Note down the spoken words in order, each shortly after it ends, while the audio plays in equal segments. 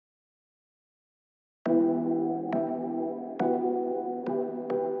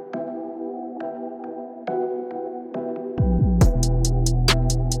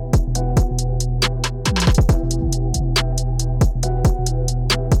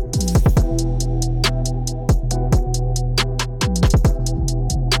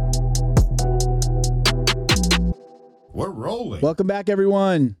Welcome back,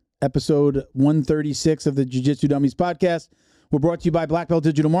 everyone. Episode 136 of the Jiu-Jitsu Dummies podcast. We're brought to you by Black Belt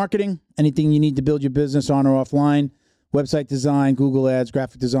Digital Marketing. Anything you need to build your business on or offline, website design, Google Ads,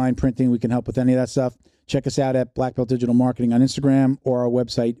 graphic design, printing, we can help with any of that stuff. Check us out at Black Belt Digital Marketing on Instagram or our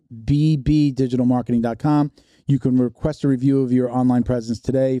website, bbdigitalmarketing.com. You can request a review of your online presence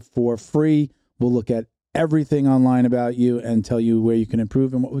today for free. We'll look at everything online about you and tell you where you can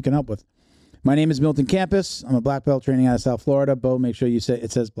improve and what we can help with. My name is Milton Campus. I'm a black belt training out of South Florida. Bo, make sure you say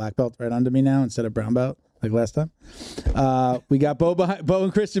it says black belt right under me now instead of brown belt like last time. We got Bo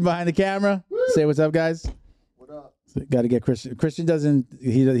and Christian behind the camera. Woo! Say what's up, guys. What up? So got to get Christian. Christian doesn't.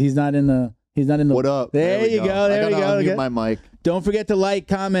 He's not in the. What up? There you go. There we go. Unmute my mic. Don't forget to like,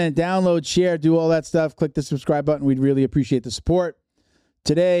 comment, download, share, do all that stuff. Click the subscribe button. We'd really appreciate the support.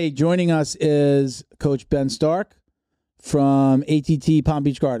 Today, joining us is Coach Ben Stark from ATT Palm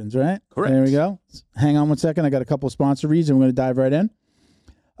Beach Gardens, right? Correct. There we go. Hang on one second. I got a couple of sponsor reads, and we're going to dive right in.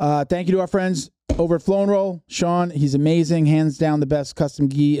 Thank you to our friends over at Flow and Roll. Sean, he's amazing. Hands down the best custom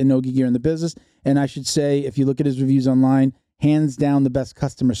gi and no-gi gear in the business. And I should say, if you look at his reviews online, hands down the best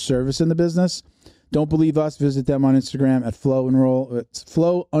customer service in the business. Don't believe us? Visit them on Instagram at Flow and Roll. It's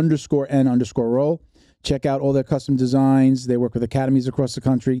Flow_N_roll. Check out all their custom designs. They work with academies across the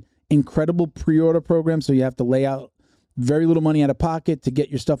country. Incredible pre-order program, so you have to lay out very little money out of pocket to get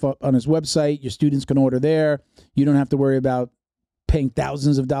your stuff up on his website. Your students can order there. You don't have to worry about paying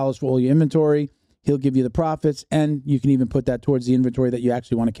thousands of dollars for all your inventory. He'll give you the profits, and you can even put that towards the inventory that you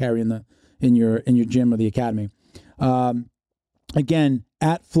actually want to carry in your gym or the academy. Again,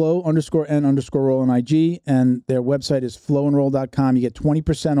 at Flow_N_roll on IG, and their website is flowandroll.com. You get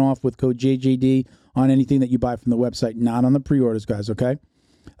 20% off with code JJD on anything that you buy from the website, not on the pre-orders, guys, okay?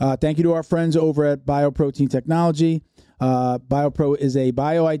 Thank you to our friends over at BioProtein Technology. BioPro is a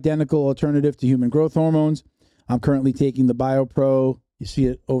bioidentical alternative to human growth hormones. I'm currently taking the BioPro. You see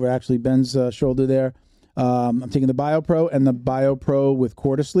it over actually Ben's shoulder there. I'm taking the BioPro and the BioPro with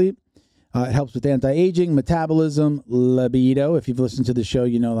Quarter Sleep. It helps with anti-aging, metabolism, libido. If you've listened to the show,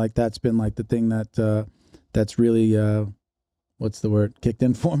 you know, like that's been like the thing that's really, what's the word, kicked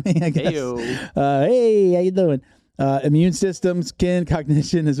in for me, I guess. Hey, how you doing? Immune system, skin,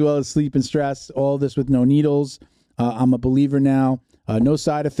 cognition, as well as sleep and stress. All this with no needles. I'm a believer now. No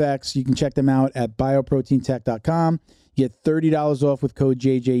side effects. You can check them out at bioproteintech.com. You get $30 off with code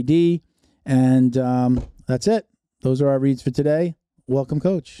JJD. And that's it. Those are our reads for today. Welcome,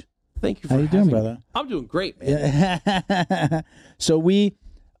 Coach. Thank you for having me. How you doing, brother? I'm doing great, man. So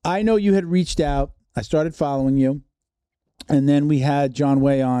I know you had reached out. I started following you. And then we had John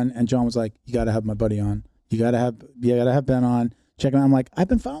Way on, and John was like, you got to have my buddy on. You gotta have Ben on. Check him out. I'm like, I've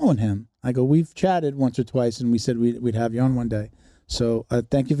been following him. I go, we've chatted once or twice, and we said we'd have you on one day. So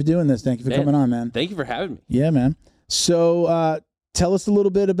thank you for doing this. Thank you for coming on, man. Thank you for having me. Yeah, man. So tell us a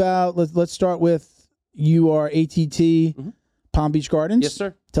little bit about. Let's start with you are ATT Palm Beach Gardens. Yes,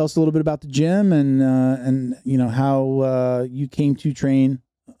 sir. Tell us a little bit about the gym and you know how you came to train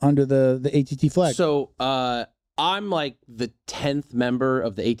under the ATT flag. So I'm like the 10th member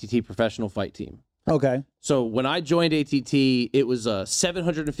of the ATT professional fight team. Okay. So when I joined ATT, it was a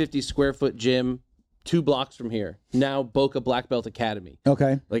 750 square foot gym, 2 blocks from here. Now Boca Black Belt Academy.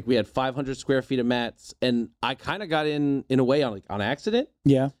 Okay. Like we had 500 square feet of mats, and I kind of got in a way on accident.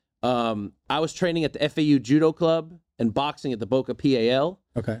 Yeah. I was training at the FAU Judo Club and boxing at the Boca PAL.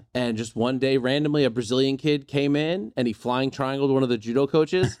 Okay. And just one day, randomly, a Brazilian kid came in and he flying triangled one of the judo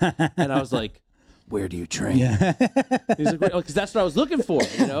coaches, and I was like, where do you train? Yeah. He's like, because that's what I was looking for,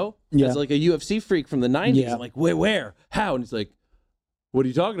 you know? Yeah. As like a UFC freak from the 90s. Yeah. I'm like, where? How? And he's like, what are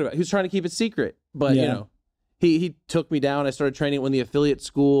you talking about? He was trying to keep it secret. But, you know, he took me down. I started training at one of the affiliate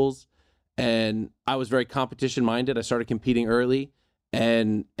schools, and I was very competition-minded. I started competing early,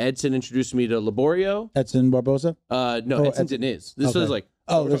 and Edson introduced me to Laborio. Edson Barbosa? No, Edson didn't is. This was like,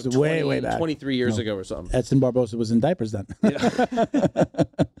 this is way back. 23 years ago or something. Edson Barbosa was in diapers then. Yeah.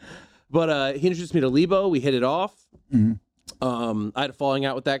 But he introduced me to Lebo. We hit it off. Mm-hmm. I had a falling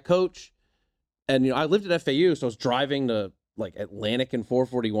out with that coach. And, you know, I lived at FAU, so I was driving to, like, Atlantic and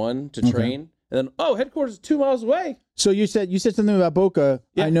 441 to train. And then, headquarters is 2 miles away. So you said something about Boca.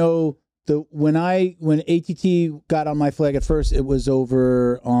 Yeah. I know when ATT got on my flag at first, it was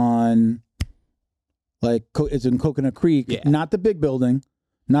over on, like, it's in Coconut Creek. Not the big building.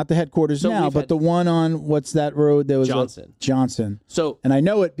 Not the headquarters now, but the one on, what's that road? There was Johnson. So, and I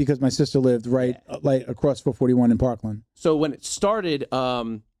know it because my sister lived right like across 441 in Parkland. So when it started,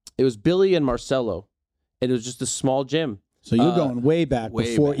 it was Billy and Marcelo, and it was just a small gym. So you're going way back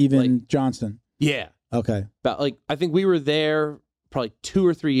before even like, Johnson. Yeah. Okay. But like I think we were there probably 2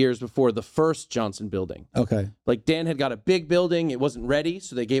 or 3 years before the first Johnson building. Okay. Like Dan had got a big building. It wasn't ready.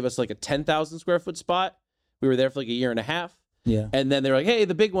 So they gave us like a 10,000 square foot spot. We were there for like a year and a half. Yeah. And then they were like, hey,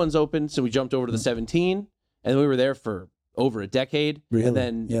 the big one's open. So we jumped over to the 17 and we were there for over a decade. Really? And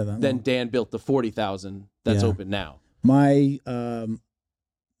then, then Dan built the 40,000 that's open now. My,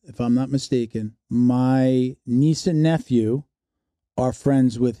 if I'm not mistaken, my niece and nephew are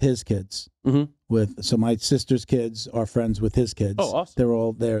friends with his kids. So my sister's kids are friends with his kids. Oh, awesome. They're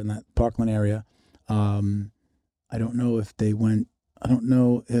all there in that Parkland area. I don't know if they went, I don't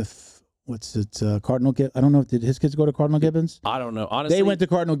know if, Cardinal Gibbons? I don't know, did his kids go to Cardinal Gibbons? I don't know. Honestly, they went to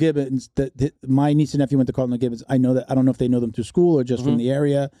Cardinal Gibbons. My niece and nephew went to Cardinal Gibbons. I know that. I don't know if they know them through school or just from the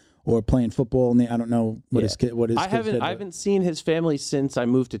area or playing football. And I don't know what his kid. I haven't seen his family since I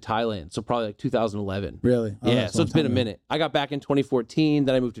moved to Thailand. So probably like 2011. Really? Oh, yeah. So it's been a minute. I got back in 2014.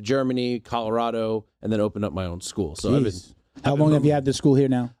 Then I moved to Germany, Colorado, and then opened up my own school. So How long have you had this school here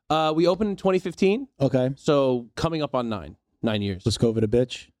now? We opened in 2015. Okay. So coming up on 9 years. Was COVID a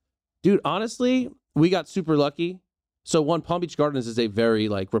bitch? Dude, honestly, we got super lucky. So Palm Beach Gardens is a very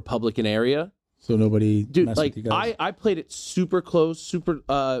like Republican area. So nobody messed with you guys? I played it super close,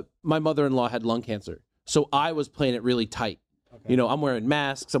 my mother-in-law had lung cancer. So I was playing it really tight. Okay. You know, I'm wearing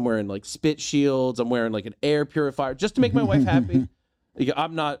masks, I'm wearing like spit shields, I'm wearing like an air purifier just to make my wife happy.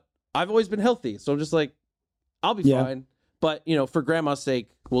 I've always been healthy. So I'm just like, I'll be fine. But, you know, for grandma's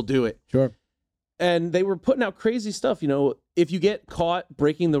sake, we'll do it. Sure. And they were putting out crazy stuff. You know, if you get caught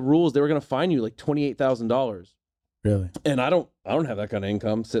breaking the rules, they were going to fine you like $28,000. Really? And I don't have that kind of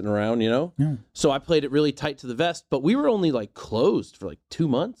income sitting around, you know? Yeah. So I played it really tight to the vest, but we were only like closed for like 2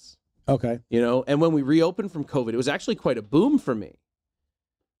 months. Okay. You know, and when we reopened from COVID, it was actually quite a boom for me.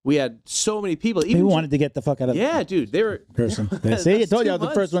 We had so many people. People wanted to get the fuck out of dude. They were person. See, I told you I was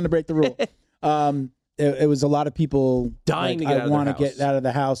the first one to break the rule. It was a lot of people dying to get out of their house. I want to get out of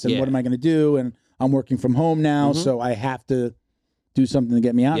the house, and what am I going to do? And I'm working from home now, so I have to do something to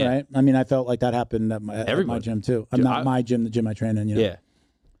get me out, right? I mean, I felt like that happened at my gym too. Dude, not my gym, the gym I train in. You know? Yeah.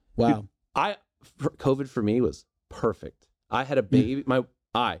 Wow. Dude, COVID for me was perfect. I had a baby. My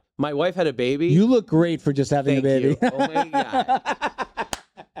wife had a baby. You look great for just having a baby. You. Oh my God.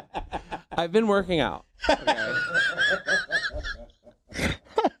 I've been working out. Okay.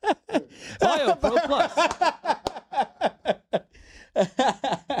 Bio Pro Plus.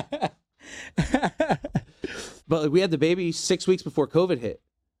 But we had the baby 6 weeks before COVID hit.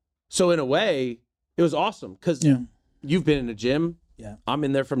 So in a way, it was awesome because you've been in a gym. Yeah. I'm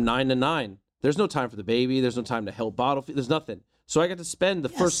in there from 9 to 9. There's no time for the baby. There's no time to help bottle feed. There's nothing. So I got to spend the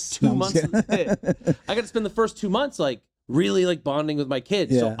first 2 months. I got to spend the first 2 months like really like bonding with my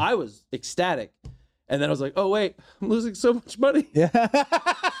kids. So I was ecstatic. And then I was like, oh wait, I'm losing so much money. Yeah.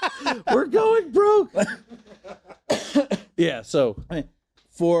 We're going broke. Yeah, so I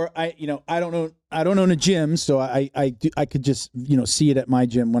don't own a gym, so I could just see it at my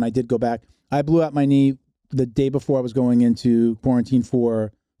gym when I did go back. I blew out my knee the day before I was going into quarantine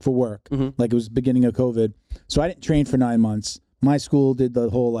for work. Like it was beginning of COVID. So I didn't train for 9 months. My school did the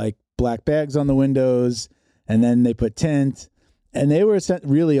whole like black bags on the windows, and then they put tint, and they were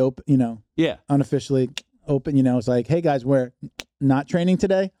really open, unofficially open. It's like, hey guys, we're not training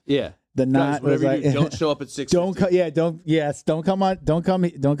today. Yeah. The not guys, was like, don't show up at 6. Don't come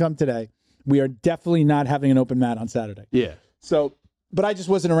today. We are definitely not having an open mat on Saturday. Yeah. So, but I just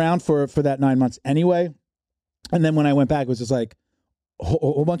wasn't around for that 9 months anyway. And then when I went back, it was just like a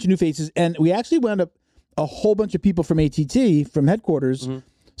whole bunch of new faces, and we actually wound up a whole bunch of people from ATT from headquarters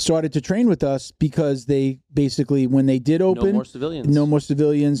started to train with us because they basically, when they did open, no more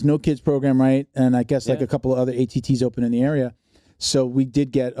civilians, no kids program, right? And I guess like a couple of other ATTs open in the area. So we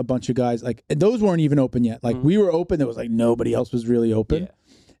did get a bunch of guys, like those weren't even open yet. Like we were open, there was like nobody else was really open. Yeah.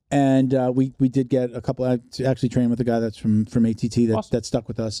 And we did get a couple. I actually trained with a guy that's from ATT that stuck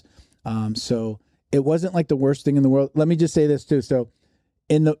with us. So it wasn't like the worst thing in the world. Let me just say this too. So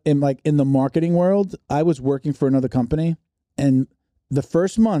in the marketing world, I was working for another company, and the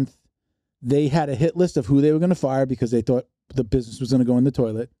first month they had a hit list of who they were going to fire because they thought the business was going to go in the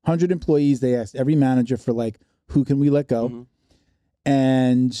toilet. 100 employees. They asked every manager for like, who can we let go?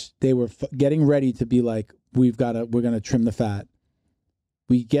 And they were getting ready to be like, we're going to trim the fat.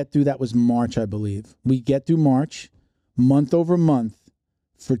 We get through, that was March, I believe. We get through March, month over month,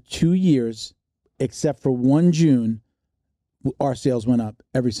 for 2 years, except for 1 June, our sales went up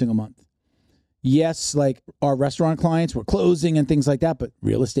every single month. Yes, like our restaurant clients were closing and things like that, but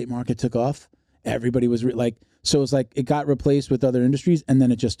real estate market took off. Everybody was so it was like it got replaced with other industries, and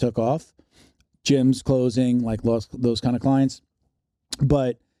then it just took off. Gyms closing, like lost those kind of clients.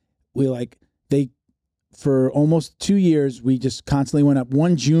 But for almost 2 years, we just constantly went up.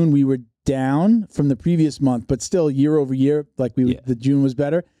 One June, we were down from the previous month, but still year over year, like the June was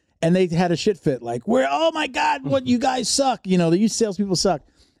better. And they had a shit fit, like, oh my God, what you guys suck. You salespeople suck.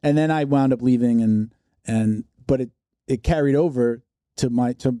 And then I wound up leaving, but it carried over to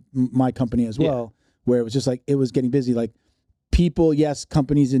my company as well, where it was just like, it was getting busy. Like people, yes,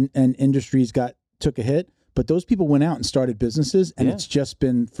 companies and industries took a hit, but those people went out and started businesses, and it's just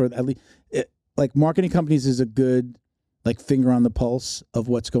been for at least like marketing companies is a good like finger on the pulse of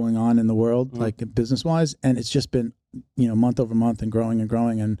what's going on in the world, like business wise, and it's just been month over month and growing,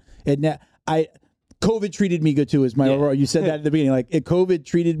 and COVID treated me good too. Is my overall? You said that at the beginning, like COVID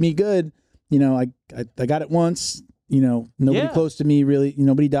treated me good. I got it once. Nobody close to me really.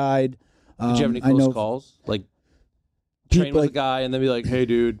 Nobody died. Did you have any close calls? Like train with a guy and then be like, "Hey,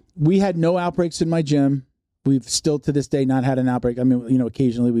 dude." We had no outbreaks in my gym. We've still to this day not had an outbreak. I mean,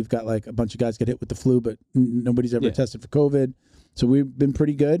 occasionally we've got like a bunch of guys get hit with the flu, but nobody's ever tested for COVID. So we've been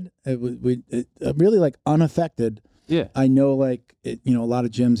pretty good. It really like unaffected. Yeah. I know like, a lot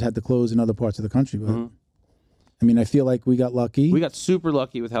of gyms had to close in other parts of the country, but I mean, I feel like we got lucky. We got super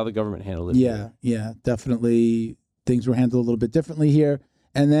lucky with how the government handled it. Yeah, definitely. Things were handled a little bit differently here.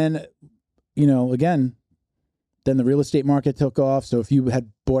 And then, again, then the real estate market took off. So if you had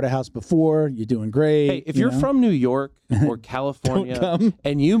bought a house before, you're doing great. Hey, if you're from New York or California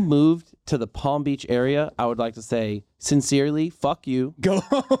and you moved to the Palm Beach area, I would like to say, sincerely, fuck you. Go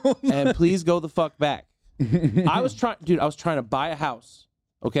home. And please go the fuck back. I was trying to buy a house,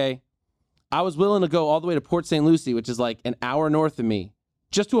 okay? I was willing to go all the way to Port St. Lucie, which is like an hour north of me,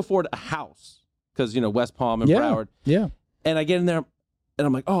 just to afford a house. Because, West Palm and Broward. Yeah. And I get in there, and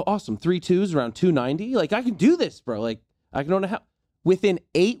I'm like, oh, awesome. 3 2s, around 290. Like, I can do this, bro. Like, I can own a house. Within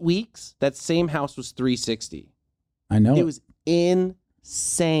 8 weeks, that same house was 360. I know. It was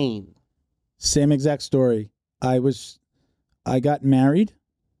insane. Same exact story. I got married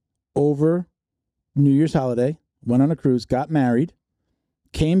over New Year's holiday, went on a cruise, got married,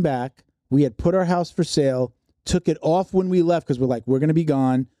 came back. We had put our house for sale, took it off when we left because we're like, we're going to be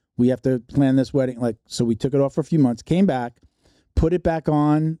gone. We have to plan this wedding. So we took it off for a few months, came back, put it back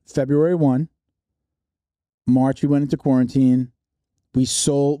on February 1. March, we went into quarantine. We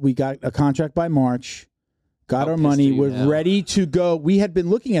got a contract by March, got our money. We're ready to go. We had been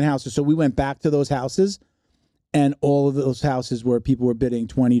looking at houses, so we went back to those houses, and all of those houses where people were bidding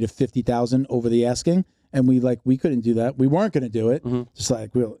 $20,000 to $50,000 over the asking. And we couldn't do that. We weren't going to do it. Just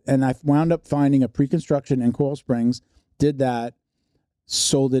like and I wound up finding a pre-construction in Coral Springs, did that,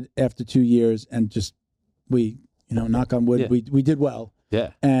 sold it after 2 years, and just knock on wood, we did well. Yeah.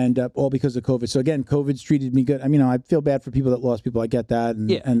 And all because of COVID. So again, COVID's treated me good. I mean, I feel bad for people that lost people. I get that.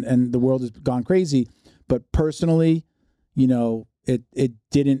 And the world has gone crazy. But personally, it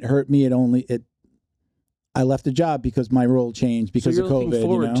didn't hurt me. I left the job because my role changed because of COVID. So you're looking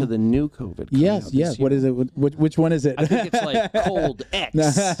forward to the new COVID. Yes. What is it? Which one is it? I think it's like Cold X.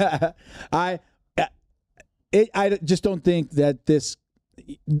 I just don't think that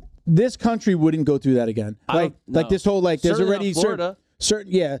this country wouldn't go through that again. Like this whole there's certainly already Florida.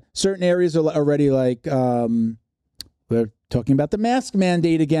 certain areas are already we're talking about the mask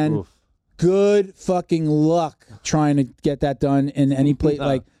mandate again. Oof. Good fucking luck trying to get that done in any place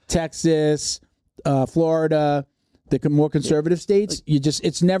like Texas, Florida, the more conservative states.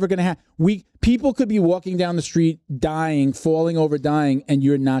 It's never going to happen. People could be walking down the street dying, falling over dying, and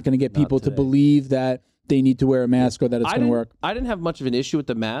you're not going to get people to believe that they need to wear a mask or that it's going to work. I didn't have much of an issue with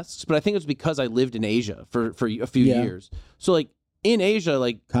the masks, but I think it was because I lived in Asia for a few years. So in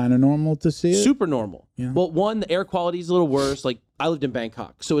Asia, kind of normal to see it. Super normal. Yeah. Well, one, the air quality is a little worse. I lived in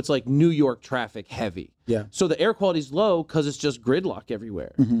Bangkok, so it's like New York traffic heavy. Yeah. So the air quality is low because it's just gridlock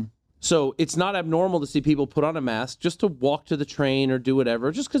everywhere. So it's not abnormal to see people put on a mask just to walk to the train or do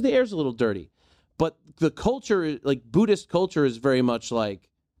whatever, just because the air's a little dirty. But the culture, Buddhist culture, is very much to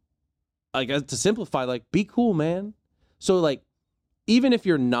simplify, be cool, man. So even if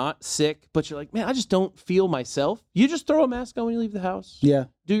you're not sick, but you're like, man, I just don't feel myself, you just throw a mask on when you leave the house. Yeah.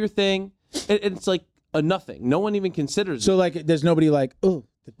 Do your thing. And it's like a nothing. No one even considers it. So there's nobody oh,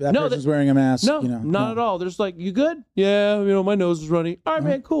 that person's wearing a mask. No, not at all. There's you good? Yeah, my nose is runny. All right,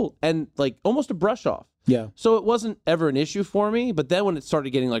 man, cool. And almost a brush off. Yeah. So it wasn't ever an issue for me. But then when it started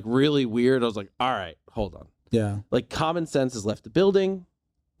getting really weird, I was like, all right, hold on. Yeah. Common sense has left the building.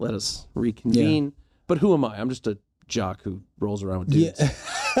 Let us reconvene. Yeah. But who am I? I'm just a jock who rolls around with dudes.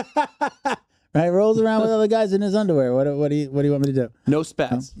 Yeah. Right, rolls around with other guys in his underwear. What do you want me to do? No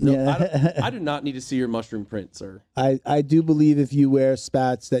spats. No, I do not need to see your mushroom print, sir. I do believe if you wear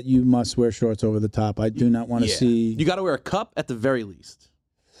spats that you must wear shorts over the top. I do not want to see. You got to wear a cup at the very least.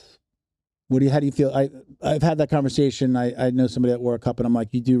 How do you feel? I've had that conversation. I know somebody that wore a cup, and I'm like,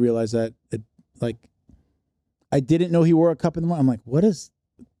 you do realize that I didn't know he wore a cup in the morning. I'm like, what is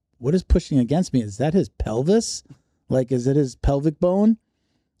pushing against me? Is that his pelvis? Like, is it his pelvic bone?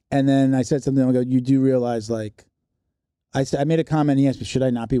 And then I said something. I go, you do realize, like, I made a comment. And he asked me, should I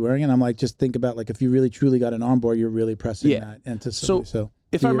not be wearing it? And I'm like, just think about, like, if you really truly got an armbar, you're really pressing that into somebody. So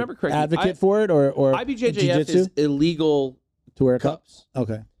if I remember correctly, advocate for it or IBJJF is illegal to wear cups.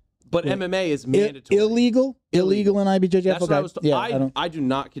 Okay. But MMA is mandatory. Illegal in IBJJF. That's what I was. I do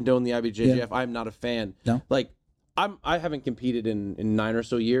not condone the IBJJF. Yeah. I'm not a fan. No. Like, I haven't competed in 9 or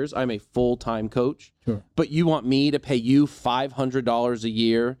so years. I'm a full-time coach. Sure. But you want me to pay you $500 a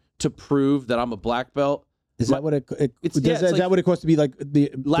year to prove that I'm a black belt? Is that what is that what it costs to be, like, to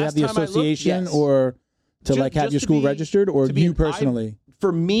have the association, or to like have your school registered, or you personally?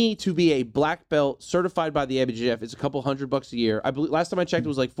 For me to be a black belt certified by the IBJJF, it's a couple $100 a year. I believe last time I checked, it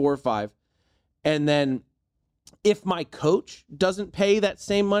was like 4 or 5. And then if my coach doesn't pay that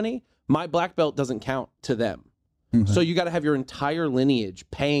same money, my black belt doesn't count to them. Okay. So you got to have your entire lineage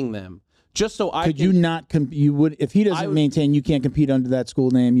paying them, just so I could. You not you would, if he doesn't maintain, you can't compete under that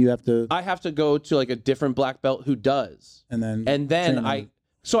school name. You have to. I have to go to, like, a different black belt who does, and then I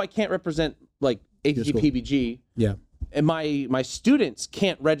can't represent, like, ATT PBG. Yeah. And my students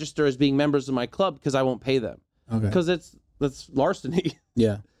can't register as being members of my club because I won't pay them. Okay. Because that's larceny.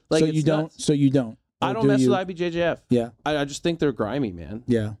 Yeah. Like, so you don't. Nuts. So you don't. I don't mess with IBJJF. Yeah. I just think they're grimy, man.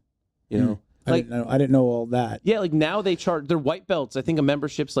 Yeah. You know. Like, I didn't know all that. Yeah, like, now they charge their white belts. I think a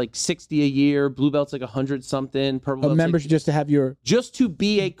membership's like $60 a year. Blue belt's like $100 something. Purple belt's membership, just to have your to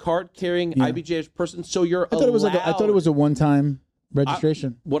be a card carrying IBJJF person. So you're I thought it was a one-time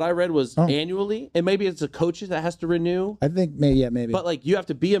registration. What I read was annually, and maybe it's a coach that has to renew. I think maybe. But, like, you have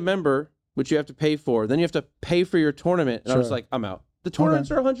to be a member, which you have to pay for. Then you have to pay for your tournament. And I was like, I'm out. The tournaments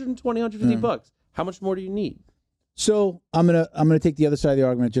are $120, $150. How much more do you need? So I'm gonna take the other side of the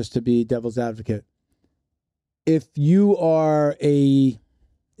argument, just to be devil's advocate. If you are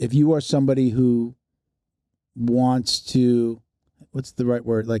somebody who wants to, what's the right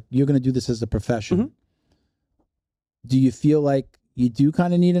word? Like, you're going to do this as a profession. Mm-hmm. Do you feel like you do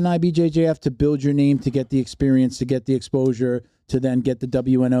kind of need an IBJJF to build your name, to get the experience, to get the exposure, to then get the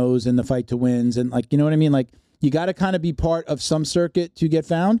WNOs and the fight to wins, and, like, you know what I mean? Like, you got to kind of be part of some circuit to get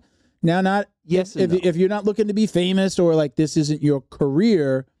found. Now, not yes. If you're not looking to be famous, or, like, this isn't your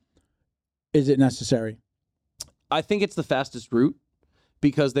career, is it necessary? I think it's the fastest route,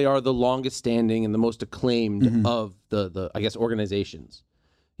 because they are the longest standing and the most acclaimed of the I guess, organizations.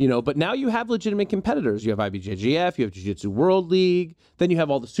 You know, but now you have legitimate competitors. You have IBJJF, you have Jiu-Jitsu World League, then you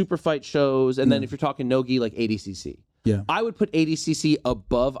have all the super fight shows, and then if you're talking no-gi, like ADCC. Yeah. I would put ADCC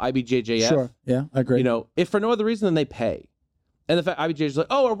above IBJJF. Sure. Yeah, I agree. You know, if for no other reason than they pay. And the fact IBJJF is like,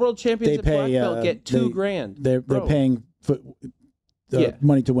 oh, our world champions at black belt get $2,000. They're paying for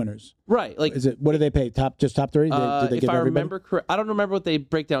money to winners. Right. Like, what do they pay? Top 3? Do they if I remember correct, I don't remember what they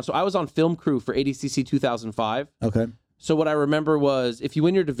break down. So I was on film crew for ADCC 2005. Okay. So what I remember was, if you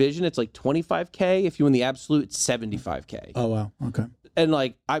win your division, it's like $25K. If you win the absolute, it's $75K. Oh, wow. Okay. And,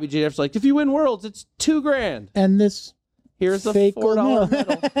 like, IBJJF's like, if you win worlds, it's $2,000. And this here's a fake $4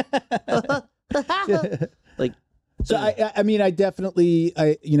 medal. Like, so I mean, I definitely,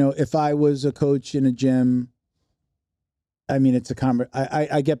 if I was a coach in a gym, I mean, it's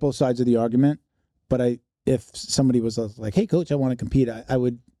I get both sides of the argument, but if somebody was like, hey, coach, I want to compete, I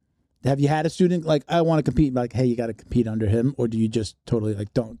would. Have you had a student like, I want to compete, like, hey, you got to compete under him, or do you just totally,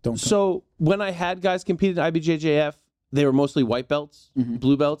 like, don't? So when I had guys compete in IBJJF, they were mostly white belts,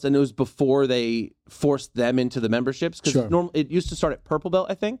 blue belts, and it was before they forced them into the memberships, because it used to start at purple belt,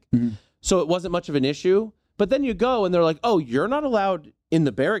 I think. So it wasn't much of an issue. But then you go and they're like, oh, you're not allowed in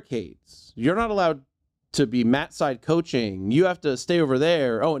the barricades. You're not allowed to be mat side coaching. You have to stay over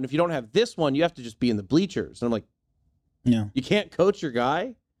there. Oh, and if you don't have this one, you have to just be in the bleachers. And I'm like, yeah, you can't coach your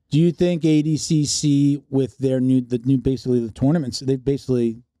guy. Do you think ADCC, with their basically the tournaments, they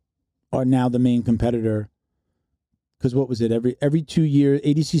basically are now the main competitor? Because what was it, every 2 years?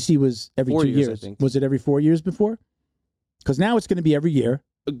 ADCC was every 2 years. I think. Was it every 4 years before? Because now it's going to be every year.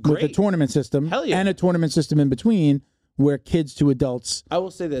 Great. With a tournament system. Hell yeah. And a tournament system in between, where kids to adults, I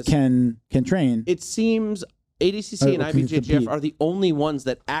will say this, can train. It seems ADCC and IBJJF are the only ones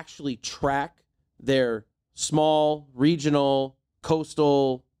that actually track their small, regional,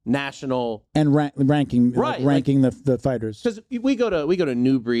 coastal, national, and ranking, right? Like ranking the fighters. Because we go to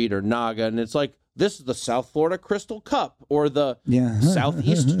New Breed or Naga, and it's like, this is the South Florida Crystal Cup or the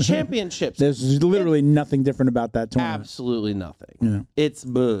Southeast Championships. There's literally nothing different about that tournament. Absolutely nothing. Yeah. It's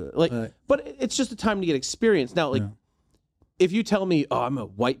but it's just a time to get experience. Now, like, if you tell me, oh, I'm a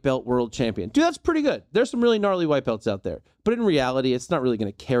white belt world champion, dude, that's pretty good. There's some really gnarly white belts out there. But in reality, it's not really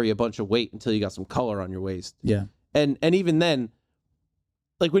going to carry a bunch of weight until you got some color on your waist. Yeah. And even then,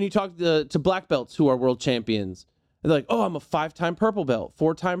 like when you talk to black belts who are world champions, they're like, oh, I'm a 5-time purple belt,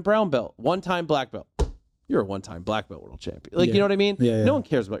 4-time brown belt, 1-time black belt. You're a 1-time black belt world champion. Like, you know what I mean? Yeah. No one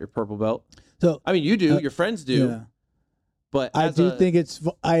cares about your purple belt. So I mean, you do. Your friends do. Yeah. But I do think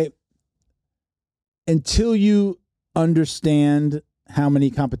until you understand how many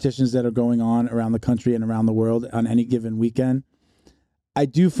competitions that are going on around the country and around the world on any given weekend, I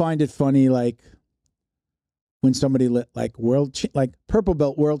do find it funny, like when somebody like purple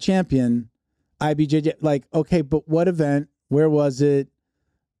belt world champion, IBJJ, like, okay, but what event? Where was it?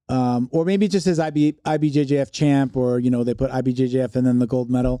 Or maybe it just says IBJJF champ, or they put IBJJF and then the gold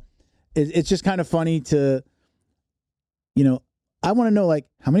medal. It's just kind of funny to, I want to know, like,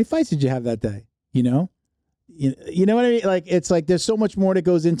 how many fights did you have that day? You know what I mean? Like, it's like there's so much more that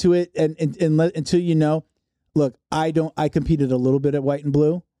goes into it, and until look, I competed a little bit at white and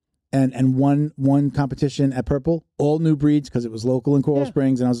blue, and one competition at purple, all new breeds because it was local in Coral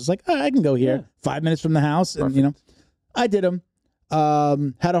Springs, and I was just like, I can go here, 5 minutes from the house. Perfect. And I did them.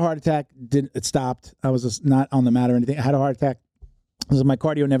 Had a heart attack. It stopped. I was just not on the mat or anything. I had a heart attack. So my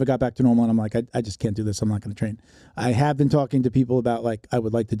cardio never got back to normal, and I'm like, I just can't do this. I'm not going to train. I have been talking to people about, like, I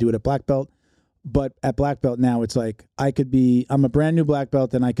would like to do it at black belt, but at black belt now, it's like I'm a brand new black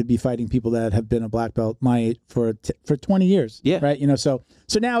belt, and I could be fighting people that have been a black belt my age for 20 years. Yeah. Right. So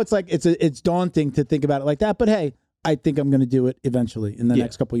now it's like it's daunting to think about it like that. But hey, I think I'm going to do it eventually in the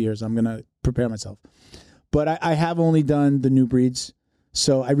next couple of years. I'm going to prepare myself. But I have only done the new breeds.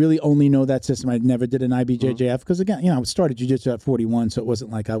 So I really only know that system. I never did an IBJJF because, again, I started jiu-jitsu at 41, so it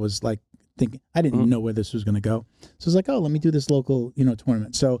wasn't like I was like thinking, I didn't know where this was going to go. So I was like, oh, let me do this local,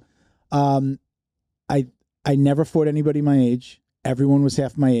 tournament. So I never fought anybody my age. Everyone was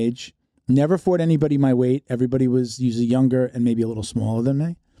half my age. Never fought anybody my weight. Everybody was usually younger and maybe a little smaller than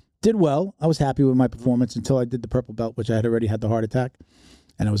me. Did well. I was happy with my performance until I did the purple belt, which I had already had the heart attack.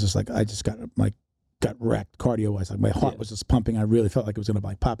 And I was just like, I just got wrecked cardio-wise. Like, my heart was just pumping. I really felt like it was going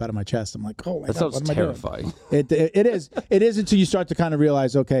to pop out of my chest. I'm like, oh my God, sounds what am terrifying. I doing? It is. It is until you start to kind of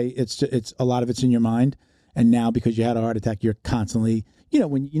realize, okay, it's a lot of it's in your mind. And now because you had a heart attack, you're constantly,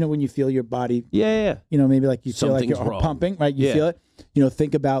 when you feel your body, maybe like you feel like you're wrong. Pumping, right? You feel it.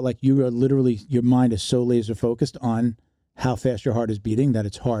 Think about, like, you are literally, your mind is so laser focused on how fast your heart is beating that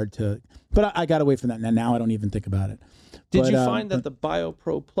it's hard to. But I got away from that. Now I don't even think about it. Did you find that the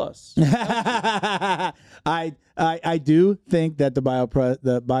BioPro Plus? I do think that the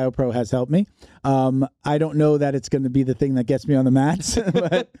BioPro has helped me. I don't know that it's going to be the thing that gets me on the mats,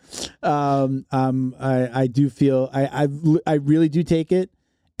 but I do feel I really do take it,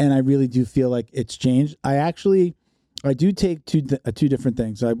 and I really do feel like it's changed. I do take two different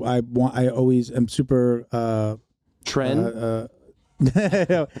things. I always am super trend.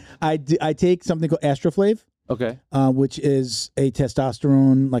 I take something called Astroflave. Okay. Which is a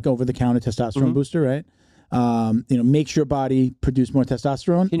testosterone, like over-the-counter testosterone booster, right? Makes your body produce more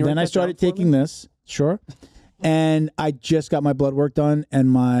testosterone. Then I started taking this, and I just got my blood work done,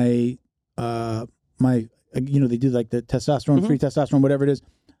 and my they do like the testosterone, free testosterone, whatever it is.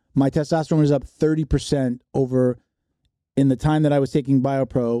 My testosterone was up 30% over, in the time that I was taking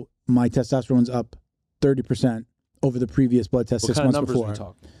BioPro, my testosterone's up 30% over the previous blood test 6 months before. What kind of numbers are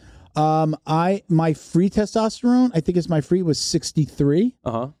we talking? My free testosterone, I think my free was 63.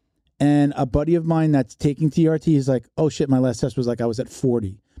 And a buddy of mine that's taking TRT is like, oh shit, my last test was like I was at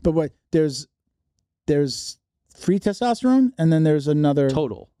 40. But there's free testosterone, and then there's another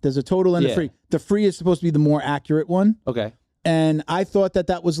total. There's a total and a free. The free is supposed to be the more accurate one. Okay. And I thought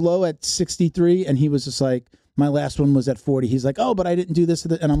that was low at 63, and he was just like, my last one was at 40. He's like, oh, but I didn't do this.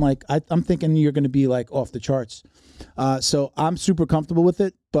 And I'm like, I'm thinking you're going to be like off the charts. So I'm super comfortable with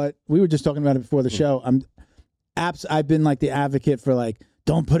it. But we were just talking about it before the show. I've been like the advocate for, like,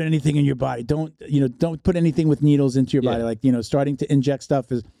 don't put anything in your body. Don't put anything with needles into your body. Like, starting to inject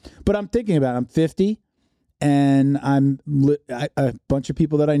stuff is. But I'm thinking about it. I'm 50, and a bunch of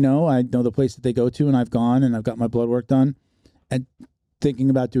people that I know the place that they go to, and I've gone and I've got my blood work done, and thinking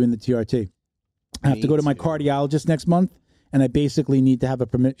about doing the TRT. I have to go to my cardiologist next month, and I basically need to have a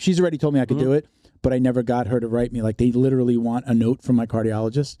permit. She's already told me I could do it, but I never got her to write me. Like, they literally want a note from my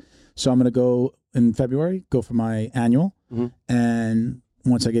cardiologist. So I'm going to go in February, go for my annual, and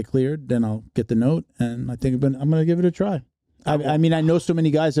once I get cleared, then I'll get the note, and I think I'm going to give it a try. I mean, I know so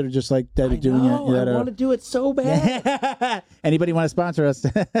many guys that are just like that are doing it. I want to do it so bad. Anybody want to sponsor us?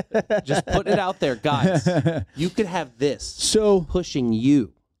 Just putting it out there, guys. You could have this. So pushing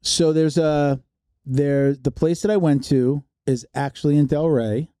you. So there's the place that I went to is actually in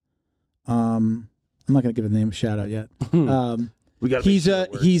Delray. I'm not going to give the name a shout out yet. He's a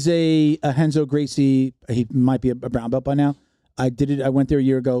Henzo Gracie. He might be a brown belt by now. I went there a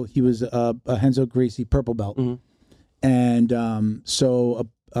year ago. He was a Henzo Gracie purple belt, and so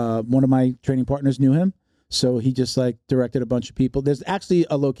one of my training partners knew him. So he just like directed a bunch of people. There's actually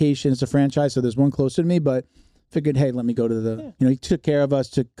a location. It's a franchise, so there's one closer to me. But figured, hey, let me go to the. He took care of us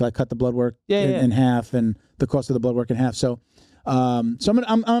to like cut the blood work in half and the cost of the blood work in half. So. So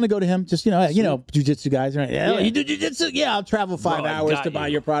I'm gonna go to him. Just jiu-jitsu guys, right? Yeah, you do jiu-jitsu. Yeah, I'll travel 5 hours to buy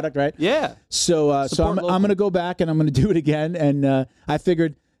your product, right? Yeah. So I'm gonna go back and I'm gonna do it again. And I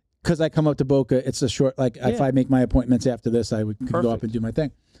figured because I come up to Boca, it's a short. Like if I make my appointments after this, I could go up and do my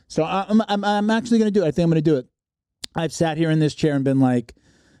thing. So I'm actually gonna do it. I think I'm gonna do it. I've sat here in this chair and been like,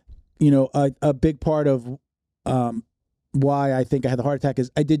 a big part of why I think I had the heart attack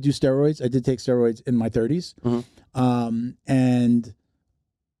is I did do steroids. I did take steroids in my 30s. And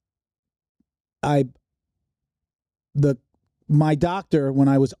my doctor, when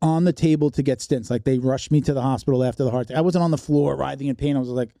I was on the table to get stents, like they rushed me to the hospital after the heart attack. I wasn't on the floor writhing in pain. I was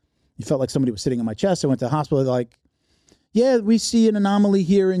like, you felt like somebody was sitting on my chest. I went to the hospital. They're like, yeah, we see an anomaly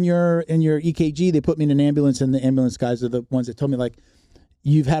here in your EKG. They put me in an ambulance, and the ambulance guys are the ones that told me, like,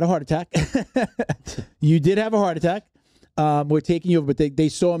 you've had a heart attack. You did have a heart attack. We're taking you over, but they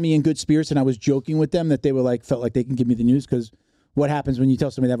saw me in good spirits, and I was joking with them that they were like, felt like they can give me the news, because what happens when you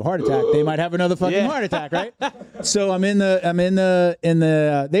tell somebody they have a heart attack? They might have another fucking heart attack, right? So I'm in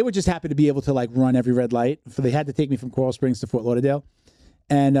the they were just happy to be able to like run every red light. They had to take me from Coral Springs to Fort Lauderdale.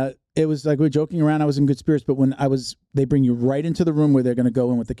 And it was like we were joking around. I was in good spirits, but when they bring you right into the room where they're going to go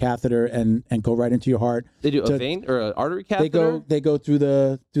in with the catheter and go right into your heart. They do a vein or an artery catheter? They go through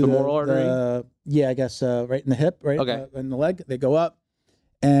the femoral artery? Yeah, I guess right in the hip, right? Okay. In the leg. They go up,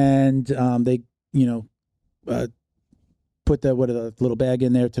 and they put the little bag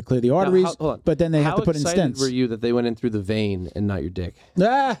in there to clear the arteries. But then they have to put in stents. How excited were you that they went in through the vein and not your dick?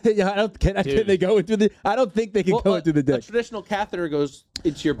 Can they go into the? I don't think they can go into the dick. A traditional catheter goes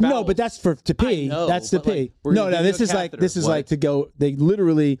into your bowel. No, but that's to pee. That's to pee. Like, no, this is like to go. They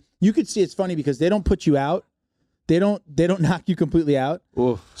literally. You could see it's funny because they don't put you out. They don't knock you completely out.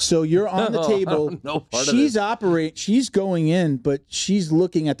 Oof. So you're on the table. She's going in, but she's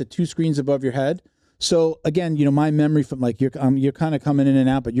looking at the two screens above your head. So again, my memory from like you're kind of coming in and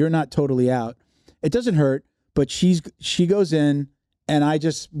out, but you're not totally out. It doesn't hurt, but she goes in, and I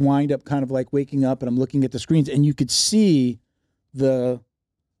just wind up kind of like waking up, and I'm looking at the screens, and you could see the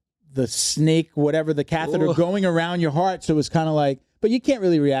snake, whatever, the catheter going around your heart. So it was kind of like, but you can't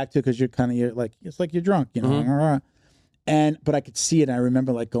really react to it because you're like, it's like you're drunk, But I could see it. And I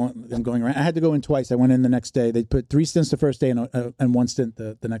remember like going around. I had to go in twice. I went in the next day. They put 3 stents the first day and 1 stent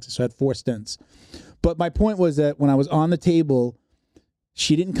the next day. So I had 4 stents. But my point was that when I was on the table,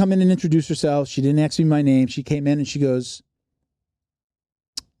 she didn't come in and introduce herself. She didn't ask me my name. She came in and she goes,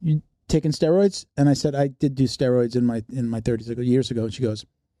 "You taking steroids?" And I said, "I did do steroids in my 30s years ago." And she goes,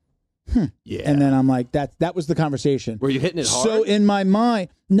 Yeah. And then I'm like, that was the conversation. Were you hitting it hard? So in my mind,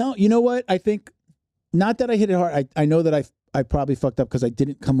 no, you know what? I think not that I hit it hard. I know that I probably fucked up because I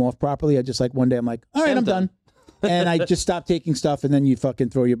didn't come off properly. I just like one day I'm like, all right, I'm done. And I just stopped taking stuff, and then you fucking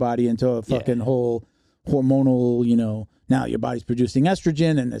throw your body into a fucking whole hormonal, now your body's producing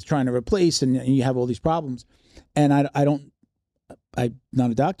estrogen and it's trying to replace, and you have all these problems. And I'm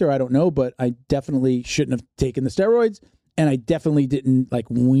not a doctor, I don't know, but I definitely shouldn't have taken the steroids. And I definitely didn't like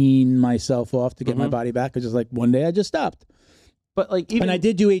wean myself off to get my body back. I just like one day I just stopped. But like even, and I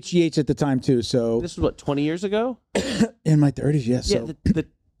did do HGH at the time too. So this was what, 20 years ago? In my 30s, yes. Yeah, so.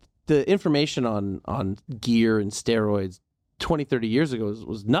 The information on gear and steroids 20, 30 years ago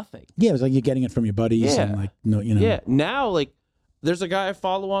was nothing. Yeah, it was like you're getting it from your buddies and like Yeah, now like there's a guy I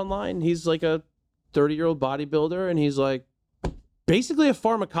follow online. He's like a 30-year-old bodybuilder, and he's like basically a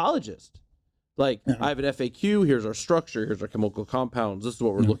pharmacologist. Like, I have an FAQ, here's our structure, here's our chemical compounds, this is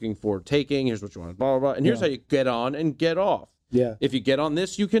what we're looking for taking, here's what you want, blah, blah, blah. And here's how you get on and get off. Yeah. If you get on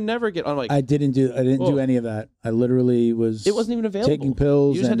this, you can never get on. Like, I didn't do any of that. I literally was it wasn't even available. Taking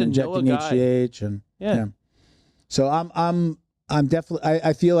pills you just and had to injecting HGH and yeah. So I'm definitely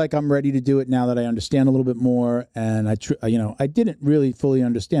I feel like I'm ready to do it now that I understand a little bit more, and I didn't really fully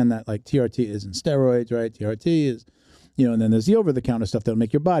understand that like TRT isn't steroids, right? TRT is and then there's the over-the-counter stuff that'll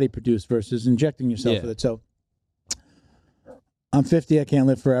make your body produce versus injecting yourself with it. So I'm 50. I can't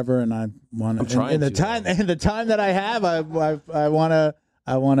live forever, and I want to. In the time that I have, I want to.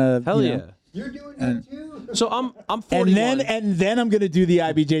 Hell yeah! You're doing that too. So I'm 41. And then I'm going to do the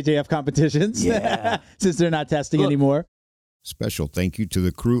IBJJF competitions. Yeah. Since they're not testing anymore. Special thank you to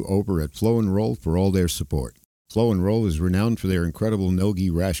the crew over at Flow and Roll for all their support. Flow and Roll is renowned for their incredible no-gi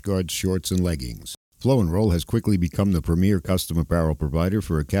rash guards, shorts, and leggings. Flow and Roll has quickly become the premier custom apparel provider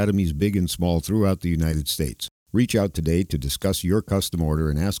for academies big and small throughout the United States. Reach out today to discuss your custom order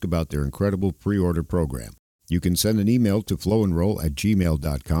and ask about their incredible pre-order program. You can send an email to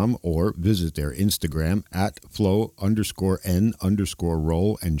flowandroll@gmail.com or visit their Instagram at flow_n_roll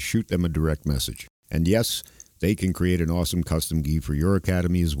and shoot them a direct message. And yes, they can create an awesome custom gi for your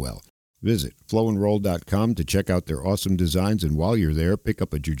academy as well. Visit flowandroll.com to check out their awesome designs, and while you're there, pick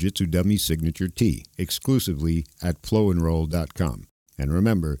up a Jiu-Jitsu Dummy signature tee exclusively at flowandroll.com. And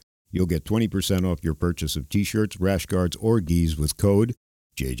remember, you'll get 20% off your purchase of t-shirts, rash guards, or gis with code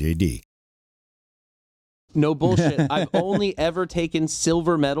JJD. No bullshit. I've only ever taken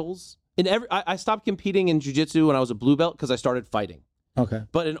silver medals. I stopped competing in jiu-jitsu when I was a blue belt because I started fighting. Okay.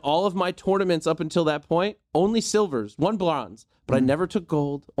 But in all of my tournaments up until that point, only silvers, 1 bronze. But I never took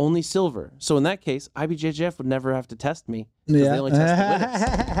gold, only silver. So in that case, IBJJF would never have to test me. Because they only test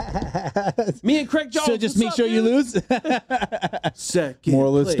the winners. Me and Craig Jones. So just make sure you lose? Second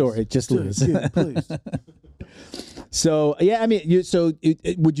Moral of the place. story, just lose. Place. So, yeah, I mean,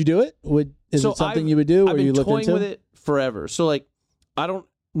 would you do it? Is it something you would do, or you look into? I've been toying with it forever. So, like, I don't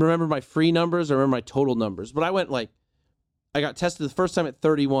remember my free numbers. I remember my total numbers. But I went, like, I got tested the first time at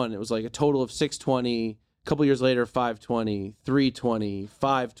 31. It was, like, a total of 620. A couple years later, 520, 320,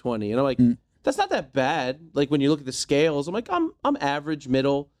 520. And I'm like, that's not that bad. Like, when you look at the scales, I'm like, I'm average,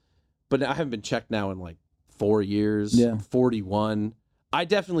 middle. But I haven't been checked now in, like, 4 years. Yeah. I'm 41. I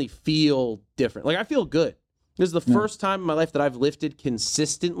definitely feel different. Like, I feel good. This is the first time in my life that I've lifted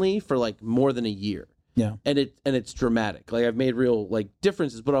consistently for like more than a year. Yeah. And it's dramatic. Like, I've made real like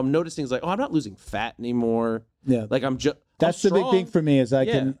differences, but I'm noticing is like, oh, I'm not losing fat anymore. Yeah. Like, that's the big thing for me is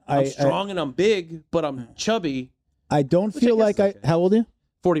I'm strong and I'm big, but I'm chubby. I don't feel like how old are you?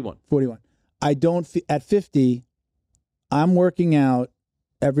 41. 41. I don't at 50, I'm working out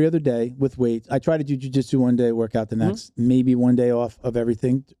every other day with weights. I try to do jiu-jitsu one day, work out the next, maybe one day off of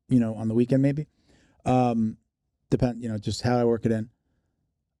everything, on the weekend maybe. Depend, just how I work it in.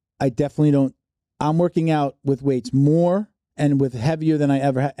 I definitely don't. I'm working out with weights more and with heavier than I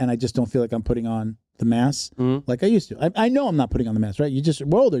ever had, and I just don't feel like I'm putting on the mass like I used to. I know I'm not putting on the mass, right?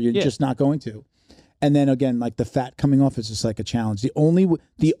 We're older. You're just not going to. And then again, like the fat coming off is just like a challenge. The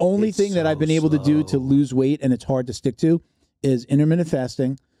only thing that I've been able to do to lose weight, and it's hard to stick to, is intermittent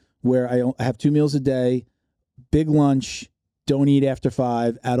fasting, where I have 2 meals a day, big lunch, don't eat after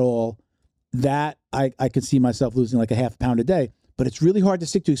 5 at all. That I could see myself losing like a half pound a day, but it's really hard to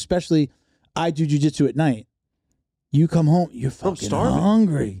stick to, especially I do jiu-jitsu at night. You come home, you're fucking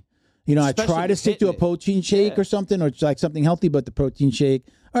hungry. I try to stick to a protein shake or something, or like something healthy, but the protein shake,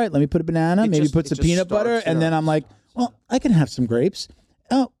 all right, let me put a banana, maybe put some peanut butter, and then I'm like, well, I can have some grapes.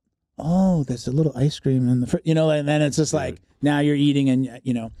 Oh, there's a little ice cream in the and then it's just like, now you're eating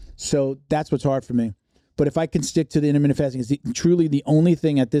and, so that's what's hard for me. But if I can stick to the intermittent fasting, it's truly the only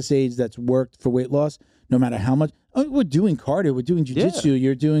thing at this age that's worked for weight loss, no matter how much. Oh, we're doing cardio, we're doing jiu-jitsu,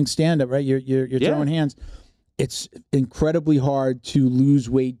 you're doing stand-up, right? You're throwing hands. It's incredibly hard to lose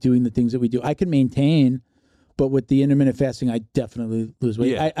weight doing the things that we do. I can maintain, but with the intermittent fasting, I definitely lose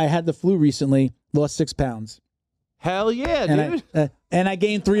weight. Yeah. I had the flu recently, lost 6 pounds. Hell yeah, dude. And I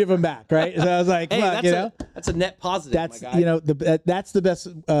gained 3 of them back, right? So I was like, hey, fuck, that's a net positive, that's, my guy. That's the best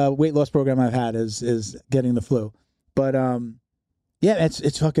weight loss program I've had is getting the flu. But yeah,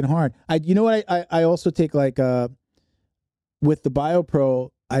 it's fucking hard. I also take like with the BioPro,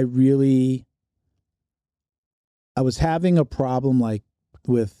 I was having a problem like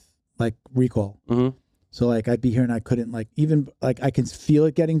with like recall. So like I'd be here and I couldn't like even like I can feel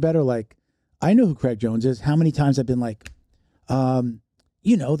it getting better. Like I know who Craig Jones is. How many times I've been like,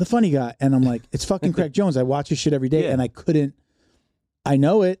 the funny guy, and I'm like, it's fucking Craig Jones. I watch his shit every day, and I couldn't. I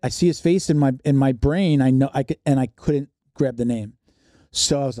know it. I see his face in my brain. I know I could, and I couldn't grab the name.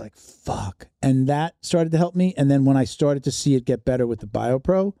 So I was like, fuck, and that started to help me. And then when I started to see it get better with the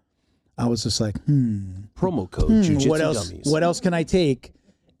BioPro, I was just like, promo code Jiu-Jitsu what else? Dummies. What else can I take?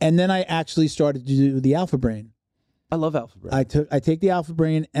 And then I actually started to do the Alpha Brain. I love Alpha Brain. I take the Alpha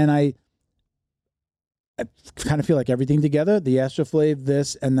Brain, and I kind of feel like everything together, the Astroflave,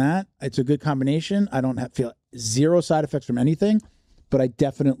 this and that. It's a good combination. I don't feel 0 side effects from anything, but I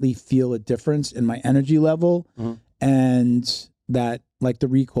definitely feel a difference in my energy level and that, like the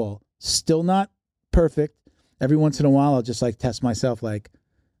recall. Still not perfect. Every once in a while, I'll just like test myself, like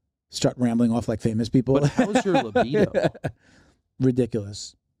start rambling off like famous people. But how's your libido?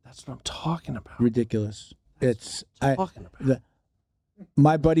 Ridiculous. That's what I'm talking about. Ridiculous. That's what I'm talking about.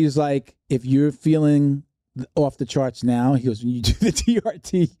 My buddy's like, if you're feeling off the charts now. He goes, when you do the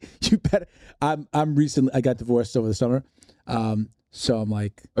TRT, you better. I got divorced over the summer, so I'm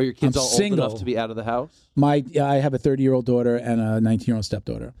like, Are your kids I'm all single. old enough to be out of the house? I have a 30-year-old daughter and a 19-year-old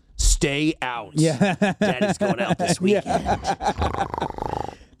stepdaughter. Stay out. Yeah, Daddy's going out this weekend.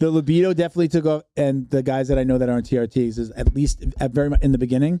 The libido definitely took off, and the guys that I know that are on TRTs is at least very much in the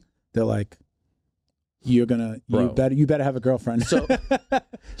beginning. They're like, you better have a girlfriend. So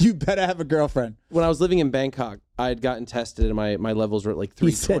you better have a girlfriend. When I was living in Bangkok, I had gotten tested, and my levels were at like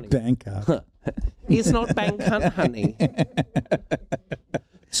 320. He said Bangkok. He's not Bangkok, honey.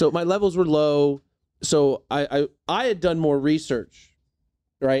 So my levels were low. So I had done more research,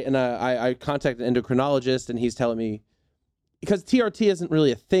 right? And I contacted an endocrinologist, and he's telling me, because TRT isn't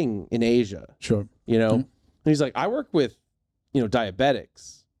really a thing in Asia. Sure. You know? And he's like, I work with,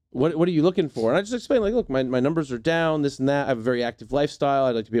 diabetics. What are you looking for? And I just explained, like, look, my numbers are down, this and that. I have a very active lifestyle.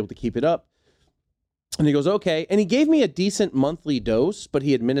 I'd like to be able to keep it up. And he goes, okay. And he gave me a decent monthly dose, but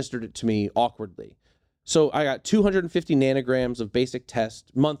he administered it to me awkwardly. So I got 250 nanograms of basic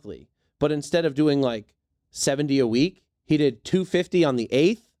test monthly. But instead of doing like 70 a week, he did 250 on the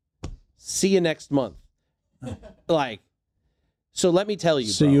 8th. See you next month. So let me tell you,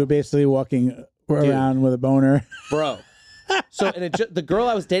 So bro. you were basically walking around with a boner. Bro. So and the girl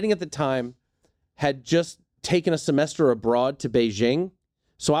I was dating at the time had just taken a semester abroad to Beijing.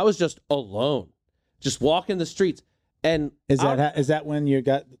 So I was just alone, just walking the streets. And Is that when you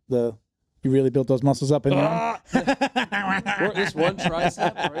really built those muscles up in your this one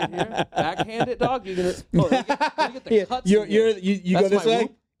tricep right here, backhand it, dog. You're gonna get the cuts. You go this way.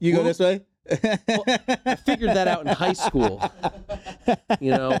 You go this way. Well, I figured that out in high school,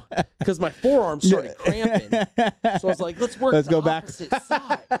 because my forearms started cramping. So I was like, let's go back.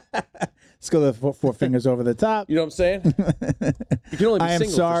 Side. Let's go the four fingers over the top. You know what I'm saying? You can only be I am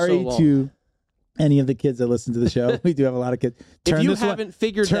single sorry for so long. to any of the kids that listen to the show. We do have a lot of kids. If you haven't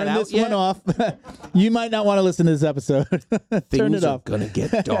figured that out yet, turn this one off. You might not want to listen to this episode. Turn it off. Things are gonna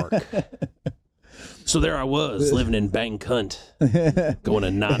get dark. So there I was, living in Bangkok, going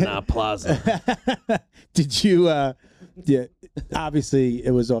to Nana Plaza. Did you, obviously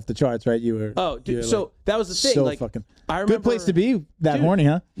it was off the charts, right? You were. Oh, dude, so that was the thing. So like, fucking, I remember, good place to be that horny,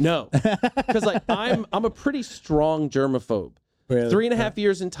 huh? No, because I'm a pretty strong germaphobe. Really? 3.5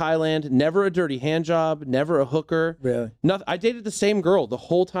 years in Thailand, never a dirty hand job, never a hooker. Really? Nothing. I dated the same girl the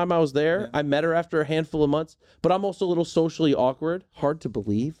whole time I was there. Yeah. I met her after a handful of months, but I'm also a little socially awkward. Hard to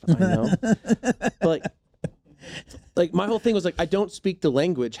believe, I know. But like my whole thing was like, I don't speak the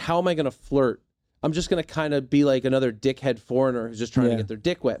language. How am I going to flirt? I'm just going to kind of be like another dickhead foreigner who's just trying to get their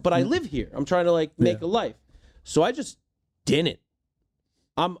dick wet. But I live here. I'm trying to like make a life. So I just didn't.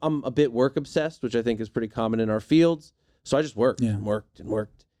 I'm a bit work obsessed, which I think is pretty common in our fields. So I just worked and worked and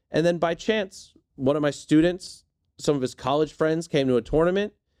worked. And then by chance, one of my students, some of his college friends came to a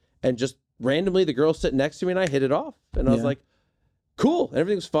tournament, and just randomly the girl sitting next to me and I hit it off. And I was like, cool,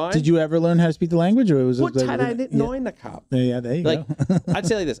 everything's fine. Did you ever learn how to speak the language, or was what time I didn't know in the cop? Yeah, there you go. I'd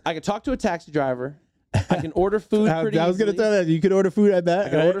say like this. I could talk to a taxi driver. I can order food pretty I was going to tell that. You could order food, I bet. I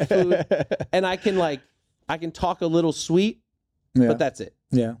can order food. And I can talk a little sweet, but that's it.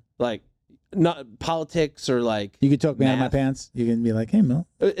 Yeah. Like, not politics or like you could talk me out of my pants. You can be like, "Hey, Mel."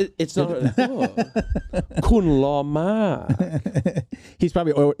 It's not. Kun la ma. He's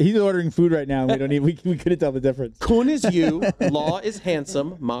ordering food right now. And we couldn't tell the difference. Kun is you. Law is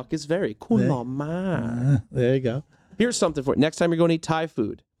handsome. Mak is very. Kun la ma. There you go. Here's something for it. Next time you're going to eat Thai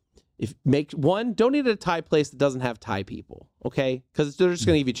food, don't eat at a Thai place that doesn't have Thai people. Okay, because they're just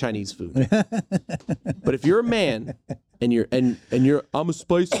going to give you Chinese food. But if you're a man and you're I'm a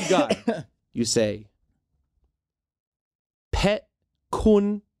spicy guy. You say, Pet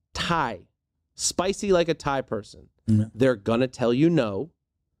Kun Thai, spicy like a Thai person. They're going to tell you no,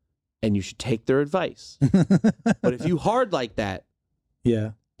 and you should take their advice. But if you hard like that,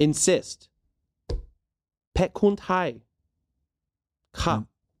 insist. Pet Kun Thai. Cop.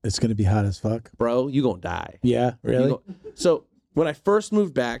 It's going to be hot as fuck. Bro, you going to die. Yeah, really? So when I first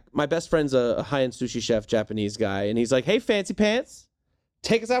moved back, my best friend's a high-end sushi chef, Japanese guy, and he's like, hey, fancy pants.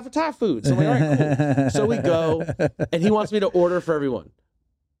 Take us out for Thai food. So I'm like, all right, cool. So we go, and he wants me to order for everyone.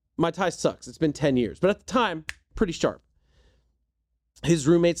 My Thai sucks. It's been 10 years. But at the time, pretty sharp. His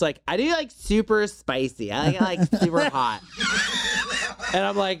roommate's like, I do like super spicy. I like super hot. And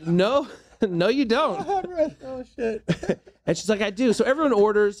I'm like, no, you don't. Oh, shit. And she's like, I do. So everyone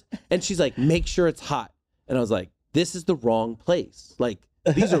orders, and she's like, make sure it's hot. And I was like, this is the wrong place. Like,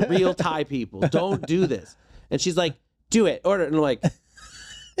 these are real Thai people. Don't do this. And she's like, do it. Order it. And I'm like,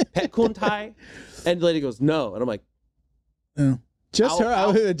 Pet Kun Thai? And the lady goes, no. And I'm like, just her.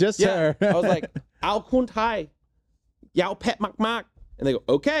 her. I was like, Al Kunt Hai, Yao Pet Mak Mak. And they go,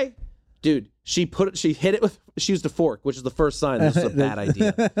 okay. Dude, she hit it with, she used a fork, which is the first sign this is a bad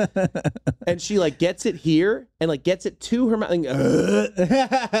idea. And she like gets it here and like gets it to her mouth.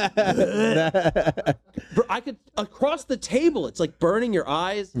 Bro, I could, across the table, it's like burning your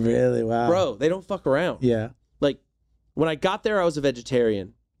eyes. Really? Wow. Bro, they don't fuck around. Yeah. Like when I got there, I was a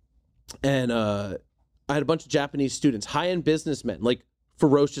vegetarian. And I had a bunch of Japanese students, high-end businessmen, like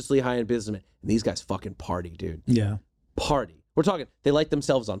ferociously high-end businessmen. And these guys fucking party, dude. Yeah. Party. We're talking, they light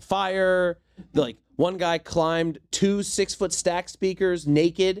themselves on fire. Like, one guy climbed 2 6-foot stack speakers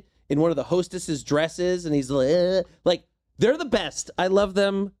naked in one of the hostess's dresses, and he's like, they're the best. I love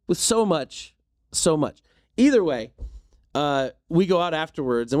them with so much. Either way, we go out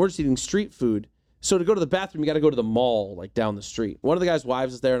afterwards, and we're just eating street food. So to go to the bathroom, you got to go to the mall, like down the street. One of the guy's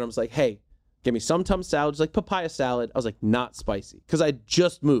wives is there, and I was like, hey, give me some tum salad, just like papaya salad. I was like, not spicy, because I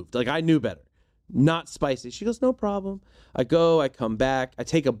just moved. Like, I knew better. Not spicy. She goes, no problem. I go, I come back, I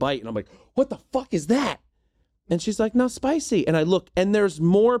take a bite, and I'm like, what the fuck is that? And she's like, no, spicy. And I look, and there's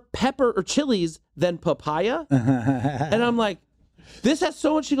more pepper or chilies than papaya. And I'm like, this has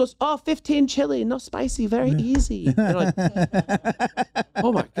so much. She goes, oh, 15 chili, no spicy, very easy. And I'm like,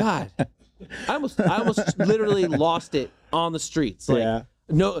 oh my God. I almost literally lost it on the streets. Like, yeah.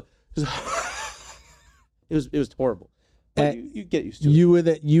 No, it was horrible. But you get used to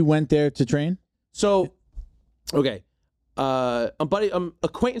it. You went there to train? So, okay. I'm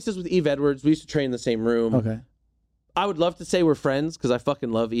acquaintances with Eve Edwards. We used to train in the same room. Okay. I would love to say we're friends because I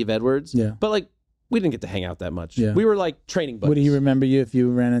fucking love Eve Edwards. Yeah. But like, we didn't get to hang out that much. Yeah. We were like training buddies. Would he remember you if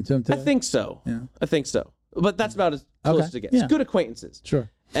you ran into him today? I think so. Yeah. I think so. But that's about as close as it gets. Yeah. Good acquaintances. Sure.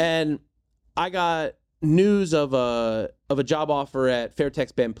 And I got news of a job offer at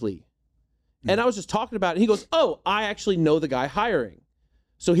Fairtex Benpli. And I was just talking about it. And he goes, oh, I actually know the guy hiring.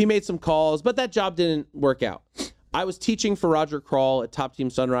 So he made some calls, but that job didn't work out. I was teaching for Roger Crawl at Top Team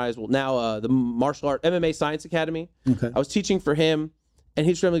Sunrise. Well, now the Martial Art MMA Science Academy. Okay. I was teaching for him. And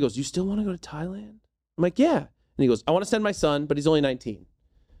he just randomly goes, you still want to go to Thailand? I'm like, yeah. And he goes, I want to send my son, but he's only 19.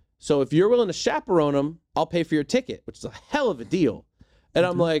 So if you're willing to chaperone him, I'll pay for your ticket, which is a hell of a deal. And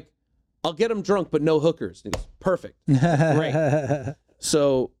I'm like, I'll get him drunk, but no hookers. And he goes, perfect. Great.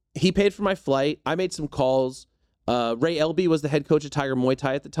 So he paid for my flight. I made some calls. Ray Elby was the head coach of Tiger Muay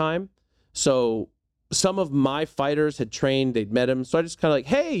Thai at the time. So some of my fighters had trained, they'd met him. So I just kind of like,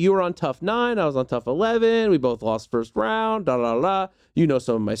 hey, you were on TUF 9, I was on TUF 11. We both lost first round, You know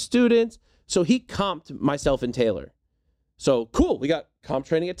some of my students. So he comped myself and Taylor. So cool, we got comp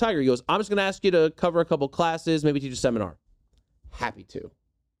training at Tiger. He goes, I'm just going to ask you to cover a couple classes, maybe teach a seminar. Happy to.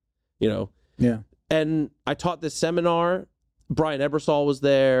 You know? Yeah. And I taught this seminar. Brian Ebersol was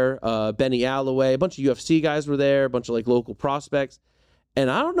there, Benny Alloway, a bunch of UFC guys were there, a bunch of like local prospects.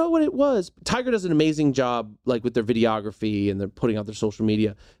 And I don't know what it was. Tiger does an amazing job like with their videography and they're putting out their social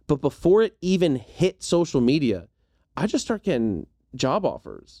media. But before it even hit social media, I just start getting job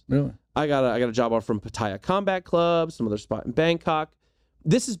offers. Really? I got a job offer from Pattaya Combat Club, some other spot in Bangkok.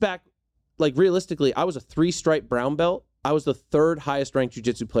 This is back, like realistically, I was a 3-stripe brown belt. I was the 3rd highest ranked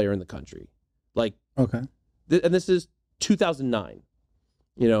jiu-jitsu player in the country. Like, okay. And this is 2009.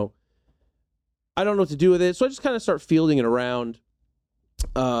 You know, I don't know what to do with it. So I just kind of start fielding it around.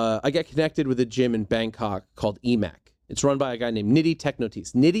 I get connected with a gym in Bangkok called EMAC. It's run by a guy named Nidhi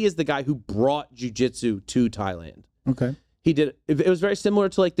Technotis. Nidhi is the guy who brought jiu-jitsu to Thailand. Okay. He did, it was very similar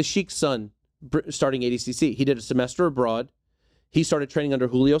to like the Sheik's son starting ADCC. He did a semester abroad. He started training under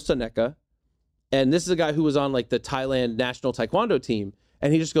Julio Seneca. And this is a guy who was on like the Thailand national taekwondo team.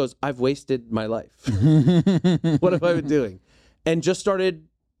 And he just goes, I've wasted my life. What have I been doing? And just started,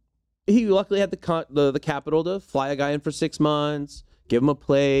 he luckily had the capital to fly a guy in for 6 months, give him a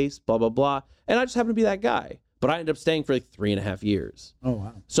place, blah, blah, blah. And I just happened to be that guy. But I ended up staying for like 3.5 years. Oh,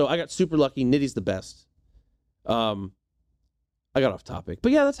 wow. So I got super lucky. Nidhi's the best. I got off topic.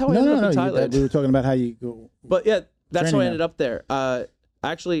 But yeah, that's how I ended up in Thailand. We were talking about how you go. But yeah, that's how I ended up there.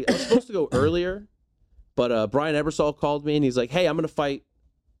 Actually, I was supposed to go earlier, but Brian Ebersol called me and he's like, hey, I'm going to fight,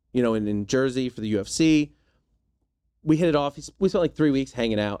 you know, in Jersey for the UFC. We hit it off. We spent like 3 weeks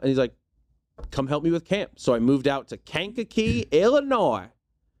hanging out. And he's like, come help me with camp. So I moved out to Kankakee, Illinois.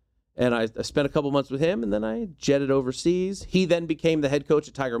 And I spent a couple months with him, and then I jetted overseas. He then became the head coach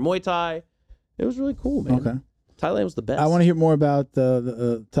at Tiger Muay Thai. It was really cool, man. Okay. Thailand was the best. I want to hear more about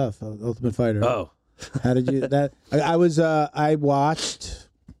the TUF, Ultimate Fighter. Oh. How did you that? I watched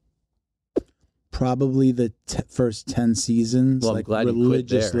probably the first 10 seasons, well, I'm like glad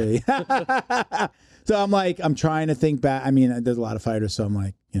religiously. You quit there. So I'm trying to think back. I mean, there's a lot of fighters, so I'm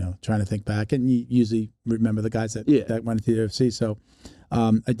like, trying to think back, and you usually remember the guys that went into the UFC. So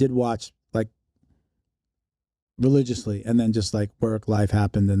I did watch like religiously, and then just like life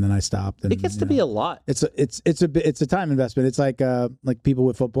happened, and then I stopped. And It gets to be a lot. It's a time investment. It's like people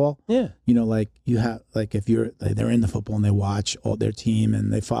with football. Yeah. Like you have if they're in the football and they watch all their team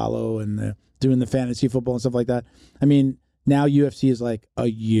and they follow and they're doing the fantasy football and stuff like that. I mean, now UFC is like a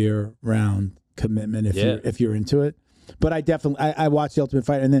year-round commitment if you're into it. But I watched the Ultimate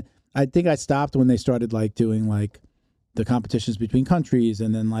Fighter, and then I think I stopped when they started like doing like the competitions between countries,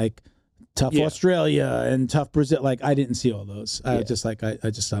 and then like TUF Australia and TUF Brazil. Like I didn't see all those. I was just like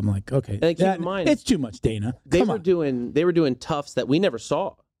I'm like, okay, and keep in mind, it's too much, Dana. They were doing TUFs that we never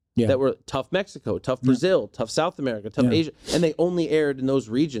saw. Yeah. That were TUF Mexico, TUF Brazil, TUF South America, TUF Asia, and they only aired in those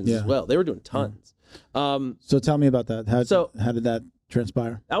regions as well. They were doing tons. So tell me about that. How did that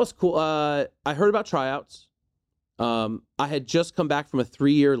transpire? That was cool. I heard about tryouts. I had just come back from a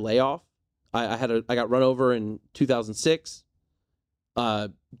 3-year layoff. I got run over in 2006.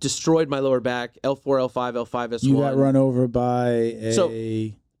 Destroyed my lower back. L4, L5, L5, S1. You got run over by a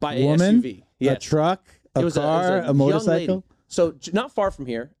woman, SUV, a truck, a car, a motorcycle. So not far from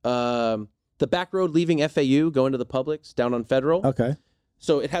here, the back road leaving FAU, going to the Publix down on Federal. Okay.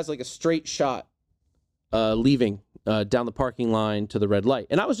 So it has like a straight shot leaving down the parking line to the red light.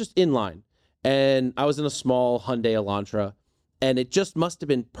 And I was just in line. And I was in a small Hyundai Elantra. And it just must have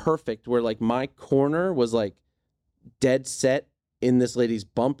been perfect where like my corner was like dead set in this lady's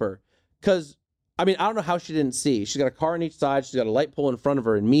bumper. Because, I mean, I don't know how she didn't see. She's got a car on each side. She's got a light pole in front of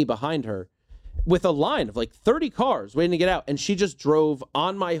her and me behind her, with a line of like 30 cars waiting to get out. And she just drove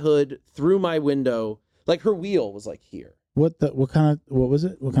on my hood, through my window. Like her wheel was like here. What was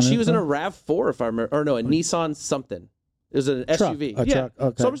it? She was in a RAV4, if I remember. Or no, a Nissan something. It was an SUV. Truck.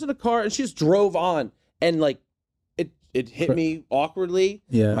 Okay. So I was in a car and she just drove on. And like it hit me awkwardly.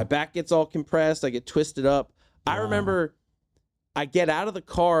 Yeah. My back gets all compressed. I get twisted up. Wow. I remember I get out of the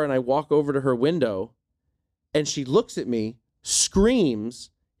car and I walk over to her window and she looks at me, screams,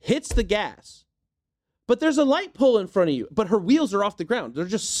 hits the gas. But there's a light pole in front of you. But her wheels are off the ground. They're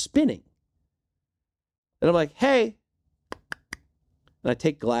just spinning. And I'm like, hey. And I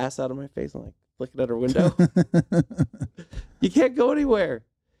take glass out of my face and like looking at her window. You can't go anywhere.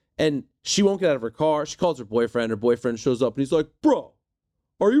 And she won't get out of her car. She calls her boyfriend. Her boyfriend shows up and he's like, bro,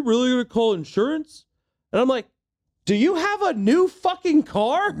 are you really going to call insurance? And I'm like, do you have a new fucking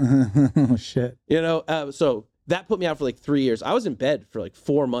car? Oh, shit. So that put me out for like 3 years. I was in bed for like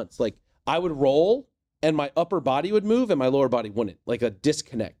 4 months. Like I would roll and my upper body would move and my lower body wouldn't. Like a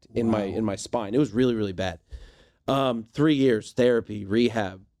disconnect in my spine. It was really, really bad. 3 years, therapy,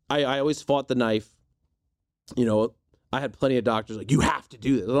 rehab. I always fought the knife. I had plenty of doctors like, you have to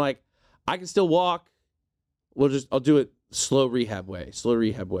do this. I'm like, I can still walk. I'll do it slow rehab way. So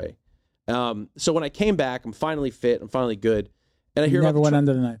when I came back, I'm finally fit. I'm finally good. And I hear never went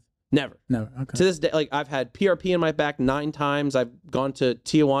under the knife. Never. Okay. To this day, like I've had PRP in my back 9 times. I've gone to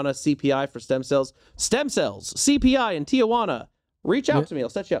Tijuana CPI for stem cells. Stem cells, CPI in Tijuana. Reach out to me. I'll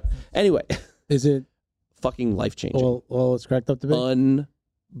set you up. Anyway. Is it fucking life-changing? All it's cracked up to be?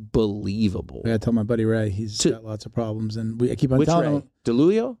 Unbelievable. I told my buddy Ray, he's got lots of problems, and I keep on telling him.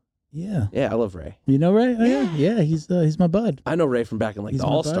 DeLuio? Yeah. Yeah, I love Ray. You know Ray? Oh, yeah, he's my bud. I know Ray from back in like the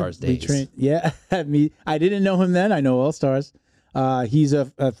All-Stars days. I didn't know him then. I know All-Stars. He's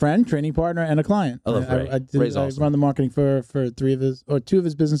a friend, training partner, and a client. I love Ray. Ray's awesome. I run the marketing for 2 of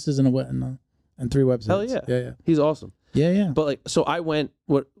his businesses and 3 websites. Hell yeah. Yeah. He's awesome. Yeah. But like, so I went.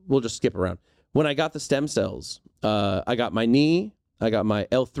 We'll just skip around. When I got the stem cells, I got my knee. I got my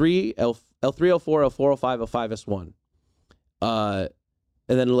L3, L3, L4, L4, L5, L5, S1.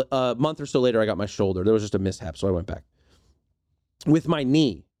 And then a month or so later, I got my shoulder. There was just a mishap, so I went back. With my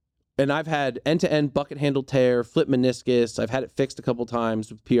knee, and I've had end-to-end bucket handle tear, flip meniscus. I've had it fixed a couple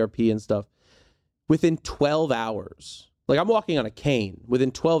times with PRP and stuff. Within 12 hours, like I'm walking on a cane.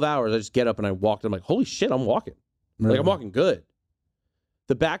 Within 12 hours, I just get up and I walk. And I'm like, holy shit, I'm walking. Really? Like I'm walking good.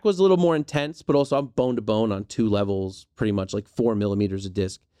 The back was a little more intense, but also I'm bone to bone on 2 levels, pretty much like 4 millimeters of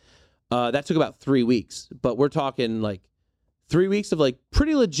disc. That took about 3 weeks, but we're talking like 3 weeks of like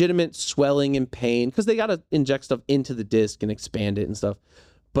pretty legitimate swelling and pain because they got to inject stuff into the disc and expand it and stuff.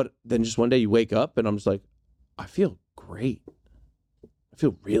 But then just one day you wake up and I'm just like, I feel great. I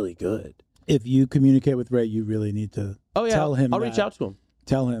feel really good. If you communicate with Ray, you really need to tell him. I'll reach out to him.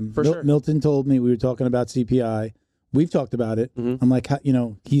 Tell him. For sure. Milton told me, we were talking about CPI. We've talked about it. Mm-hmm. I'm like,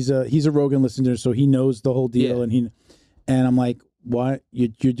 he's a Rogan listener, so he knows the whole deal. Yeah. And I'm like, why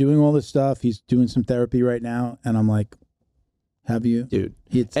you're doing all this stuff? He's doing some therapy right now, and I'm like, have you, dude?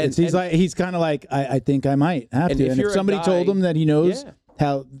 He's kind of like, I think I might have to. And if somebody told him that he knows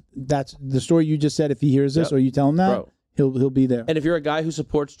how, that's the story you just said. If he hears this or you tell him that, he'll be there. And if you're a guy who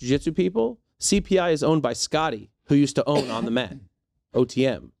supports jiu-jitsu people, CPI is owned by Scotty, who used to own On the Mat,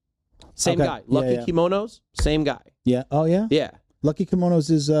 OTM. Same guy. Lucky Kimonos, same guy. Yeah. Oh yeah. Yeah. Lucky Kimonos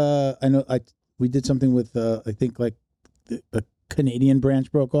is I know we did something with I think like the Canadian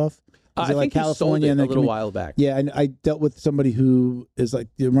branch broke off. I think California sold it a little while back. Yeah, I dealt with somebody who is like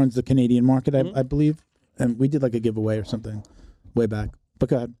runs the Canadian market, I believe, and we did like a giveaway or something way back. But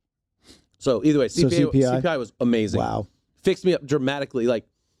go ahead. So either way, CPI was amazing. Wow, fixed me up dramatically. Like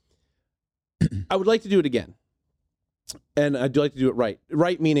I would like to do it again, and I'd like to do it right.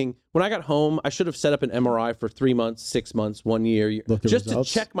 Right meaning when I got home, I should have set up an MRI for 3 months, 6 months, 1 year, just to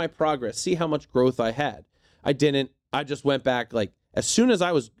check my progress, see how much growth I had. I didn't. I just went back like. As soon as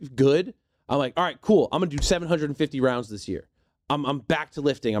I was good, I'm like, all right, cool. I'm gonna do 750 rounds this year. I'm back to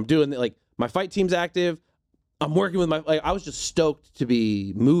lifting. I'm doing like my fight team's active. I'm working with my I was just stoked to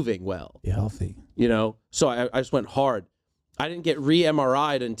be moving well. Be healthy. You know? So I just went hard. I didn't get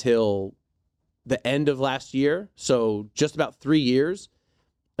re-MRI'd until the end of last year. So just about 3 years.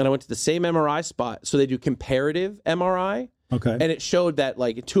 And I went to the same MRI spot. So they do comparative MRI. Okay. And it showed that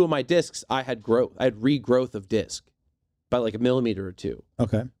like in 2 of my discs, I had growth. I had regrowth of disc. By like 1 millimeter or 2.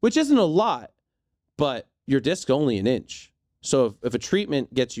 Okay. Which isn't a lot, but your disc's only 1 inch. So if a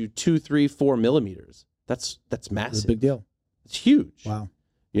treatment gets you 2, 3, 4 millimeters, that's massive. It's a big deal. It's huge. Wow.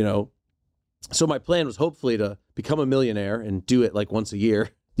 You know? So my plan was hopefully to become a millionaire and do it like once a year.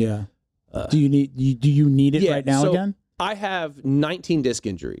 Yeah. Do you need it right now again? I have 19 disc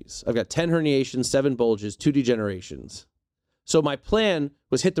injuries. I've got 10 herniations, 7 bulges, 2 degenerations. So my plan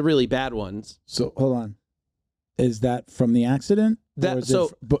was hit the really bad ones. So hold on. Is that from the accident? That, or is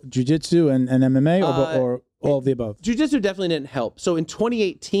it jiu-jitsu and MMA or all of the above? Jiu-jitsu definitely didn't help. So in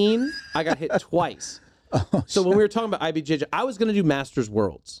 2018, I got hit twice. So when we were talking about IBJJ, I was going to do Masters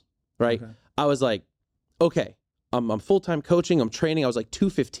Worlds, right? Okay. I was like, okay, I'm full-time coaching. I'm training. I was like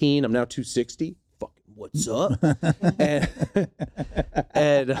 215. I'm now 260. Fucking what's up?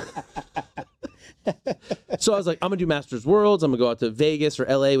 and so I was like, I'm going to do Masters Worlds. I'm going to go out to Vegas or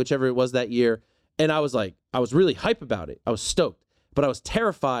LA, whichever it was that year. And I was like, I was really hype about it. I was stoked, but I was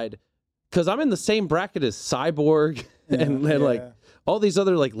terrified because I'm in the same bracket as Cyborg and like all these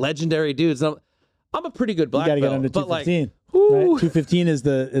other like legendary dudes. And I'm a pretty good black belt. You got to get under 215. Like, right? 215 is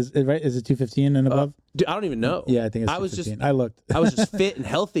right? Is it 215 and above? Dude, I don't even know. Yeah, I think it's 215. I looked. I was just fit and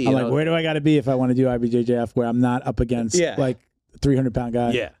healthy. I'm like, where do I got to be if I want to do IBJJF where I'm not up against like 300-pound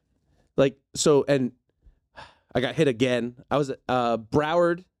guy? Yeah. Like, so, and I got hit again. I was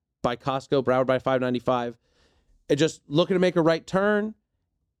Broward by Costco, Broward by 595, and just looking to make a right turn,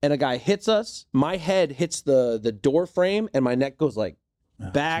 and a guy hits us. My head hits the door frame, and my neck goes like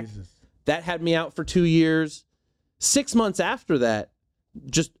back. Jesus. That had me out for 2 years. 6 months after that,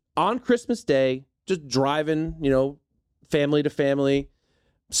 just on Christmas Day, just driving, you know, family to family.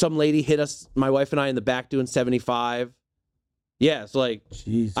 Some lady hit us, my wife and I, in the back doing 75. Yeah, it's like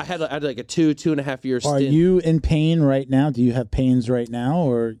Jesus. I had like a 2.5 year stint. Are you in pain right now? Do you have pains right now,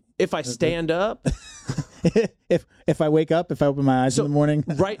 or if I stand up? if I wake up, if I open my eyes in the morning,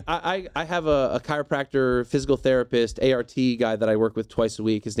 right? I have a chiropractor, physical therapist, ART guy that I work with twice a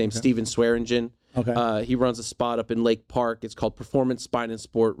week. His name's Steven Swearingen. Okay, he runs a spot up in Lake Park. It's called Performance Spine and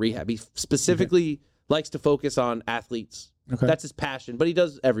Sport Rehab. He specifically likes to focus on athletes. Okay, that's his passion, but he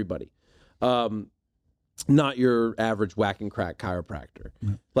does everybody. Not your average whack and crack chiropractor.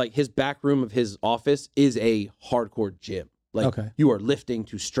 Mm-hmm. Like his back room of his office is a hardcore gym. Like you are lifting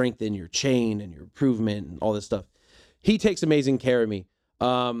to strengthen your chain and your improvement and all this stuff. He takes amazing care of me.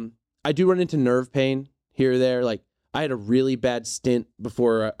 I do run into nerve pain here or there. Like I had a really bad stint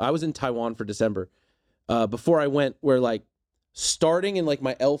before I was in Taiwan for December. Before I went, where like starting in like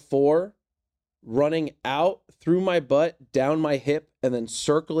my L4, running out through my butt, down my hip, and then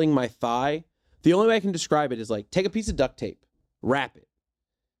circling my thigh. The only way I can describe it is like take a piece of duct tape, wrap it,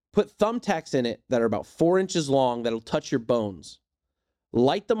 put thumbtacks in it that are about 4 inches long that'll touch your bones,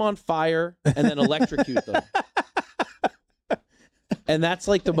 light them on fire, and then electrocute them. And that's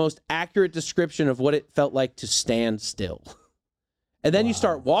like the most accurate description of what it felt like to stand still. And then you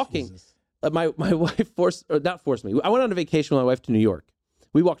start walking. My wife not forced me. I went on a vacation with my wife to New York.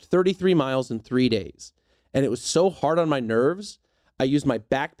 We walked 33 miles in 3 days. And it was so hard on my nerves. I used my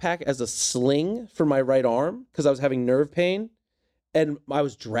backpack as a sling for my right arm because I was having nerve pain. And I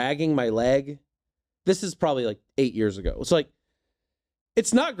was dragging my leg. This is probably like 8 years ago. It's like,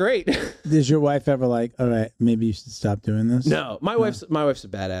 it's not great. Is your wife ever like, all right, maybe you should stop doing this? No, my wife's a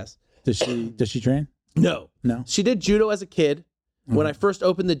badass. Does she train? No. She did judo as a kid. Mm-hmm. When I first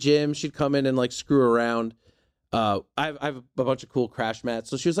opened the gym, she'd come in and like screw around. I have a bunch of cool crash mats.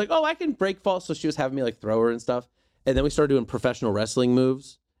 So she was like, oh, I can break fall. So she was having me like throw her and stuff. And then we started doing professional wrestling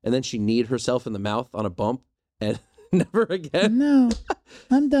moves. and then she kneed herself in the mouth on a bump, and never again. No,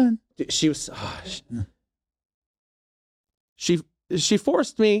 I'm done. She was she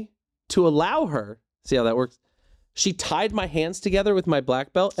forced me to allow her. See how that works? She tied my hands together with my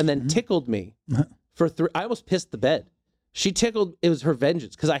black belt and then tickled me for 3. I almost pissed the bed. She tickled. It was her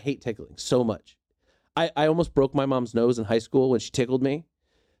vengeance because I hate tickling so much. I almost broke my mom's nose in high school when she tickled me.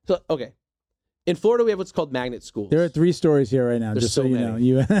 So, okay. In Florida, we have what's called magnet schools. There are 3 stories here right now, There's just so so you many. know.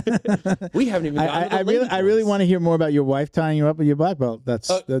 You We haven't even gotten to the I really want to hear more about your wife tying you up with your black belt. That's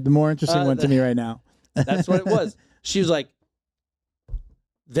the more interesting one to me right now. That's what it was. She was like,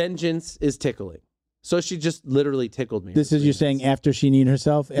 vengeance is tickling. So she just literally tickled me. This is you're saying after she kneed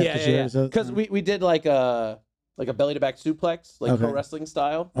herself? After she hurt herself? Because we did like a belly to back suplex, like pro wrestling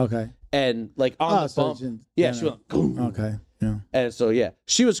style. Okay. And like on the bump. She went, boom. Okay. Yeah. And so,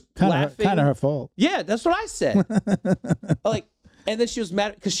 she was laughing. Kind of her fault. Yeah, that's what I said. And then she was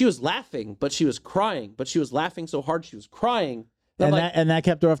mad because she was laughing, but she was crying. But she was laughing so hard she was crying. And that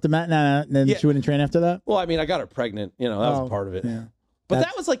kept her off the mat. And then she wouldn't train after that? Well, I mean, I got her pregnant. You know, that was part of it. Yeah. But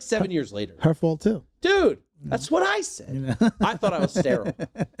that was like 7 years later. Her fault, too. Dude, that's what I said. I thought I was sterile.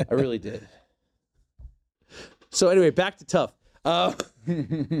 I really did. So anyway, back to TUF.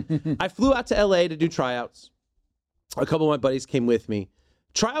 I flew out to LA to do tryouts. A couple of my buddies came with me.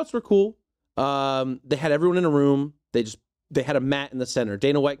 Tryouts were cool. They had everyone in a room. They had a mat in the center.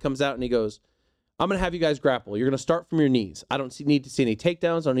 Dana White comes out and he goes, I'm going to have you guys grapple. You're going to start from your knees. I don't need to see any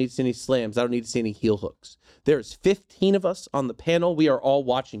takedowns. I don't need to see any slams. I don't need to see any heel hooks. There's 15 of us on the panel. We are all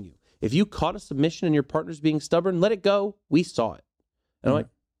watching you. If you caught a submission and your partner's being stubborn, let it go. We saw it. And I'm like,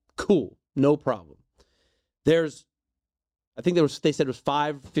 cool, no problem. They said it was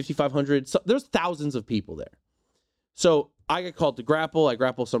 5,500. So there's thousands of people there. So I get called to grapple. I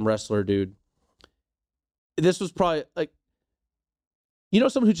grapple some wrestler, dude. This was probably like,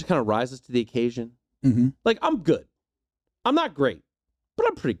 someone who just kind of rises to the occasion. Mm-hmm. Like, I'm good. I'm not great, but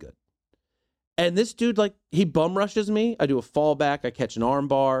I'm pretty good. And this dude, like, he bum rushes me. I do a fallback. I catch an arm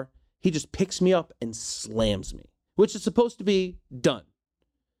bar. He just picks me up and slams me, which is supposed to be done.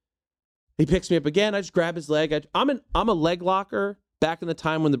 He picks me up again. I just grab his leg. I'm a leg locker back in the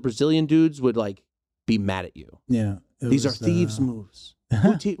time when the Brazilian dudes would, like, be mad at you. Yeah. These are thieves' moves.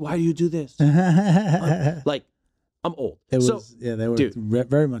 Why do you do this? Like, I'm old. They were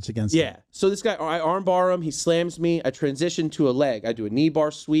very much against it. Yeah. So this guy, I arm bar him. He slams me. I transition to a leg. I do a knee bar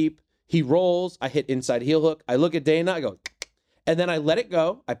sweep. He rolls. I hit inside heel hook. I look at Dana. I go, and then I let it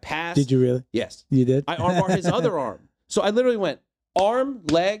go. I pass. Did you really? Yes. You did? I arm bar his other arm. So I literally went arm,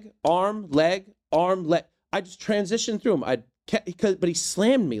 leg, arm, leg, arm, leg. I just transitioned through him. But he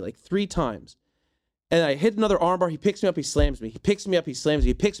slammed me like 3 times. And I hit another arm bar. He picks me up. He slams me. He picks me up. He slams me.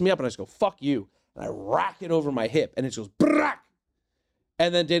 He picks me up. And I just go, fuck you. And I rack it over my hip. And it goes, brack.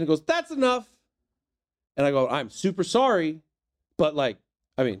 And then Dana goes, that's enough. And I go, I'm super sorry. But like,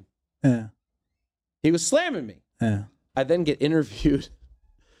 I mean, he was slamming me. Yeah. I then get interviewed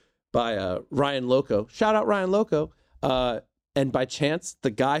by Ryan Loco. Shout out Ryan Loco. And by chance,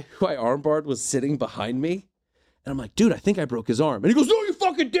 the guy who I armbarred was sitting behind me. And I'm like, dude, I think I broke his arm. And he goes, no, you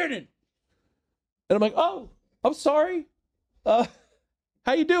fucking didn't. And I'm like, oh, I'm sorry. How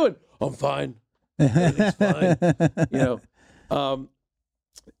you doing? I'm fine. Everything's fine.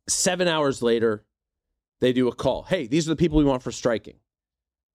 7 hours later, they do a call. Hey, these are the people we want for striking.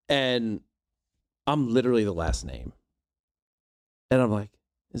 And I'm literally the last name. And I'm like,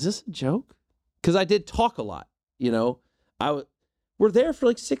 is this a joke? Because I did talk a lot, We're there for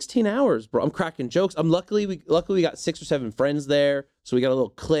like 16 hours, bro. I'm cracking jokes. Luckily we got 6 or 7 friends there, so we got a little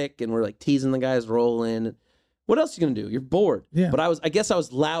clique, and we're like teasing the guys, rolling. What else are you gonna do? You're bored. Yeah. But I guess I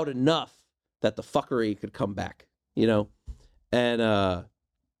was loud enough that the fuckery could come back, And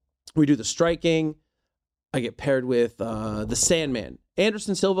we do the striking. I get paired with the Sandman.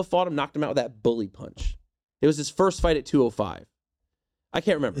 Anderson Silva fought him, knocked him out with that bully punch. It was his first fight at 205. I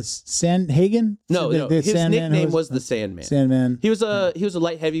can't remember. It's Sandhagen? No. His Sandman nickname was the Sandman. Sandman. He was a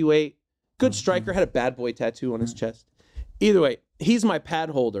light heavyweight, good striker, had a bad boy tattoo on his chest. Either way, he's my pad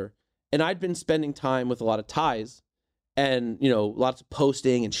holder, and I'd been spending time with a lot of ties, and lots of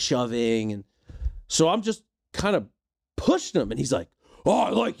posting and shoving, and so I'm just kind of pushing him, and he's like, "Oh, I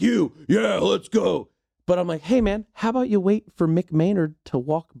like you, yeah, let's go." But I'm like, "Hey, man, how about you wait for Mick Maynard to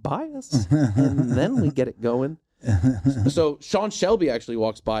walk by us, and then we get it going." So Sean Shelby actually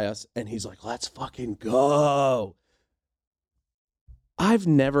walks by us, and he's like, "Let's fucking go." I've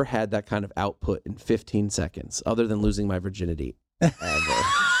never had that kind of output in 15 seconds, other than losing my virginity ever.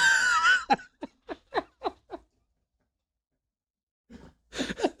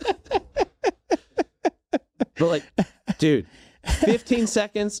 But like, dude, 15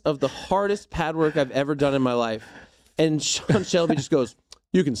 seconds of the hardest pad work I've ever done in my life. And Sean Shelby just goes,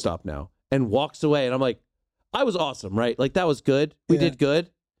 "You can stop now," and walks away. And I'm like, I was awesome, right? Like, that was good. We did good.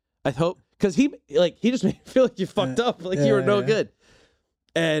 I hope. Because he just made me feel like you fucked up. Like, you were no good.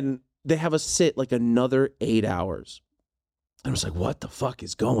 And they have us sit like another 8 hours. And I was like, what the fuck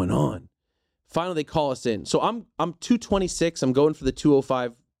is going on? Finally, they call us in. So I'm 226. I'm going for the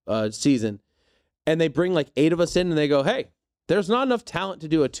 205 season. And they bring like 8 of us in and they go, "Hey, there's not enough talent to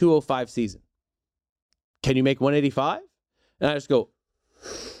do a 205 season. Can you make 185? And I just go,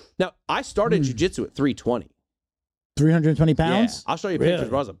 now I started jiu-jitsu at 320. 320 pounds? Yeah, I'll show you pictures.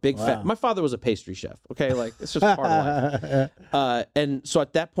 Where I was a big fat. My father was a pastry chef. Okay, like it's just part of life. And so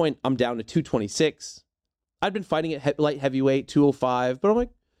at that point, I'm down to 226. I'd been fighting at light heavyweight, 205, but I'm like,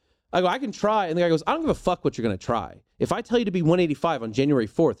 I can try. And the guy goes, "I don't give a fuck what you're gonna try. If I tell you to be 185 on January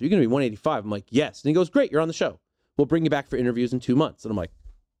 4th, you're gonna be 185. I'm like, yes. And he goes, "Great, you're on the show. We'll bring you back for interviews in 2 months." And I'm like,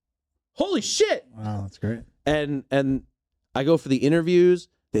 holy shit! Wow, that's great. And I go for the interviews.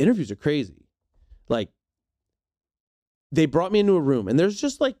 The interviews are crazy. Like, they brought me into a room, and there's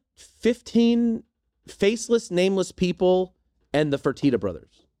just like 15 faceless, nameless people and the Fertitta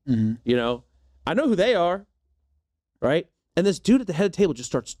brothers. Mm-hmm. You know, I know who they are, right? And this dude at the head of the table just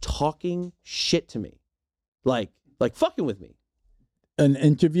starts talking shit to me, like fucking with me. An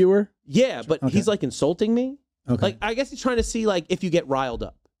interviewer? Yeah, but he's like insulting me. Okay. Like, I guess he's trying to see like if you get riled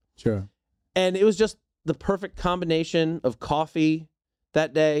up. Sure. And it was just the perfect combination of coffee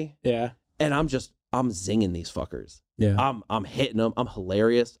that day. Yeah. And I'm zinging these fuckers. Yeah. I'm hitting them. I'm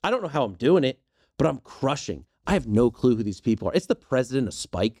hilarious. I don't know how I'm doing it, but I'm crushing. I have no clue who these people are. It's the president of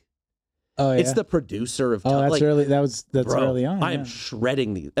Spike. Oh, yeah. It's the producer of. That's like, early. That's bro, early on. I am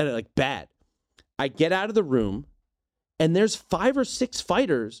shredding these, and like bad. I get out of the room, and there's 5 or 6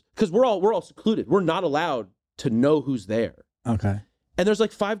 fighters because we're all secluded. We're not allowed to know who's there. Okay. And there's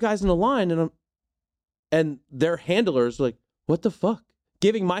like 5 guys in a line, and their handlers like, "What the fuck?"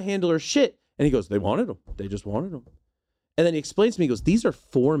 Giving my handler shit, and he goes, "They wanted them. They just wanted them." And then he explains to me, he goes, "These are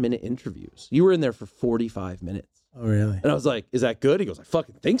 4-minute interviews. You were in there for 45 minutes. Oh, really? And I was like, "Is that good?" He goes, "I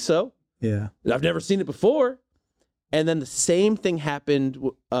fucking think so." Yeah. I've never seen it before. And then the same thing happened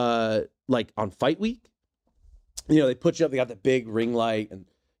like on fight week. You know, they put you up, they got the big ring light, and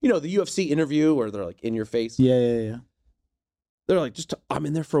you know, the UFC interview where they're like in your face. Yeah. They're like, I'm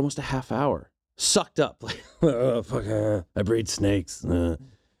in there for almost a half hour. Sucked up. Like, oh, fuck, I breed snakes.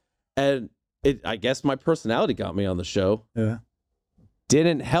 And I guess my personality got me on the show. Yeah.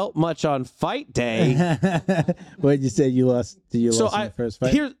 Didn't help much on fight day. What did you say? You lost? Did you lose in the first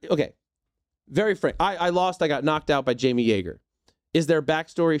fight? Okay. Very frank. I lost. I got knocked out by Jamie Yeager. Is there a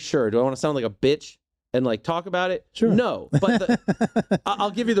backstory? Sure. Do I want to sound like a bitch and like talk about it? Sure. No. But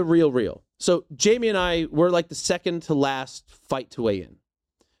I'll give you the real. So Jamie and I were like the second to last fight to weigh in.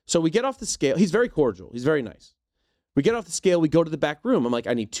 So we get off the scale. He's very cordial. He's very nice. We get off the scale. We go to the back room. I'm like,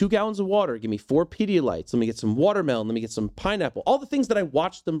 I need 2 gallons of water. Give me 4 Pedialytes. Let me get some watermelon. Let me get some pineapple. All the things that I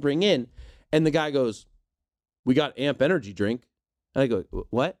watched them bring in. And the guy goes, "We got Amp energy drink." And I go,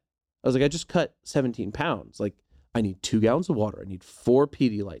 "What?" I was like, "I just cut 17 pounds. Like, I need 2 gallons of water. I need 4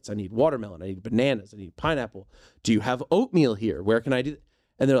 Pedialytes. I need watermelon. I need bananas. I need pineapple. Do you have oatmeal here? Where can I do that?"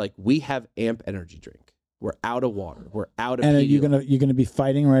 And they're like, "We have Amp energy drink. We're out of water. We're out of." And are you gonna be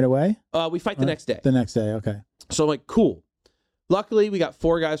fighting right away? We fight the next day. The next day, okay. So I'm like, cool. Luckily, we got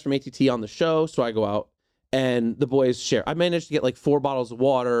 4 guys from ATT on the show, so I go out and the boys share. I managed to get like 4 bottles of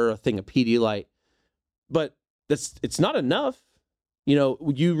water, a thing of Pedialyte, but it's not enough. You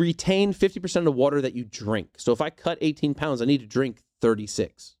know, you retain 50% of the water that you drink. So if I cut 18 pounds, I need to drink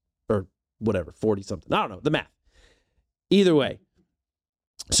 36 or whatever, 40 something. I don't know, the math. Either way.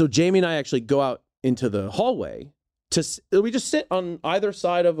 So Jamie and I actually go out into the hallway we just sit on either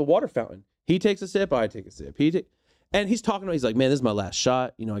side of a water fountain. He takes a sip, I take a sip. And he's talking to me, he's like, "Man, this is my last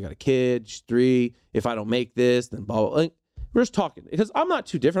shot. You know, I got a kid, she's 3. If I don't make this, then blah, blah, blah." Like, we're just talking because I'm not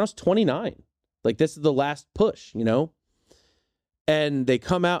too different. I was 29. Like, this is the last push, you know? And they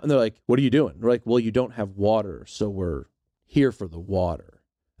come out and they're like, "What are you doing?" We're like, "Well, you don't have water, so we're here for the water."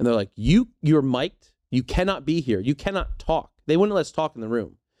 And they're like, "You're mic'd. You cannot be here. You cannot talk." They wouldn't let us talk in the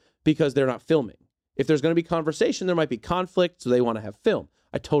room because they're not filming. If there's going to be conversation, there might be conflict, so they want to have film.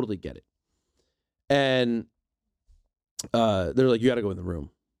 I totally get it. And they're like, "You got to go in the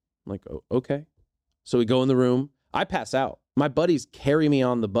room." I'm like, "Oh, okay." So we go in the room. I pass out. My buddies carry me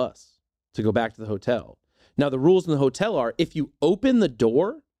on the bus to go back to the hotel. Now, the rules in the hotel are if you open the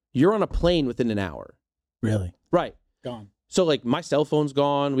door, you're on a plane within an hour. Really? Right. Gone. So, like, my cell phone's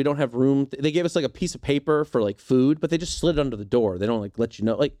gone. We don't have room. They gave us, like, a piece of paper for, like, food, but they just slid it under the door. They don't, like, let you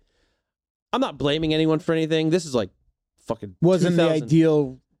know. Like, I'm not blaming anyone for anything. This is, like, fucking wasn't the 2000.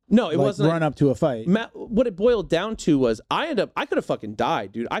 ideal. No, it like, wasn't run up to a fight. What it boiled down to was I could have fucking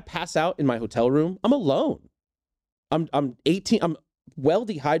died, dude. I pass out in my hotel room. I'm alone. I'm 18. I'm well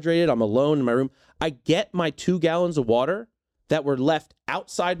dehydrated. I'm alone in my room. I get my 2 gallons of water that were left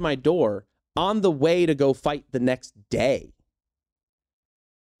outside my door on the way to go fight the next day.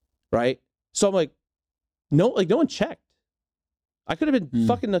 Right? So I'm like, no one checked. I could have been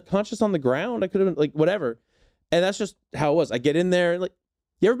fucking unconscious on the ground. I could have been like, whatever. And that's just how it was. I get in there, like,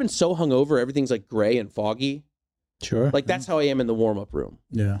 you ever been so hungover, everything's like gray and foggy? Sure. Like, that's how I am in the warm-up room.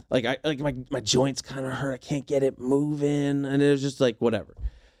 Yeah. Like, my joints kind of hurt. I can't get it moving. And it was just like, whatever.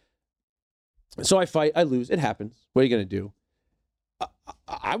 So I fight. I lose. It happens. What are you going to do?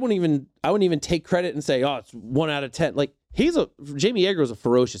 I wouldn't even take credit and say, oh, it's 1 out of 10. Like, Jamie Yeager was a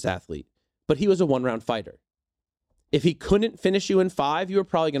ferocious athlete, but he was a 1-round fighter. If he couldn't finish you in 5, you were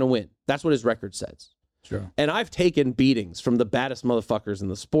probably going to win. That's what his record says. Sure. And I've taken beatings from the baddest motherfuckers in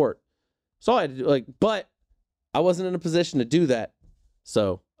the sport. So I but I wasn't in a position to do that.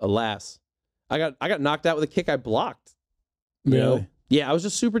 So alas, I got knocked out with a kick I blocked. You know? Yeah, I was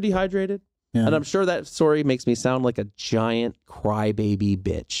just super dehydrated. Yeah. And I'm sure that story makes me sound like a giant crybaby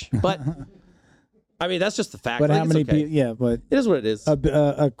bitch. But I mean, that's just the fact. But like, how many okay. people? Yeah, but it is what it is. A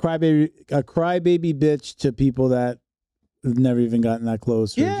crybaby bitch to people that have never even gotten that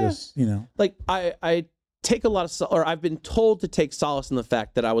close. Or just, you know, like I take a lot of, or I've been told to take solace in the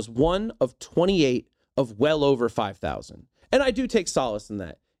fact that I was 1 of 28 of well over 5,000, and I do take solace in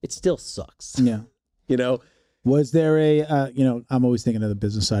that. It still sucks. Yeah, you know. Was there a, you know, I'm always thinking of the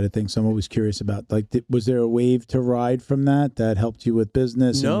business side of things, so I'm always curious about, like, was there a wave to ride from that helped you with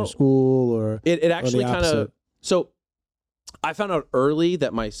business in your school, or it actually kind of, so I found out early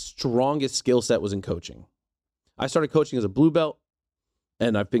that my strongest skill set was in coaching. I started coaching as a blue belt,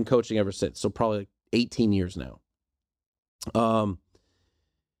 and I've been coaching ever since, so probably like 18 years now.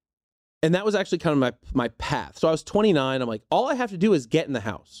 And that was actually kind of my path. So I was 29, I'm like, all I have to do is get in the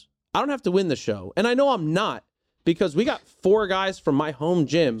house. I don't have to win the show. And I know I'm not, because we got 4 guys from my home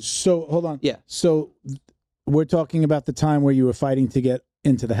gym. So, hold on. Yeah. So, we're talking about the time where you were fighting to get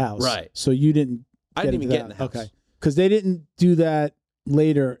into the house. Right. So, you didn't I didn't even get in the house. Okay. Because they didn't do that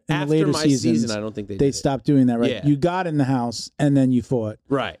later in After the later my seasons. season, I don't think they They stopped doing that, right? Yeah. You got in the house, and then you fought.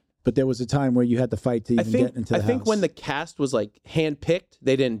 Right. But there was a time where you had to fight to even get into the house. I think when the cast was, like, handpicked,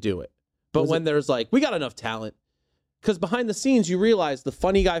 they didn't do it. But when there's, like, we got enough talent. Because behind the scenes, you realize the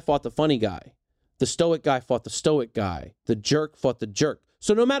funny guy fought the funny guy. The stoic guy fought the stoic guy. The jerk fought the jerk.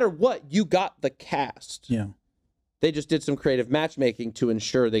 So no matter what, you got the cast. Yeah. They just did some creative matchmaking to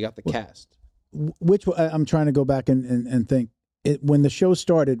ensure they got the cast. Which I'm trying to go back and think. When the show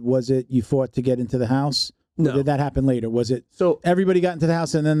started, was it you fought to get into the house? No. Or did that happen later? Was it so everybody got into the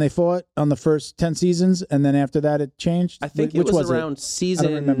house and then they fought on the first 10 seasons, and then after that it changed? I think Which it was around season, I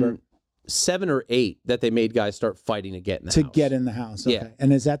don't remember. 7 or 8 that they made guys start fighting to get in the house. To get in the house. Okay. Yeah.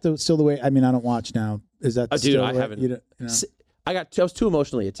 And is that still the way? I mean, I don't watch now. Is that still dude, the I way? haven't. You know? I was too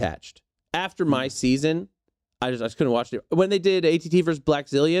emotionally attached. After my season, I just couldn't watch it. When they did ATT versus Black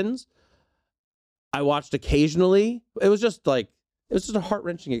Zillions, I watched occasionally. It was just a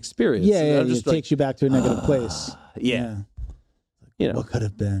heart-wrenching experience. Yeah, it takes you back to a negative place. Yeah. You know, what could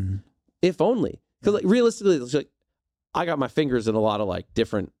have been? If only. Because like realistically, it's like I got my fingers in a lot of like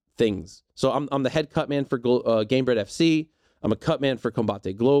different things. So I'm the head cut man for Gamebred FC. I'm a cut man for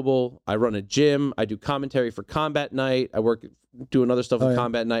Combate Global. I run a gym. I do commentary for Combat Night. I work doing other stuff with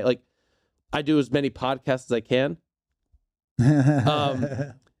Combat Night. Like I do as many podcasts as I can.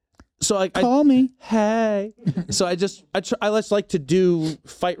 So I call me. Hey. So I just like to do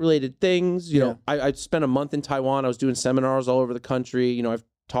fight related things. You know, I spent a month in Taiwan. I was doing seminars all over the country. You know, I've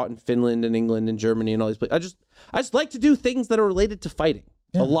taught in Finland and England and Germany and all these places. I just like to do things that are related to fighting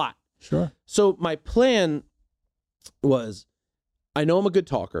a lot. Sure. So my plan was, I know I'm a good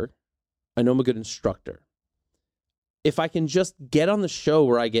talker. I know I'm a good instructor. If I can just get on the show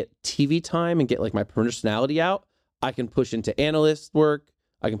where I get TV time and get like my personality out, I can push into analyst work.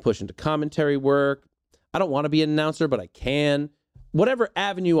 I can push into commentary work. I don't want to be an announcer, but I can. Whatever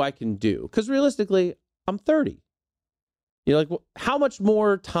avenue I can do. Because realistically, I'm 30. You know, like, how much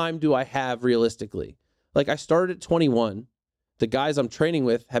more time do I have realistically? Like, I started at 21. The guys I'm training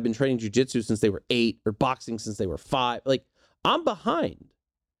with have been training jiu-jitsu since they were 8 or boxing since they were 5. Like, I'm behind.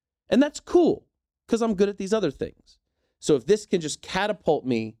 And that's cool because I'm good at these other things. So if this can just catapult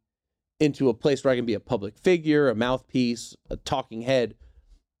me into a place where I can be a public figure, a mouthpiece, a talking head,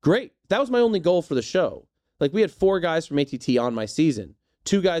 great. That was my only goal for the show. Like, we had 4 guys from ATT on my season.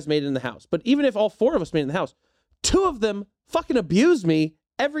 2 guys made it in the house. But even if all 4 of us made it in the house, 2 of them fucking abused me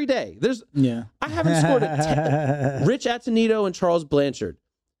every day. I haven't scored a 10. Rich Atenito and Charles Blanchard,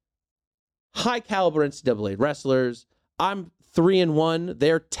 high caliber NCAA wrestlers. I'm 3-1.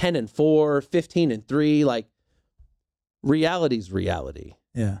 They're 10-4, 15-3. Like, reality's reality.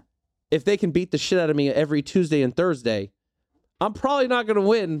 Yeah. If they can beat the shit out of me every Tuesday and Thursday, I'm probably not going to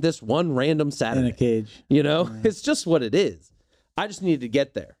win this one random Saturday. In a cage. You know, It's just what it is. I just needed to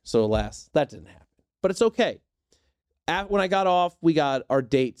get there. So alas, that didn't happen. But it's okay. When I got off, we got our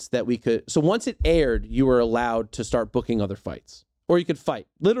dates that we could. So once it aired, you were allowed to start booking other fights. Or you could fight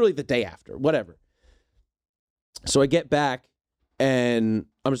literally the day after, whatever. So I get back and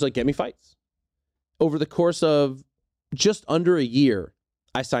I'm just like, get me fights. Over the course of just under a year,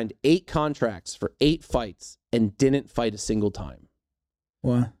 I signed 8 contracts for 8 fights and didn't fight a single time.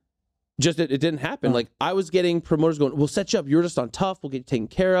 What? Just it didn't happen. Like, I was getting promoters going, we'll set you up. You're just on TUF. We'll get you taken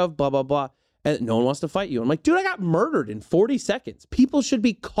care of, blah, blah, blah. And no one wants to fight you. I'm like, dude, I got murdered in 40 seconds. People should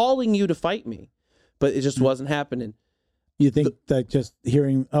be calling you to fight me. But it just wasn't happening. You think that just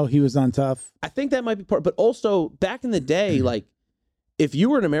hearing, he was on TUF? I think that might be part. But also, back in the day, like, if you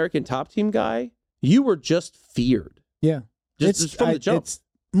were an American Top Team guy, you were just feared. Yeah. Just from the jump.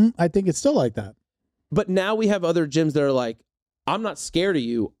 I think it's still like that. But now we have other gyms that are like, I'm not scared of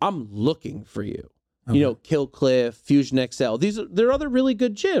you. I'm looking for you. Okay. You know, Kill Cliff, Fusion XL. They're other really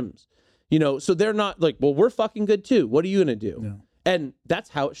good gyms. You know, so they're not like, well, we're fucking good too. What are you going to do? Yeah. And that's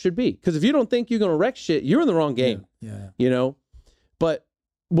how it should be. Because if you don't think you're going to wreck shit, you're in the wrong game. Yeah. You know? But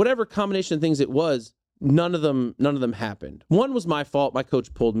whatever combination of things it was, none of them happened. One was my fault. My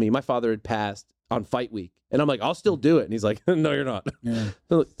coach pulled me. My father had passed on fight week. And I'm like, I'll still do it. And he's like, no, you're not. Yeah.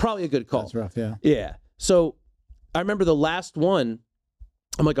 So, probably a good call. That's rough, yeah. Yeah. So I remember the last one,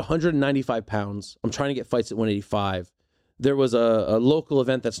 I'm like 195 pounds. I'm trying to get fights at 185. There was a local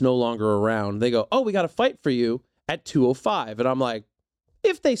event that's no longer around. They go, we got a fight for you at 205. And I'm like,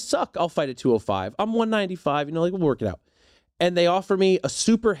 if they suck, I'll fight at 205. I'm 195, like, we'll work it out. And they offer me a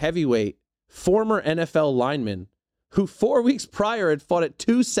super heavyweight, former NFL lineman who 4 weeks prior had fought at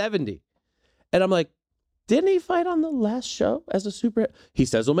 270. And I'm like, didn't he fight on the last show as a super? He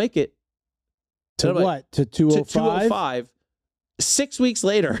says he'll make it. To what? Like, to 205? To 205. 6 weeks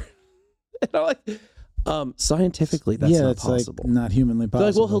later. And I'm like, scientifically, that's not possible. Like not humanly possible.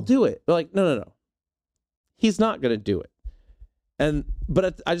 They're like, well, he'll do it. They're like, no. He's not going to do it.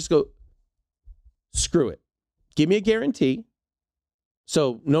 But I just go, screw it. Give me a guarantee.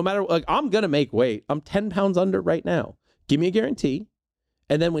 So no matter, like, I'm going to make weight. I'm 10 pounds under right now. Give me a guarantee.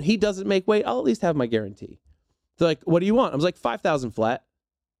 And then when he doesn't make weight, I'll at least have my guarantee. They're like, what do you want? I was like, 5,000 flat.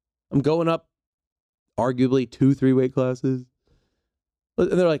 I'm going up arguably 2-3 weight classes.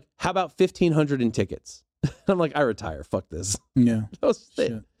 And they're like, how about 1,500 in tickets? I'm like, I retire. Fuck this. Yeah.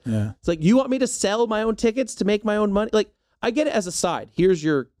 Yeah. It's like, you want me to sell my own tickets to make my own money? Like, I get it as a side. Here's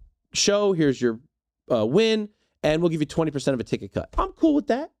your show. Here's your win. And we'll give you 20% of a ticket cut. I'm cool with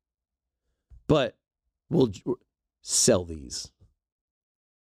that. But we'll sell these.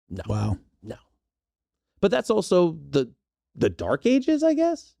 No. Wow. No. But that's also the dark ages, I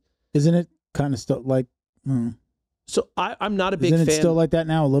guess. Isn't it kind of still like... So I'm not a big fan. Isn't it still like that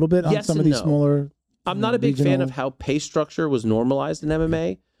now a little bit on some of these smaller... I'm not a big fan of how pay structure was normalized in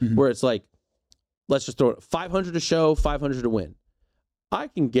MMA, where it's like, let's just throw it 500 a show, 500 to win. I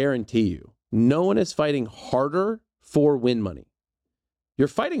can guarantee you, no one is fighting harder for win money. You're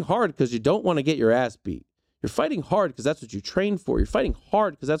fighting hard because you don't want to get your ass beat. You're fighting hard because that's what you train for. You're fighting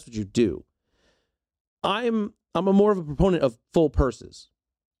hard because that's what you do. I'm a more of a proponent of full purses.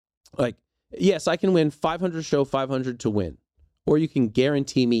 Like, yes, I can win 500 show, 500 to win. Or you can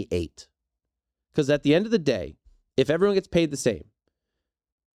guarantee me 8. Because at the end of the day, if everyone gets paid the same,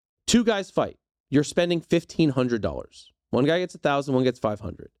 2 guys fight, you're spending $1,500. One guy gets 1,000, one gets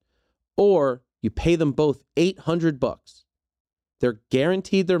 500. Or you pay them both $800. They're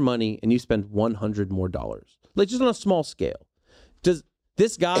guaranteed their money, and you spend $100 more. Like, just on a small scale. Does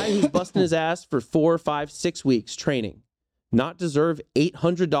this guy who's busting his ass for 4, 5, 6 weeks training not deserve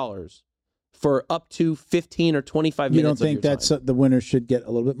 $800 for up to 15 or 25 minutes? You don't think that's the winner should get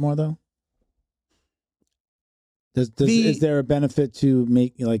a little bit more, though? Is there a benefit to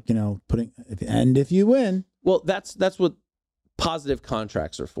make, like, putting, if you win? Well, that's what positive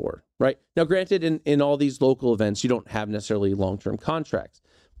contracts are for, right? Now, granted, in all these local events, you don't have necessarily long-term contracts.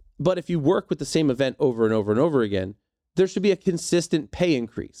 But if you work with the same event over and over and over again, there should be a consistent pay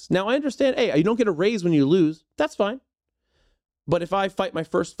increase. Now, I understand, hey, you don't get a raise when you lose. That's fine. But if I fight my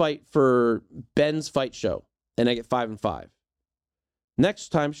first fight for Ben's fight show and I get 5-5, next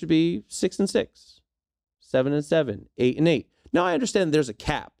time should be 6-6, 7-7, 8-8. Now, I understand there's a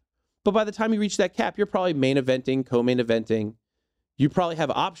cap. But by the time you reach that cap, you're probably main eventing, co-main eventing. you probably have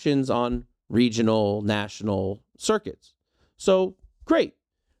options on regional, national circuits. So great,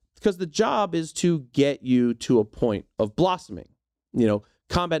 because the job is to get you to a point of blossoming.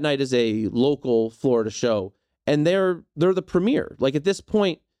 Combat Night is a local Florida show, and they're the premier. Like at this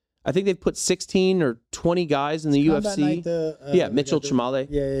point, I think they've put 16 or 20 guys in the UFC. Night, Mitchell Chamale.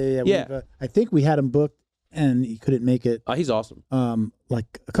 Yeah. I think we had him booked, and he couldn't make it. He's awesome.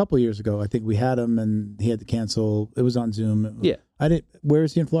 Like a couple of years ago, I think we had him, and he had to cancel. It was on Zoom. Yeah. Where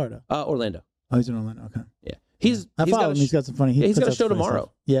is he in Florida? Orlando. Oh, he's in Orlando. Okay. Yeah. He's got him. He's got some funny. He's got a show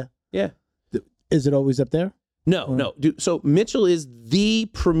tomorrow. Stuff. Yeah. Is it always up there? No. Dude, so Mitchell is the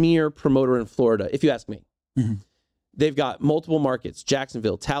premier promoter in Florida, if you ask me. Mm-hmm. They've got multiple markets: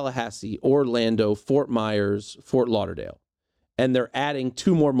 Jacksonville, Tallahassee, Orlando, Fort Myers, Fort Lauderdale. And they're adding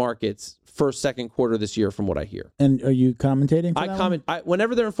 2 more markets first, second quarter this year, from what I hear. And are you commentating for that one?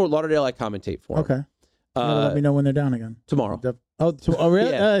 Whenever they're in Fort Lauderdale, I commentate for them. Okay. Let me know when they're down again. Tomorrow. Oh,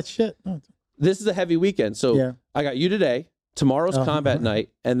 really? Yeah. Shit. Oh. This is a heavy weekend. So I got you today. Tomorrow's Combat Night.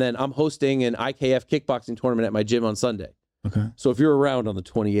 And then I'm hosting an IKF kickboxing tournament at my gym on Sunday. Okay. So if you're around on the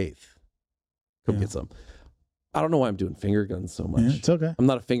 28th, come get some. I don't know why I'm doing finger guns so much. Yeah, it's okay. I'm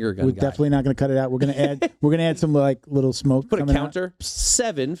not a finger gun We're guy. definitely not going to cut it out. We're going to add. We're going to add some like little smoke. Put a counter.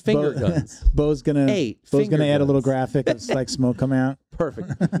 7 finger guns. Bo's going to. 8. Bo's going to add a little graphic of like smoke coming out.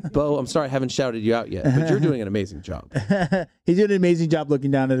 Perfect. Bo, I'm sorry I haven't shouted you out yet, but you're doing an amazing job. He's doing an amazing job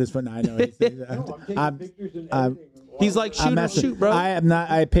looking down at his phone. I know. I'm taking pictures and everything. He's like, shoot, bro. I am not.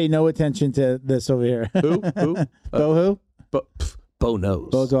 I pay no attention to this over here. Who? Bo who? Bo knows.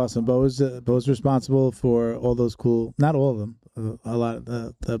 Bo's awesome. Bo's responsible for all those cool. Not all of them. A lot of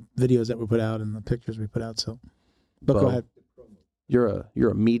the videos that we put out and the pictures we put out. So, but go ahead. You're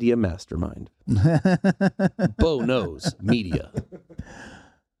a media mastermind. Bo knows media.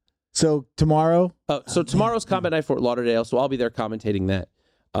 So tomorrow. So tomorrow's Combat Night Fort Lauderdale. So I'll be there commentating that.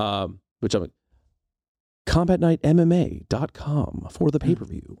 Which I'm combatnightmma.com for the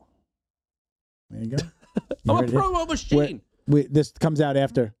pay-per-view. There you go. I'm a promo machine. This comes out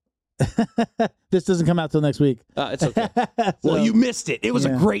after. This doesn't come out till next week. It's okay. Well, you missed it. It was a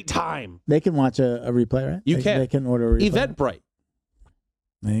great time. They can watch a replay, right? They can order a replay. Eventbrite.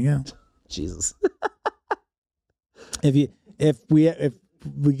 There you go. Jesus. If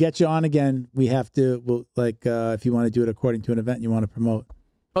we get you on again, we have to. If you want to do it according to an event you want to promote.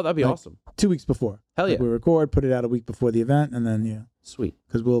 Oh, that'd be awesome. 2 weeks before. Hell yeah. We record, put it out a week before the event, and then Sweet.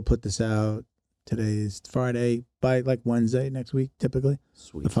 Because we'll put this out. Today's Friday, by like Wednesday next week, typically.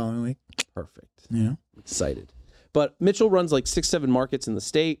 Sweet. The following week. Perfect. I'm excited. But Mitchell runs like 6-7 markets in the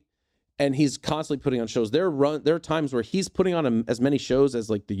state, and he's constantly putting on shows. There are times where he's putting on as many shows as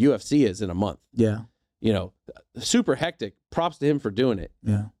like the UFC is in a month. Yeah. Super hectic. Props to him for doing it.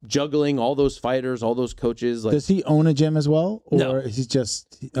 Yeah. Juggling all those fighters, all those coaches. Does he own a gym as well? Or No. is he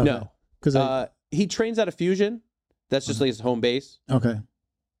just... Okay. No. Because he trains out of Fusion. That's just like his home base. Okay.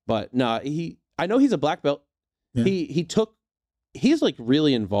 But I know he's a black belt. Yeah. He's like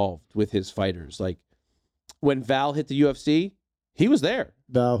really involved with his fighters. Like when Val hit the UFC, he was there.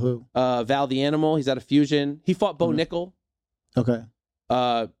 Val who? Val the Animal. He's out of Fusion. He fought Bo Nickel. Okay.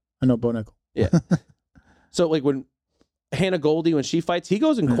 I know Bo Nickel. Yeah. So like when Hannah Goldie, when she fights, he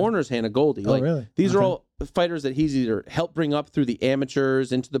goes and corners Hannah Goldie. Oh, really? These are all fighters that he's either helped bring up through the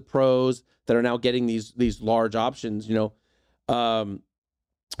amateurs into the pros that are now getting these large options.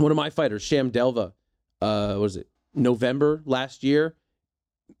 One of my fighters, Sham Delva, November last year,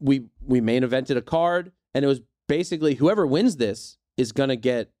 we main evented a card, and it was basically whoever wins this is gonna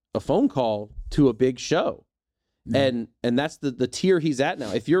get a phone call to a big show. And that's the tier he's at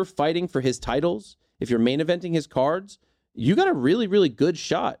now. If you're fighting for his titles, if you're main eventing his cards, you got a really, really good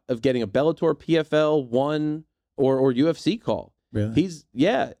shot of getting a Bellator, PFL, ONE, or UFC call. Really?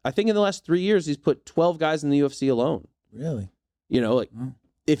 I think in the last 3 years, he's put 12 guys in the UFC alone. Really?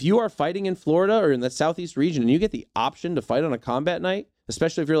 If you are fighting in Florida or in the Southeast region and you get the option to fight on a combat night,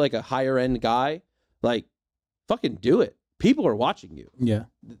 especially if you're like a higher end guy, like fucking do it. People are watching you. Yeah.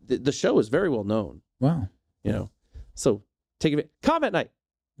 The show is very well known. Wow. So take it. Combat night.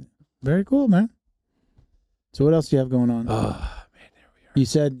 Very cool, man. So what else do you have going on? Oh, man, there we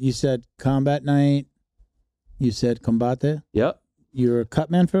are. You said combat night. You said Combate. Yep. You're a cut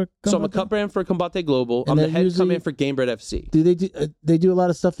man for Combate? So I'm a cut man for Combate Global. And I'm the head cut usually- man for Gamebred FC. Do they do a lot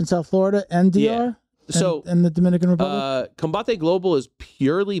of stuff in South Florida and DR? Yeah. So and the Dominican Republic? Combate Global is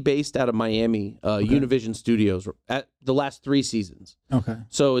purely based out of Miami, Univision Studios, at the last 3 seasons. Okay.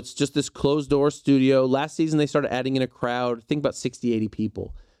 So it's just this closed door studio. Last season they started adding in a crowd, I think about 60, 80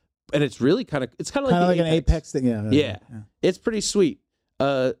 people. And it's really kind of like an Apex thing. Yeah. It's pretty sweet.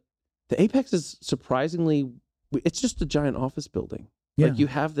 The Apex is surprisingly it's just a giant office building. Yeah. Like you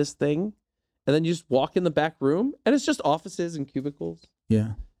have this thing, and then you just walk in the back room, and it's just offices and cubicles.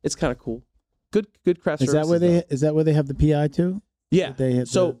 Yeah. It's kind of cool. Good craft Is services. that where they have the PI too? Yeah. They had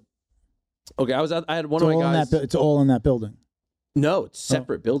Okay, I had one of my guys. it's all in that building. No, it's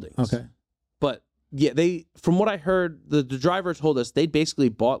separate buildings. Okay. But yeah, from what I heard, the driver told us they basically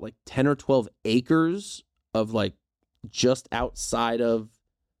bought like 10 or 12 acres of like just outside of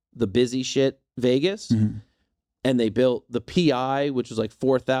the busy shit Vegas. Mm-hmm. And they built the PI, which was like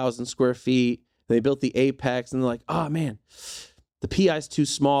 4,000 square feet. They built the Apex, and they're like, oh man, the PI is too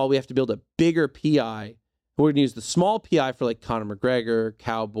small. We have to build a bigger PI. We're going to use the small PI for like Conor McGregor,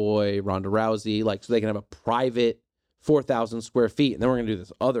 Cowboy, Ronda Rousey, like so they can have a private 4,000 square feet. And then we're going to do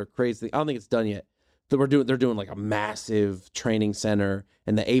this other crazy thing. I don't think it's done yet. They're doing like a massive training center,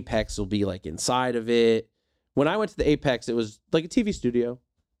 and the Apex will be like inside of it. When I went to the Apex, it was like a TV studio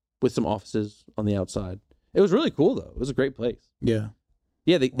with some offices on the outside. It was really cool though. It was a great place. Yeah.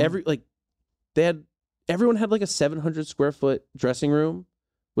 Yeah, everyone had like a 700 square foot dressing room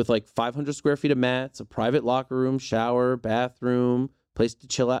with like 500 square feet of mats, a private locker room, shower, bathroom, place to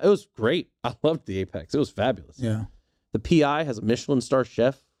chill out. It was great. I loved the Apex. It was fabulous. Yeah. The PI has a Michelin star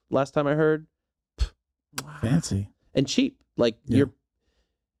chef, last time I heard. Fancy. And cheap. Like the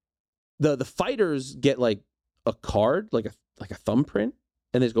fighters get like a card, like a thumbprint,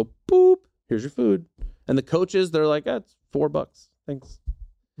 and they just go boop, here's your food. And the coaches, they're like, it's $4. Thanks.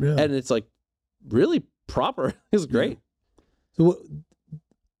 Really? And it's like really proper. It was great. So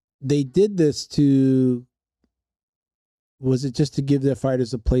they did this was it just to give their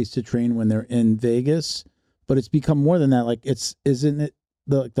fighters a place to train when they're in Vegas? But it's become more than that. Like isn't it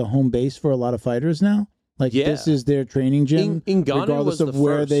the home base for a lot of fighters now? Like this is their training gym, regardless of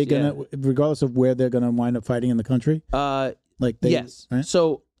where regardless of where they're gonna wind up fighting in the country. Yes. Right?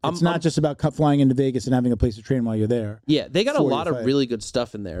 So it's not just about flying into Vegas and having a place to train while you're there. Yeah, they got a lot of really good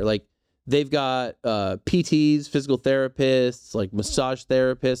stuff in there. Like they've got PTs, physical therapists, like massage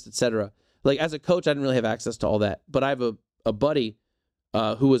therapists, etc. Like as a coach, I didn't really have access to all that, but I have a buddy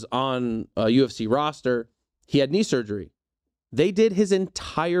who was on a UFC roster. He had knee surgery. They did his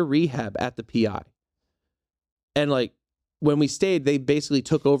entire rehab at the PI. And like when we stayed, they basically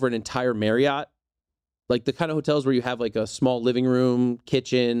took over an entire Marriott, like the kind of hotels where you have like a small living room,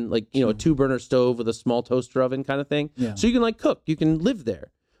 kitchen, like, a 2-burner stove with a small toaster oven kind of thing. Yeah. So you can like cook, you can live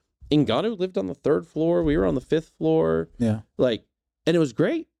there. Ngannou lived on the 3rd floor. We were on the 5th floor. Yeah. And it was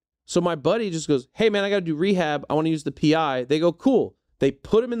great. So my buddy just goes, hey man, I got to do rehab. I want to use the PI. They go, cool. They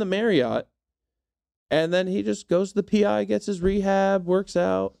put him in the Marriott. And then he just goes to the PI, gets his rehab, works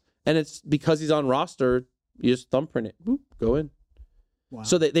out. And it's because he's on roster, you just thumbprint it. Boop, go in. Wow.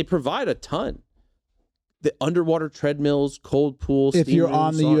 So they provide a ton. The underwater treadmills, cold pools. If you're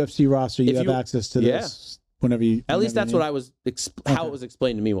on the UFC roster, you have access to this whenever you. At least that's what I was, how it was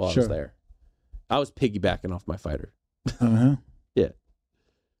explained to me while I was there. I was piggybacking off my fighter. Uh-huh. Yeah.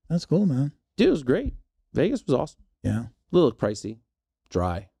 That's cool, man. Dude, it was great. Vegas was awesome. Yeah. A little pricey.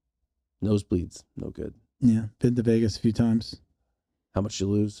 Dry. Nosebleeds. No good. Yeah. Been to Vegas a few times. How much you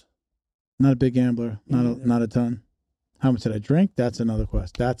lose? Not a big gambler. Not a ton. How much did I drink? That's another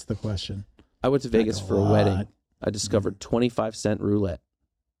question. That's the question. I went to Vegas for a wedding. I discovered 25-cent roulette.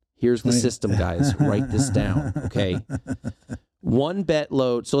 Here's the system, guys. Write this down, okay? One bet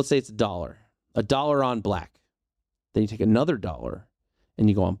load. So let's say it's $1. $1 on black. Then you take another $1 and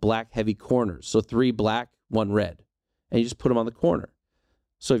you go on black heavy corners. So 3 black, 1 red. And you just put them on the corner.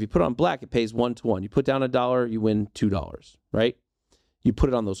 So if you put on black, it pays 1-to-1. You put down $1, you win $2, right? You put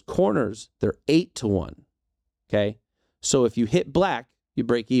it on those corners, they're 8-to-1. Okay? So if you hit black, you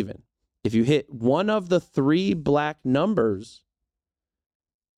break even. If you hit one of the 3 black numbers,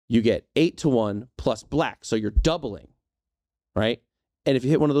 you get 8-to-1 plus black. So you're doubling, right? And if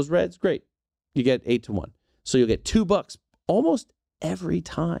you hit one of those reds, great. You get 8-to-1. So you'll get $2 almost every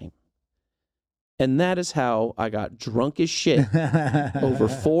time. And that is how I got drunk as shit over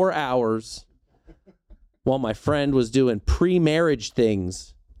 4 hours while my friend was doing pre-marriage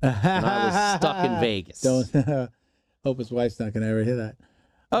things and I was stuck in Vegas. Hope his wife's not going to ever hear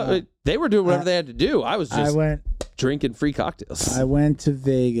that. They were doing whatever they had to do. I was just drinking free cocktails. I went to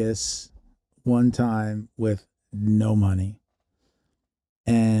Vegas one time with no money.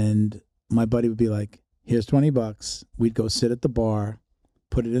 And my buddy would be like, here's $20. We'd go sit at the bar,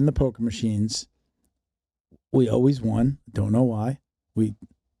 put it in the poker machines. We always won. Don't know why.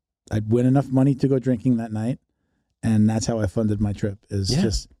 I'd win enough money to go drinking that night. And that's how I funded my trip is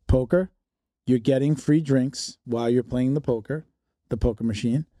just poker. You're getting free drinks while you're playing the poker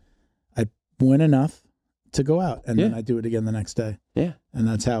machine. I win enough to go out, and then I do it again the next day. Yeah. And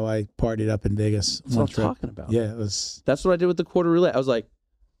that's how I partied up in Vegas. That's what I'm talking about. Yeah, it was. That's what I did with the quarter roulette. I was like,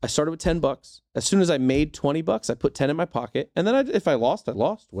 I started with $10. As soon as I made $20, I put 10 in my pocket, and then if I lost, I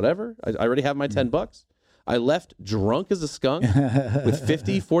lost. Whatever. I already have my $10. I left drunk as a skunk with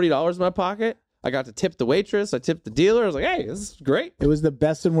 $40 in my pocket. I got to tip the waitress. I tipped the dealer. I was like, hey, this is great. It was the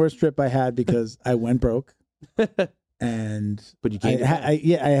best and worst trip I had because I went broke. And but you can't.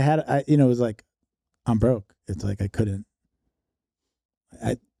 It was like, I'm broke. It's like I couldn't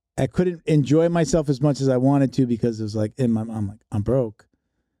enjoy myself as much as I wanted to because it was like I'm like, I'm broke.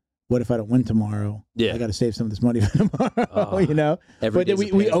 What if I don't win tomorrow? Yeah, I got to save some of this money for tomorrow. Every but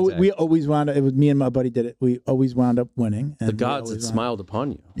we always wound up. It was me and my buddy did it. We always wound up winning. And the gods had smiled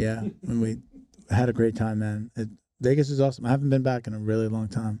upon you. Yeah, and we had a great time, man. Vegas is awesome. I haven't been back in a really long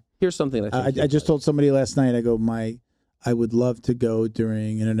time. Here's something I just told somebody last night. I go, I would love to go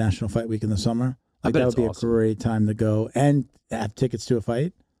during International Fight Week in the summer. Like that would be awesome. A great time to go and have tickets to a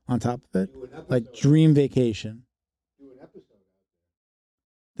fight on top of it. Like dream vacation. Do an episode out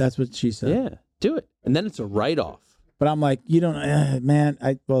there. That's what she said. Yeah, do it. And then it's a write-off. But I'm like, you don't, man,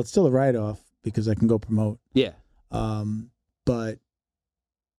 it's still a write-off because I can go promote. Yeah. But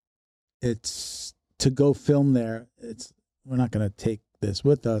it's to go film there. We're not going to take this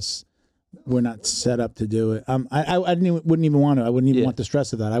with us. We're not set up to do it. I wouldn't even want to. I wouldn't even want the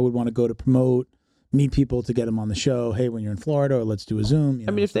stress of that. I would want to go to promote, meet people to get them on the show. Hey, when you're in Florida, or let's do a Zoom.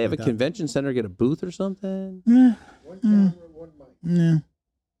 I mean, if they have a convention center, get a booth or something. One camera, one mic. Yeah.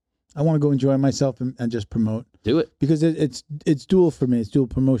 I want to go enjoy myself and just promote. Do it because it's dual for me. It's dual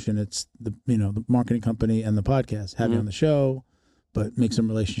promotion. It's the the marketing company and the podcast. Have you on the show, but make some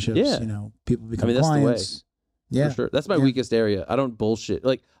relationships. Yeah. People become that's clients. The way. Yeah, for sure. That's my weakest area. I don't bullshit.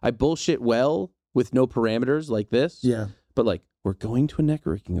 Like I bullshit well with no parameters like this. Yeah. But like we're going to a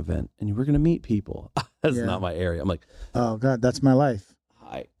networking event and we're going to meet people. That's not my area. I'm like, oh God, that's my life.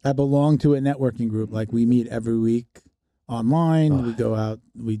 I belong to a networking group. Like we meet every week online. We go out.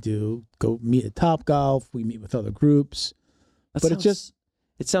 We go meet at Top Golf. We meet with other groups.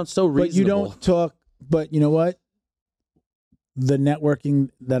 It sounds so reasonable. But you don't talk. But you know what? The networking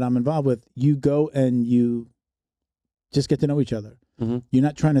that I'm involved with, you go and you just get to know each other. Mm-hmm. You're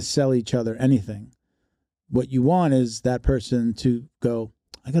not trying to sell each other anything. What you want is that person to go,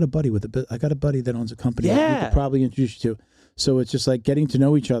 I got a buddy that owns a company that we could probably introduce you to. So it's just like getting to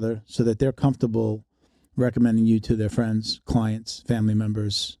know each other so that they're comfortable recommending you to their friends, clients, family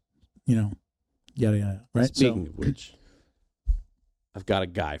members, yada, yada. Right? Speaking of which, I've got a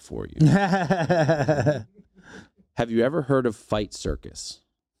guy for you. Have you ever heard of Fight Circus?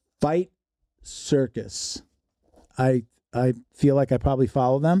 Fight Circus. I feel like I probably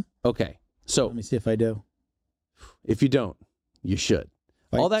follow them. Okay. So let me see if I do. If you don't, you should.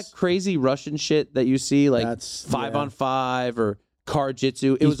 Fights. All that crazy Russian shit that you see, like 5-on-5 or car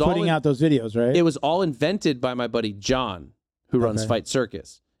jitsu. He's putting out those videos, right? It was all invented by my buddy John, who runs Fight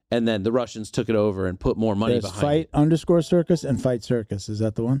Circus. And then the Russians took it over and put more money behind it. Fight_Circus and Fight Circus. Is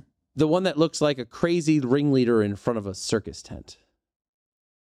that the one? The one that looks like a crazy ringleader in front of a circus tent.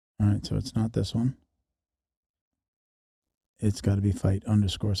 All right, so it's not this one. It's got to be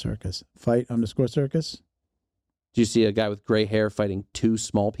Fight_Circus. Fight_Circus. Do you see a guy with gray hair fighting two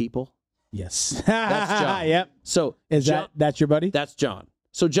small people? Yes. That's John. Yep. So that's your buddy? That's John.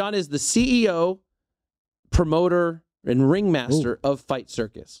 So John is the CEO, promoter, and ringmaster of Fight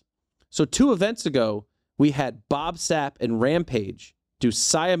Circus. So 2 events ago, we had Bob Sapp and Rampage do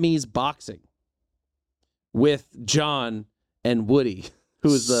Siamese boxing with John and Woody,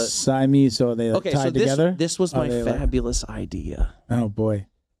 who is the Siamese. So they tied together? This was my fabulous idea. Oh boy.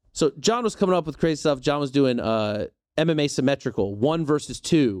 So John was coming up with crazy stuff. John was doing MMA symmetrical, 1 versus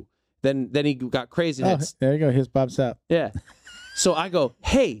 2. Then he got crazy. There you go. Here's Bob Sapp. Yeah. So I go,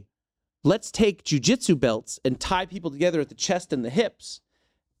 hey, let's take jiu-jitsu belts and tie people together at the chest and the hips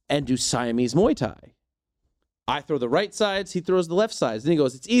and do Siamese Muay Thai. I throw the right sides, he throws the left sides. Then he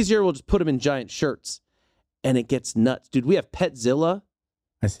goes, it's easier, we'll just put them in giant shirts. And it gets nuts. Dude, we have Petzilla.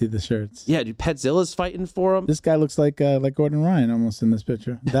 I see the shirts. Yeah, dude, Petzilla's fighting for him. This guy looks like Gordon Ryan almost in this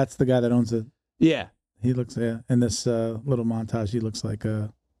picture. That's the guy that owns it. Yeah. He looks, in this little montage, he looks like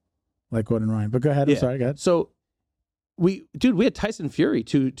Gordon Ryan. But go ahead. I'm sorry, go ahead. So, we had Tyson Fury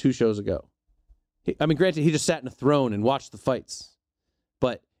two shows ago. Granted, he just sat in a throne and watched the fights.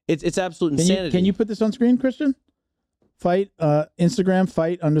 But it's absolute insanity. Can you put this on screen, Christian? Instagram,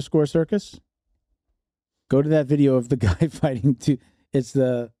 Fight_Circus. Go to that video of the guy fighting it's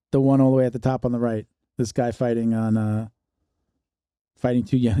the one all the way at the top on the right. This guy fighting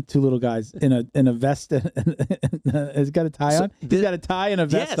two little guys in a vest. He's got a tie on. He's got a tie and a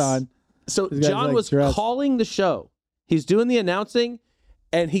vest on. So This guy's, John like, was dressed. calling the show. He's doing the announcing,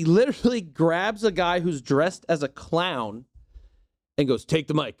 and he literally grabs a guy who's dressed as a clown and goes, "Take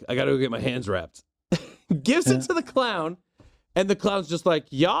the mic. I got to go get my hands wrapped." Gives it to the clown, and the clown's just like,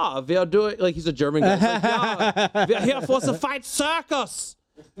 "Yeah, we are doing," like he's a German guy. He's like, "Yeah, we're here for the fight circus."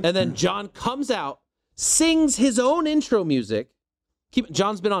 And then John comes out, sings his own intro music.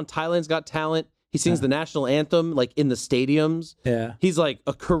 John's been on Thailand's Got Talent. He sings the national anthem like in the stadiums. Yeah. He's like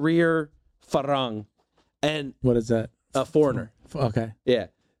a career farang. And What is that? a foreigner. Okay. Yeah.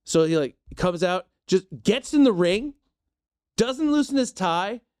 So he like comes out, just gets in the ring, doesn't loosen his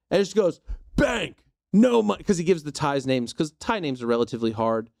tie, and just goes, "Bank, no money," because he gives the Thais names, because Thai names are relatively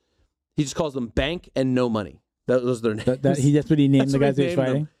hard. He just calls them Bank and No Money. Those are their names. That's what he named That's the what guys he he was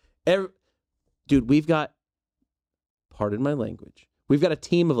named fighting? Dude, we've got, pardon my language, we've got a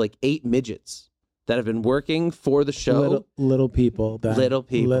team of like 8 midgets that have been working for the show. Little people. Ben. Little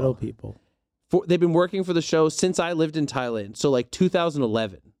people. Little people. They've been working for the show since I lived in Thailand, so like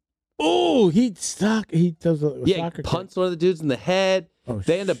 2011. Oh, he does a Yeah, soccer he punts one of the dudes in the head. Oh,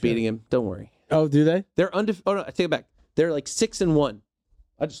 They end up shit. beating him. Don't worry. Oh, do they? They're Oh no, I take it back. They're like 6-1.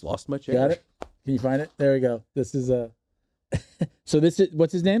 I just lost my chair. Got it? Can you find it? There we go. This is so this is,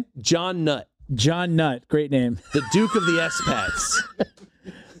 what's his name? John Nutt, John Nutt. Great name. the Duke of the S-Pats.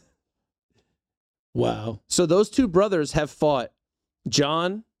 Wow. So those two brothers have fought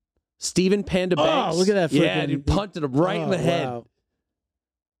John, Stephen Panda Banks. Oh, look at that. Yeah, freaking- dude, punted him right in the head. Wow.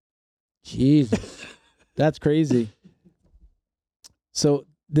 Jesus. That's crazy. So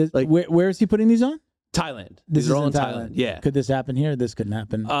this, Like- where is he putting these on? Thailand. This These are is all in in Thailand. Yeah. Could this happen here? This couldn't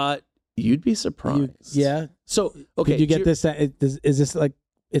happen. You'd be surprised. Yeah. So okay, Could you get this? Is this like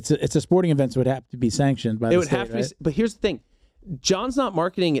it's a sporting event, so it would have to be sanctioned by It the would state, have to right? be. But here's the thing: John's not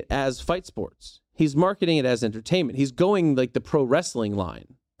marketing it as fight sports. He's marketing it as entertainment. He's going like the pro wrestling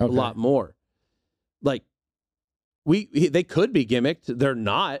line a Okay. lot more. Like they could be gimmicked. They're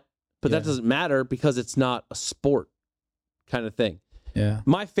not, but that Yeah. doesn't matter because it's not a sport kind of thing. Yeah.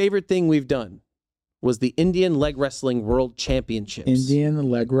 My favorite thing we've done was the Indian Leg Wrestling World Championships.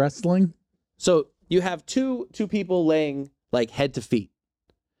 Indian leg wrestling. So you have two people laying like head to feet,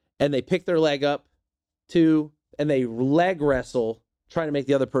 and they pick their leg up, and they leg wrestle, trying to make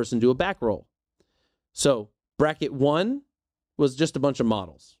the other person do a back roll. So bracket 1 was just a bunch of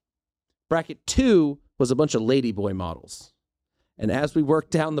models. Bracket 2 was a bunch of ladyboy models. And as we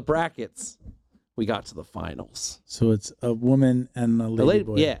worked down the brackets, we got to the finals. So it's a woman and a lady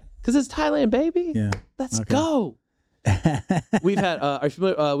boy. Yeah, because it's Thailand, baby. Yeah. Let's Okay. go. We've had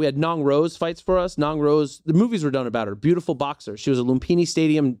we had Nong Rose fights for us. Nong Rose, the movies were done about her. Beautiful boxer. She was a Lumpini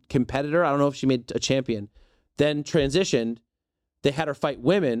Stadium competitor. I don't know if she made a champion. Then transitioned. They had her fight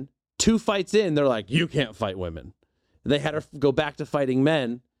women. 2 fights in, they're like, "You can't fight women." They had her go back to fighting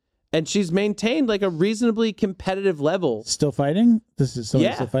men, and she's maintained like a reasonably competitive level. Still fighting? This is someone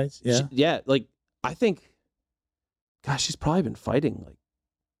Yeah. still fights? Yeah. Yeah. Like I think, gosh, she's probably been fighting like.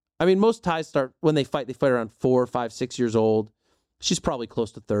 I mean, most Thais start when they fight around 4, 5, 6 years old. She's probably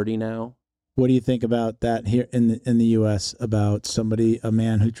close to 30 now. What do you think about that here in the US about a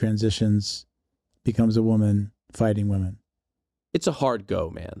man who transitions, becomes a woman, fighting women? It's a hard go,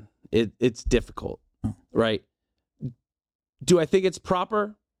 man. It's difficult, Oh. right? Do I think it's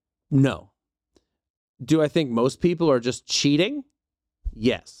proper? No. Do I think most people are just cheating?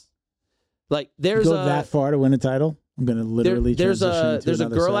 Yes. Like there's Go that far to win a title? I'm going to literally there's transition to there's a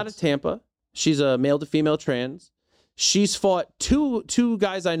another girl sex. out of Tampa. She's a male to female trans. She's fought two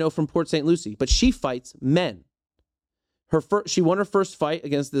guys I know from Port St. Lucie, but she fights men. She won her first fight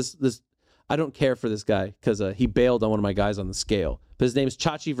against this. I don't care for this guy because he bailed on one of my guys on the scale. But his name's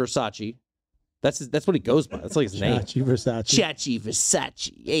Chachi Versace. That's what he goes by. That's like his name. Chachi Versace. Chachi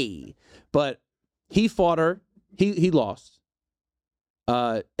Versace. Hey. But he fought her. He lost.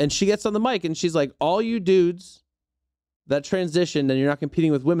 And she gets on the mic and she's like, "All you dudes that transitioned and you're not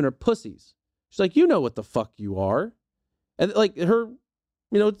competing with women are pussies." She's like, "You know what the fuck you are." And like her,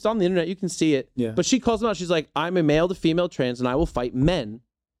 it's on the internet. You can see it. Yeah. But she calls them out. She's like, "I'm a male to female trans and I will fight men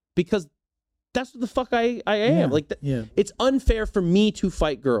because that's what the fuck I am." Yeah. Like, Yeah. it's unfair for me to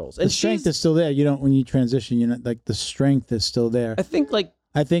fight girls. And The strength is still there. When you transition, like the strength is still there. I think like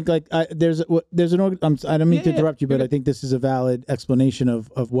there's an I don't mean to Yeah, interrupt you, but you're I think this is a valid explanation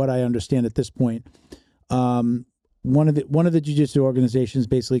of what I understand at this point. One of the jiu-jitsu organizations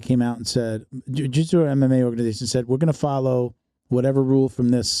basically came out and said, jiu-jitsu or MMA organization said, we're going to follow whatever rule from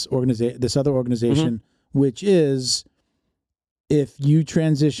this other organization, which is if you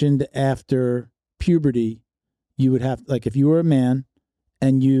transitioned after puberty, you would have, like if you were a man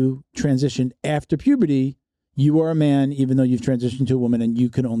and you transitioned after puberty, you are a man, even though you've transitioned to a woman, and you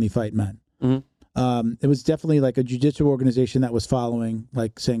can only fight men. It was definitely like a jiu-jitsu organization that was following,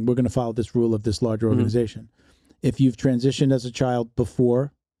 like saying, we're going to follow this rule of this larger organization. If you've transitioned as a child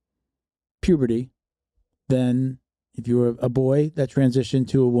before puberty, then if you were a boy that transitioned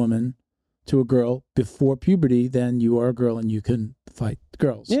to a woman, to a girl before puberty, then you are a girl and you can fight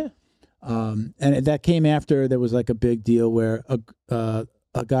girls. Yeah. And that came after there was like a big deal where a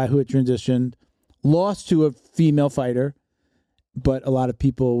guy who had transitioned lost to a female fighter, but a lot of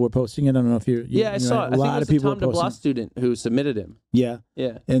people were posting it. I don't know if I saw it. A lot of people Tom DeBlas student who submitted him. Yeah.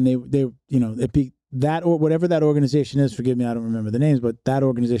 And they that or whatever that organization is. Forgive me, I don't remember the names, but that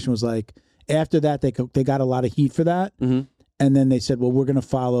organization was like, after that they got a lot of heat for that. And then they said, well, we're going to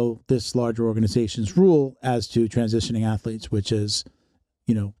follow this larger organization's rule as to transitioning athletes, which is,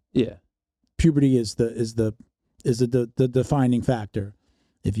 puberty is the defining factor.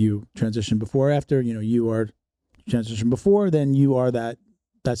 If you transition before or after, you are transition before, then you are that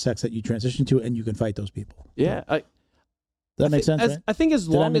sex that you transition to, and you can fight those people. Yeah. Does that make sense? Right? I think as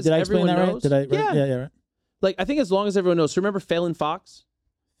long as everyone knows. Did I explain that right? Yeah, right. Like, I think as long as everyone knows. So remember Phelan Fox?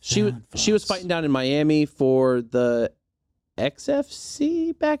 She was fighting down in Miami for the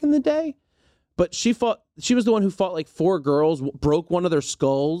XFC back in the day. But she was the one who fought like 4 girls, broke one of their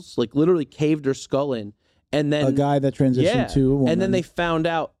skulls, like literally caved her skull in. And then a guy that transitioned to a woman. And then they found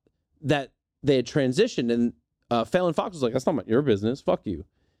out that they had transitioned, and Phelan Fox was like, that's not your business. Fuck you.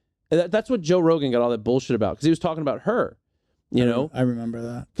 And that's what Joe Rogan got all that bullshit about, because he was talking about her. I remember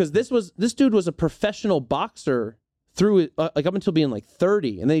that. Because this dude was a professional boxer through like up until being like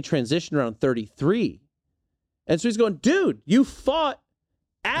 30, and then he transitioned around 33. And so he's going, dude, you fought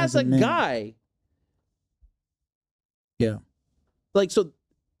as a guy. Yeah. Like, so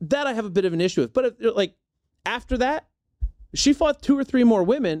that I have a bit of an issue with. But like after that, she fought 2 or 3 more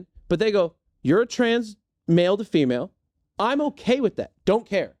women, but they go, you're a trans male to female. I'm okay with that. Don't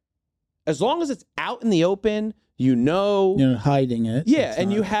care. As long as it's out in the open, you're hiding it. Yeah,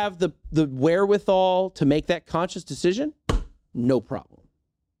 and you have the wherewithal to make that conscious decision, no problem.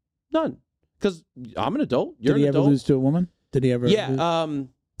 None. Because I'm an adult. You're an adult. Did he ever lose to a woman? Did he ever lose?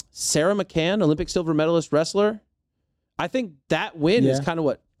 Sarah McCann, Olympic silver medalist wrestler. I think that win is kind of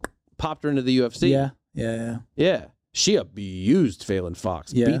what popped her into the UFC. Yeah. She abused Phelan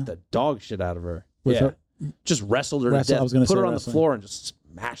Fox. Yeah. Beat the dog shit out of her. Her? Just wrestled her to death. Put her on the floor and just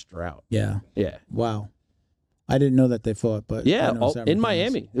smashed her out. Yeah. Yeah. Wow. I didn't know that they fought, but in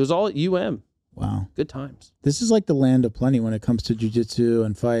Miami. It was all at UM. Wow. Good times. This is like the land of plenty when it comes to jiu-jitsu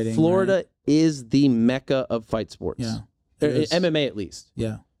and fighting. Florida is the mecca of fight sports. Yeah. MMA at least.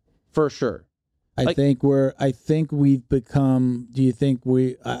 Yeah. For sure. I think we've become, do you think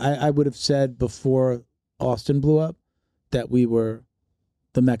I would have said before Austin blew up that we were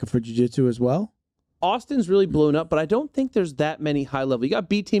the mecca for jiu-jitsu as well? Austin's really blown up, but I don't think there's that many high level. You got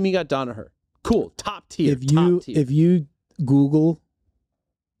B Team, you got Danaher. Cool. Top tier. If you Google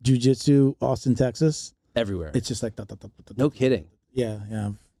jiu-jitsu Austin, Texas, everywhere. It's just like no kidding.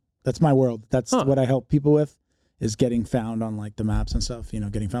 Yeah. That's my world. That's what I help people with, is getting found on like the maps and stuff,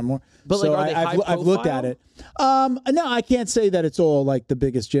 getting found more. But so like, I've looked at it. No, I can't say that it's all like the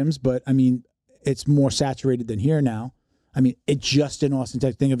biggest gyms, but I mean, it's more saturated than here now. I mean, it just in Austin,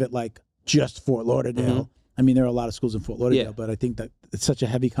 Texas, think of it like just Fort Lauderdale. I mean, there are a lot of schools in Fort Lauderdale, but I think that it's such a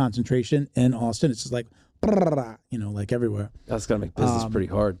heavy concentration in Austin. It's just like, like everywhere. That's going to make business pretty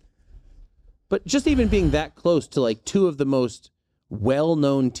hard. But just even being that close to like 2 of the most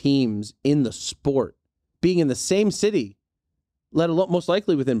well-known teams in the sport, being in the same city, let alone most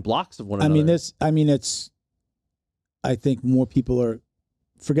likely within blocks of one another. I think more people are,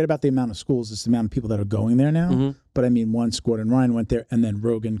 forget about the amount of schools, it's the amount of people that are going there now. But I mean, once Gordon Ryan went there and then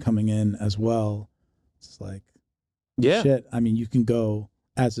Rogan coming in as well. It's like, shit. I mean, you can go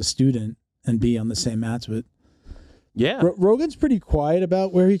as a student and be on the same mats with. Yeah. Rogan's pretty quiet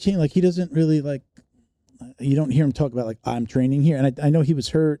about where he trained. Like, he doesn't really you don't hear him talk about like, I'm training here. And I know he was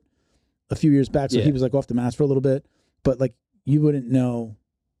hurt a few years back, so he was like off the mats for a little bit. But like, you wouldn't know.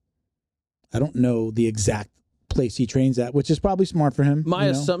 I don't know the exact place he trains at, which is probably smart for him. My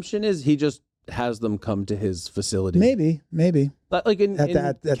assumption is he just has them come to his facility. Maybe. Like in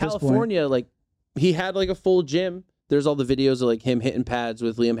California, like he had like a full gym. There's all the videos of like him hitting pads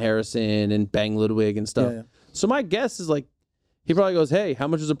with Liam Harrison and Bang Ludwig and stuff. Yeah. So my guess is like, he probably goes, hey, how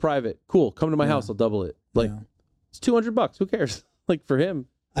much is a private? Cool. Come to my house. I'll double it. Like it's $200. Who cares? Like for him.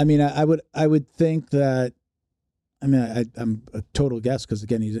 I mean, I would think that, I'm a total guess because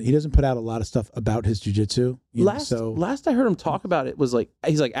again, he doesn't put out a lot of stuff about his jiu-jitsu. Last I heard him talk about it was like,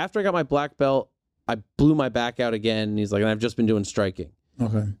 he's like, after I got my black belt, I blew my back out again. And he's like, and I've just been doing striking.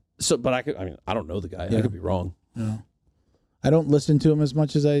 Okay. So, but I don't know the guy. Yeah. I could be wrong. Yeah. I don't listen to him as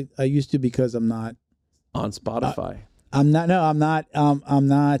much as I used to because I'm not On Spotify. I'm not. No, I'm not. I'm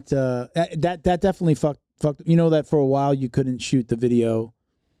not. That definitely fucked. You know that for a while you couldn't shoot the video.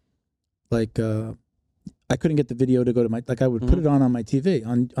 Like I couldn't get the video to go to my. Like I would put it on my TV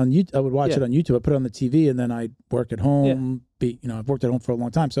on YouTube. I would watch it on YouTube. I put it on the TV and then I'd work at home. I've worked at home for a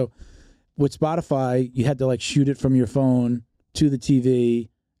long time. So with Spotify, you had to like shoot it from your phone to the TV,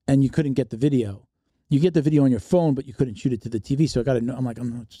 and you couldn't get the video. You get the video on your phone, but you couldn't shoot it to the TV. So I got to know. I'm like,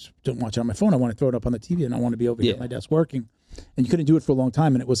 don't watch it on my phone. I want to throw it up on the TV, and I want to be over here at my desk working. And you couldn't do it for a long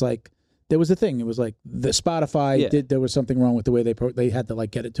time. And it was like there was a thing. It was like the Spotify did. There was something wrong with the way they had to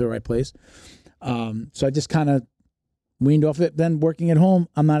like get it to the right place. So I just kind of weaned off it. Then working at home,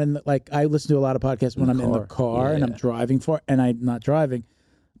 I'm not in I listen to a lot of podcasts when I'm in the car and I'm driving and I'm not driving.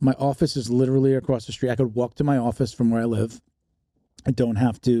 My office is literally across the street. I could walk to my office from where I live. I don't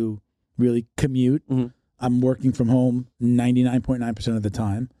have to really commute. I'm working from home 99.9% of the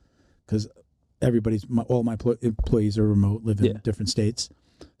time because all my employees are remote, live in different states.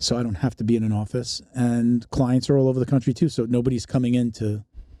 So I don't have to be in an office, and clients are all over the country too. So nobody's coming in to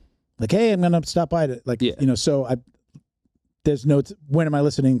like, hey, I'm going to stop by to so there's no, when am I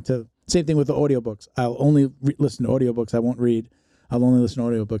listening to, same thing with the audiobooks. I'll only listen to audiobooks. I won't read. I'll only listen to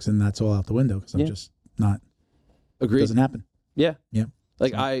audiobooks, and that's all out the window because I'm just not. Agreed. It doesn't happen. Yeah. Yeah.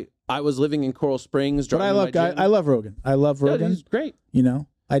 Like I was living in Coral Springs. But I love Rogan. I love Rogan. Yeah, he's great. You know,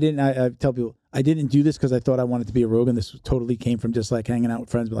 I tell people I didn't do this because I thought I wanted to be a Rogan. This totally came from just like hanging out with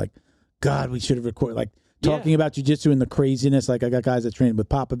friends. But like, God, we should have recorded like talking about jiu-jitsu and the craziness. Like I got guys that trained with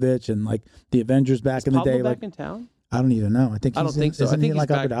Popovich and like the Avengers back in the day. Back like in town? I don't even know. I think I don't think so. Isn't I think he like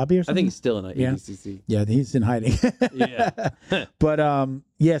Abu Dhabi or something? I think he's still in ADCC. Yeah, he's in hiding. But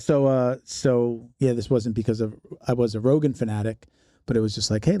so this wasn't because I was a Rogan fanatic, but it was just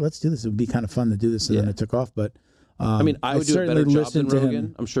like, hey, let's do this. It would be kind of fun to do this, and then it took off. But I mean, I would do a better job than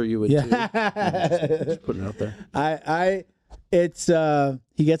Rogan. I'm sure you would too. Just putting it out there.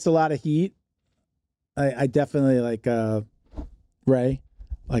 He gets a lot of heat. I definitely like Ray.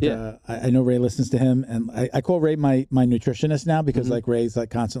 Like I know Ray listens to him, and I call Ray my nutritionist now because like Ray's like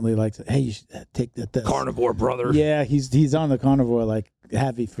constantly like, hey, you should take this Carnivore brother. Yeah, he's on the carnivore like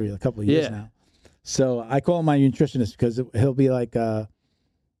heavy for a couple of years now. So I call him my nutritionist because he'll be like,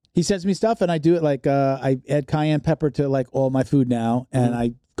 he sends me stuff and I do it like I add cayenne pepper to like all my food now, and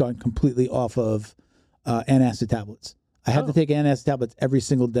I've gone completely off of antacid tablets. I have to take antacid tablets every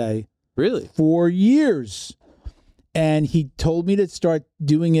single day. Really? For years. And he told me to start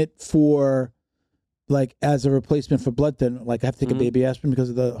doing it for, like, as a replacement for blood thinner. Like, I have to take a baby aspirin because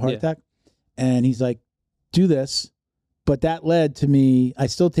of the heart attack. And he's like, do this. But that led to me, I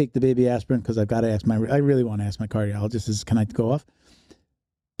still take the baby aspirin because I've got to ask I really want to ask my cardiologist, can I go off?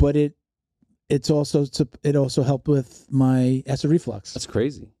 But it also helped with my acid reflux. That's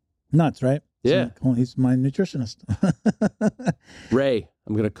crazy. Nuts, right? Yeah. So he's my nutritionist. Ray,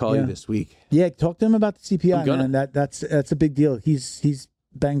 I'm going to call you this week. Yeah, talk to him about the CPI, man. That's a big deal. He's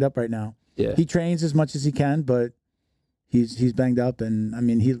banged up right now. Yeah. He trains as much as he can, but he's banged up, and I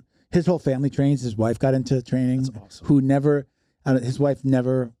mean his whole family trains. His wife got into training. That's awesome. His wife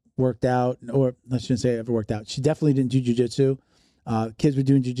never worked out, or I shouldn't say ever worked out. She definitely didn't do jiu-jitsu. Kids were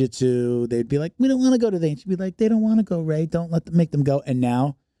doing jiu-jitsu. They'd be like, we don't want to go to and she'd be like, they don't want to go, Ray. Don't make them go. And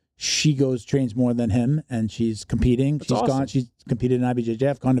now she trains more than him, and she's competing. She's competed in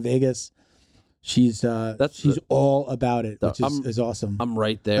IBJJF, gone to Vegas. She's all about it, which is awesome. I'm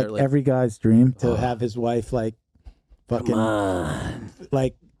right there. Like every guy's dream to have his wife like fucking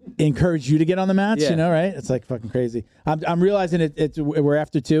like encourage you to get on the mats, you know, right? It's like fucking crazy. I'm realizing we're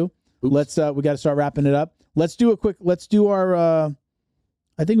after 2. Oops. Let's we got to start wrapping it up. Let's do our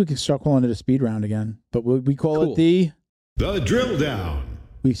I think we can start calling it a speed round again, but we call it the drill down.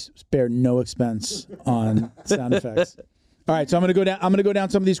 We spare no expense on sound effects. All right, so I'm gonna go down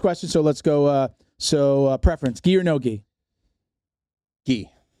some of these questions. So let's go. Preference: gi or no gi?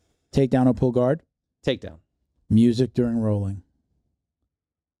 Gi. Takedown or pull guard? Takedown. Music during rolling?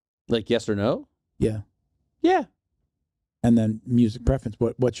 Like yes or no? Yeah. Yeah. And then music preference.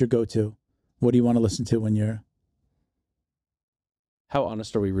 What's your go-to? What do you want to listen to when you're? How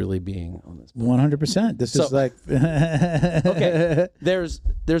honest are we really being on this? 100%. This is like okay. There's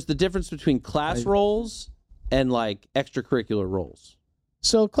the difference between class roles and like extracurricular roles.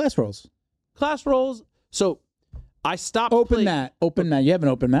 So class roles. So I stopped open mat. You have an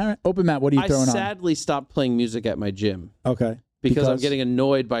open mat. Right? Open mat. What are you throwing on? I sadly stopped playing music at my gym. Okay. Because I'm getting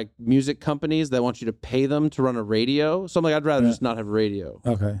annoyed by music companies that want you to pay them to run a radio. So I'm like, I'd rather just not have a radio.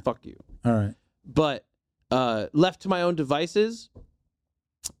 Okay. Fuck you. All right. But left to my own devices,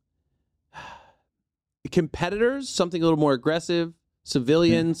 competitors, something a little more aggressive.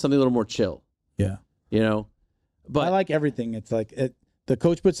 Civilians, something a little more chill. Yeah. But I like everything. It's like the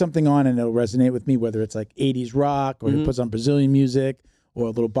coach puts something on and it'll resonate with me, whether it's like 80s rock or he puts on Brazilian music or a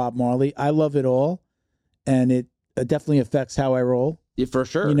little Bob Marley. I love it all. And it definitely affects how I roll. Yeah, for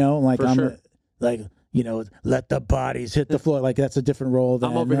sure. Like for I'm sure. Let the bodies hit the floor. Like that's a different role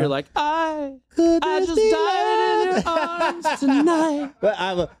than I'm over here like, I just died in your arms tonight.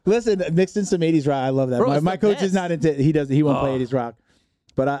 But listen, mixed in some 80s rock. I love that. Bro, My coach is not into he won't play 80s rock.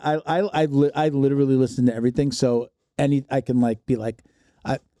 But I literally listen to everything. So I can like be like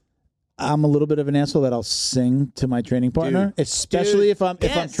I'm a little bit of an asshole that I'll sing to my training partner, especially if I'm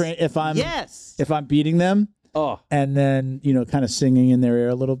beating them. Oh, and then kind of singing in their ear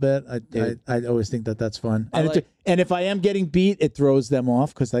a little bit. I always think that's fun. And and if I am getting beat, it throws them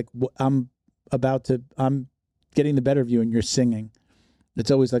off because like I'm getting the better of you and you're singing.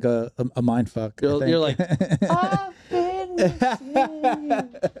 It's always like a mind fuck. You're like, I've been singing.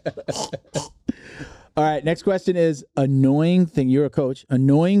 All right, next question is annoying thing. You're a coach.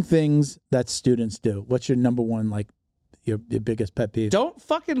 Annoying things that students do. What's your number one, like, your biggest pet peeve? Don't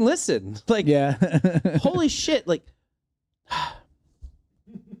fucking listen. Like, yeah. Holy shit. Like,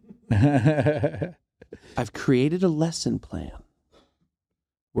 I've created a lesson plan.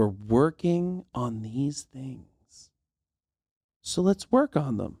 We're working on these things. So let's work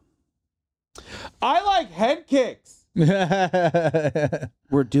on them. I like head kicks.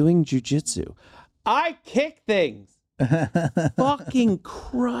 We're doing jujitsu. I kick things. Fucking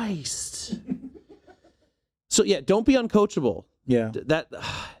Christ. So yeah, don't be uncoachable. Yeah. That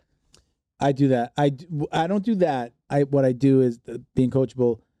I do that. I don't do that. What I do is being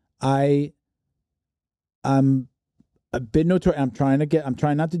coachable. I'm a bit notorious. I'm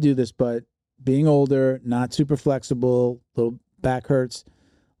trying not to do this, but being older, not super flexible, little back hurts.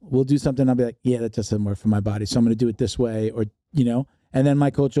 We'll do something. I'll be like, yeah, that just doesn't work for my body. So I'm going to do it this way, or, and then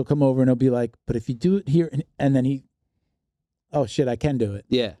my coach will come over and he'll be like, but if you do it here, and then oh shit, I can do it.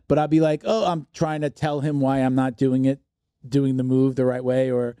 Yeah. But I'll be like, oh, I'm trying to tell him why I'm not doing the move the right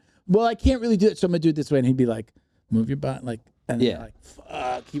way, or, well, I can't really do it, so I'm going to do it this way. And he'd be like, move your butt. Like, and yeah. like,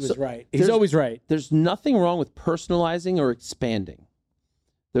 fuck, he was right. He's always right. There's nothing wrong with personalizing or expanding.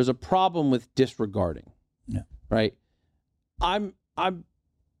 There's a problem with disregarding. Yeah. Right? I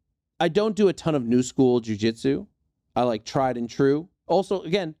don't do a ton of new school jiu-jitsu. I like tried and true. Also,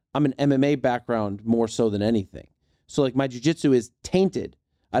 again, I'm an MMA background more so than anything. So like my jiu-jitsu is tainted.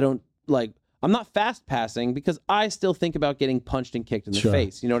 I'm not fast passing because I still think about getting punched and kicked in the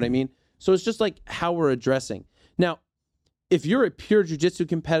face. You know what I mean? So it's just like how we're addressing. Now, if you're a pure jiu-jitsu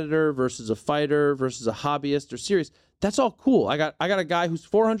competitor versus a fighter versus a hobbyist or serious, that's all cool. I got a guy who's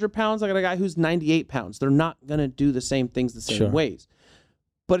 400 pounds. I got a guy who's 98 pounds. They're not going to do the same things the same ways.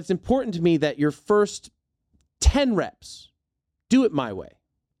 But it's important to me that your first 10 reps, do it my way.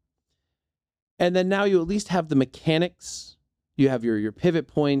 And then now you at least have the mechanics. You have your pivot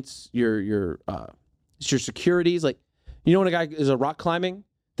points, your securities. Like, when a guy is a rock climbing,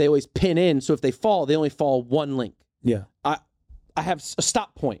 they always pin in. So if they fall, they only fall one link. Yeah. I have a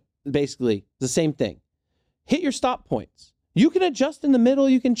stop point, basically the same thing. Hit your stop points. You can adjust in the middle.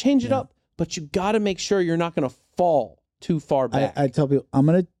 You can change it up, but you got to make sure you're not going to fall too far back. I tell people, I'm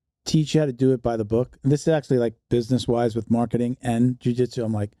going to teach you how to do it by the book. And this is actually like business-wise with marketing and jiu-jitsu.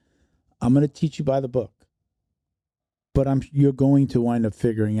 I'm like, I'm going to teach you by the book, but you're going to wind up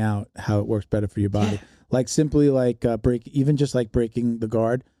figuring out how it works better for your body. Yeah. Like simply like just like breaking the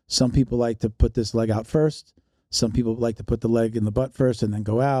guard. Some people like to put this leg out first. Some people like to put the leg in the butt first and then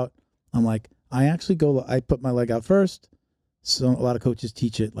go out. I'm like, I put my leg out first. So a lot of coaches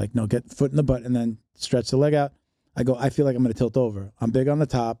teach it like, no, get foot in the butt and then stretch the leg out. I feel like I'm going to tilt over. I'm big on the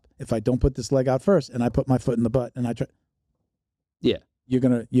top. If I don't put this leg out first and I put my foot in the butt and I try, you're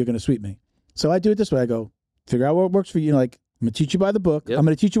gonna sweep me. So I do it this way. I go, figure out what works for you. Like, I'm gonna teach you by the book. Yep. I'm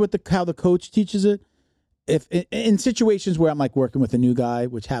gonna teach you how the coach teaches it. If in situations where I'm like working with a new guy,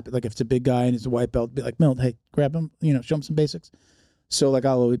 which happens, like if it's a big guy and he's a white belt, be like, Milt, hey, grab him, show him some basics. So like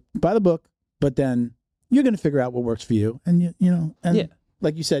I'll by the book, but then you're gonna figure out what works for you, and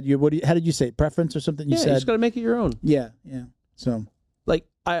like you said, how did you say preference or something? You said you just gotta make it your own. Yeah. So like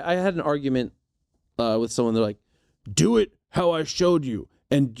I had an argument with someone. They're like, do it how I showed you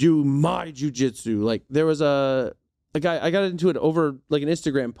and do my jujitsu. Like there was a guy, I got into it over like an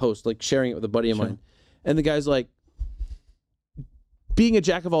Instagram post, like sharing it with a buddy of mine. And the guy's like, being a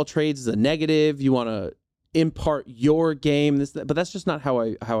jack of all trades is a negative. You want to impart your game, but that's just not how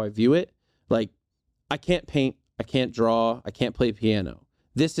I view it. Like, I can't paint, I can't draw, I can't play piano.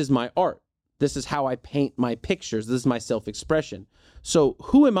 This is my art. This is how I paint my pictures. This is my self-expression. So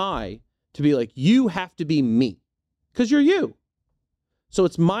who am I to be like, you have to be me because you're you. So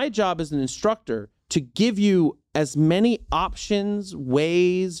it's my job as an instructor to give you as many options,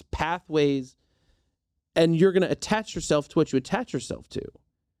 ways, pathways, and you're going to attach yourself to what you attach yourself to.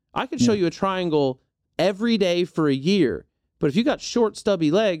 I could show you a triangle every day for a year, but if you got short,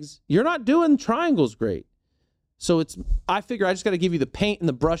 stubby legs, you're not doing triangles great. So I figure I just got to give you the paint and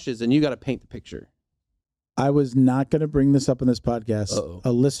the brushes, and you got to paint the picture. I was not going to bring this up on this podcast. Uh-oh.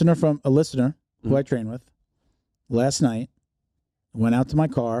 A listener who I train with last night went out to my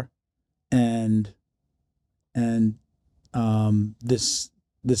car, and this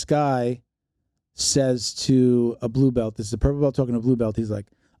guy says to a blue belt, this is a purple belt talking to a blue belt, he's like,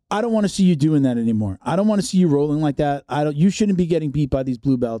 I don't want to see you doing that anymore. I don't want to see you rolling like that. You shouldn't be getting beat by these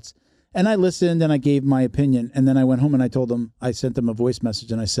blue belts. And I listened and I gave my opinion. And then I went home and I sent him a voice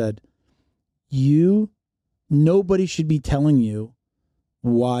message and I said, nobody should be telling you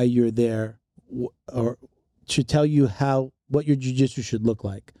why you're there or should tell you what your jiu-jitsu should look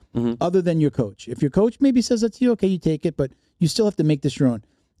like, other than your coach. If your coach maybe says that to you, okay, you take it, but you still have to make this your own.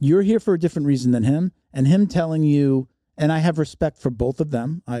 You're here for a different reason than him, and him telling you, and I have respect for both of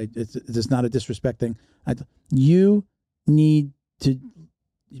them. It's not a disrespect thing. You need to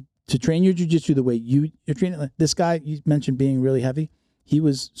train your jiu-jitsu the way you're training. This guy, you mentioned being really heavy. He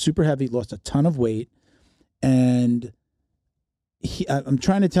was super heavy, lost a ton of weight, and I'm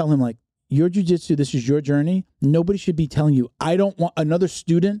trying to tell him, like, your jiu-jitsu, this is your journey. Nobody should be telling you. Another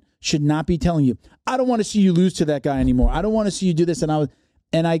student should not be telling you, I don't want to see you lose to that guy anymore. I don't want to see you do this. And I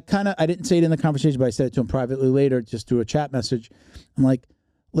didn't say it in the conversation, but I said it to him privately later, just through a chat message. I'm like,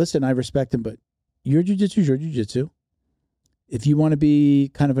 listen, I respect him, but your jiu-jitsu is your jiu-jitsu. If you want to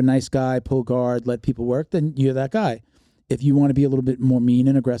be kind of a nice guy, pull guard, let people work, then you're that guy. If you want to be a little bit more mean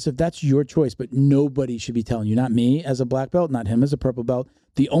and aggressive, that's your choice, but nobody should be telling you, not me as a black belt, not him as a purple belt.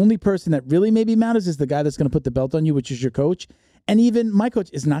 The only person that really maybe matters is the guy that's going to put the belt on you, which is your coach. And even my coach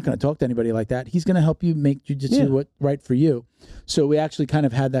is not going to talk to anybody like that. He's going to help you make jiu-jitsu right for you. So we actually kind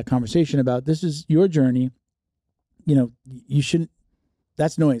of had that conversation about, this is your journey. You know, you shouldn't,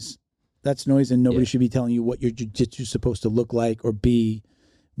 that's noise. That's noise, and nobody should be telling you what your jiu-jitsu is supposed to look like or be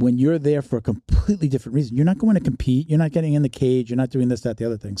when you're there for a completely different reason. You're not going to compete. You're not getting in the cage. You're not doing this, that, the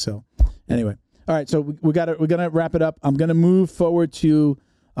other thing. So anyway. All right, so we're going to wrap it up. I'm going to move forward to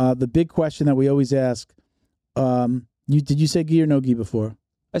the big question that we always ask. Did you say gi or no gi before?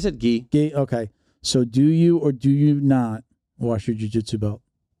 I said gi. Gi, okay. So do you or do you not wash your jiu-jitsu belt?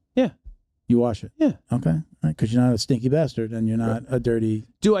 Yeah. You wash it? Yeah. Okay. All right, because you're not a stinky bastard and you're not a dirty...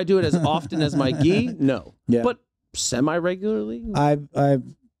 Do I do it as often as my gi? No. Yeah. But semi-regularly? I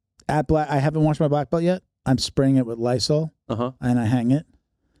haven't washed my black belt yet. I'm spraying it with Lysol, and I hang it.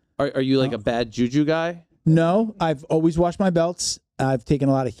 Are you like a bad juju guy? No, I've always washed my belts. I've taken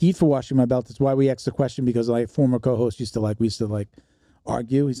a lot of heat for washing my belt. That's why we asked the question, because my former co-host used to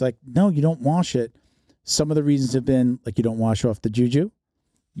argue. He's like, no, you don't wash it. Some of the reasons have been like, you don't wash off the juju.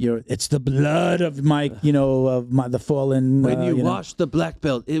 It's the blood of the fallen. When you wash the black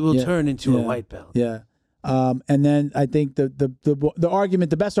belt, it will turn into a white belt. Yeah. And then I think the argument,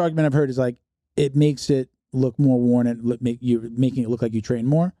 the best argument I've heard is like, it makes it look more worn and making it look like you train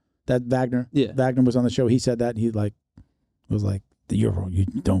more. That Wagner was on the show. He said that, and he was like, you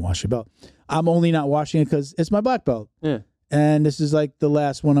don't wash your belt. I'm only not washing it because it's my black belt. Yeah. And this is like the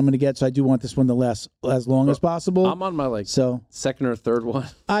last one I'm going to get, so I do want this one to last as long as possible. I'm on my second or third one.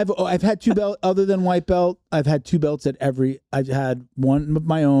 I've had two belts other than white belt. I've had two belts I've had one of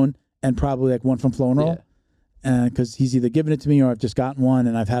my own and probably like one from Flow and Roll, because he's either given it to me or I've just gotten one,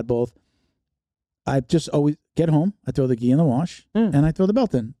 and I've had both. I just always get home, I throw the gi in the wash, and I throw the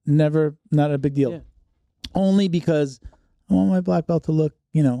belt in. Not a big deal. Yeah. Only because I want my black belt to look,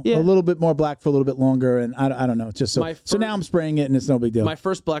 a little bit more black for a little bit longer, and I don't know. It's just so now I'm spraying it, and it's no big deal. My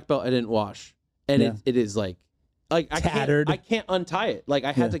first black belt I didn't wash, and it is like tattered. I can't untie it. Like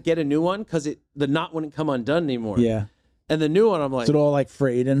I had to get a new one because the knot wouldn't come undone anymore. Yeah. And the new one, I'm like, is it all like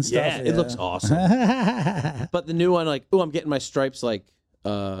frayed and stuff? Yeah, it looks awesome. But the new one, like, I'm getting my stripes like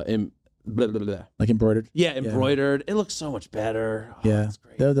blah, blah, blah. Like embroidered? Yeah, embroidered. Yeah. It looks so much better. Oh, yeah. That's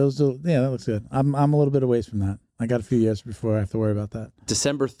great. That looks good. I'm a little bit away from that. I got a few years before I have to worry about that.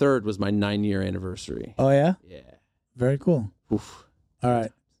 December 3rd was my 9-year anniversary. Oh, yeah? Yeah. Very cool. Oof. All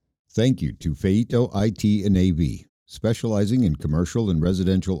right. Thank you to Feito IT and AV, specializing in commercial and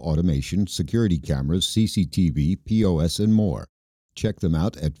residential automation, security cameras, CCTV, POS, and more. Check them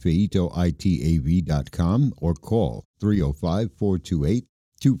out at feitoitav.com or call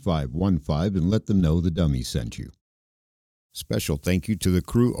 305-428-2515 and let them know the dummy sent you. Special thank you to the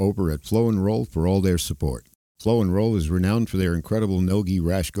crew over at Flow and Roll for all their support. Flow and Roll is renowned for their incredible no-gi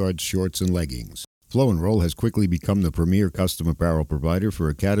rash guards, shorts, and leggings. Flow and Roll has quickly become the premier custom apparel provider for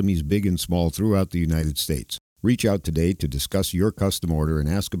academies big and small throughout the United States. Reach out today to discuss your custom order and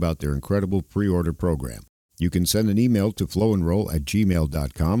ask about their incredible pre-order program. You can send an email to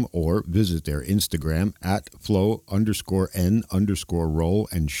flowandroll@gmail.com or visit their Instagram at flow_n_roll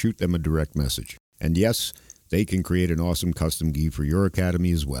and shoot them a direct message. And yes, they can create an awesome custom gi for your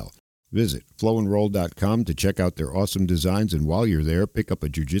academy as well. Visit flowandroll.com to check out their awesome designs, and while you're there, pick up a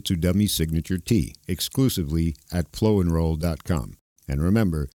Jiu-Jitsu Dummy signature tee exclusively at flowandroll.com. And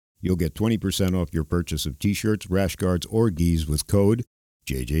remember, you'll get 20% off your purchase of t-shirts, rash guards, or gis with code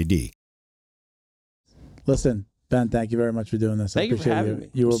JJD. Listen, Ben, thank you very much for doing this. Thank you for having me.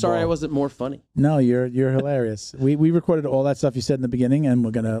 You were sorry ball. I wasn't more funny. No, you're hilarious. We recorded all that stuff you said in the beginning, and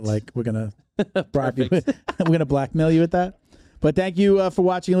we're gonna bribe you. We're gonna blackmail you with that. But thank you for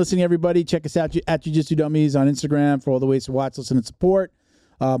watching and listening, everybody. Check us out at Jiu-Jitsu Dummies on Instagram for all the ways to watch, listen, and support.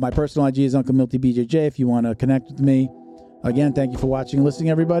 My personal IG is Uncle Milty BJJ if you want to connect with me. Again, thank you for watching and listening,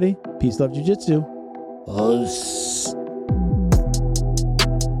 everybody. Peace, love, Jiu-Jitsu.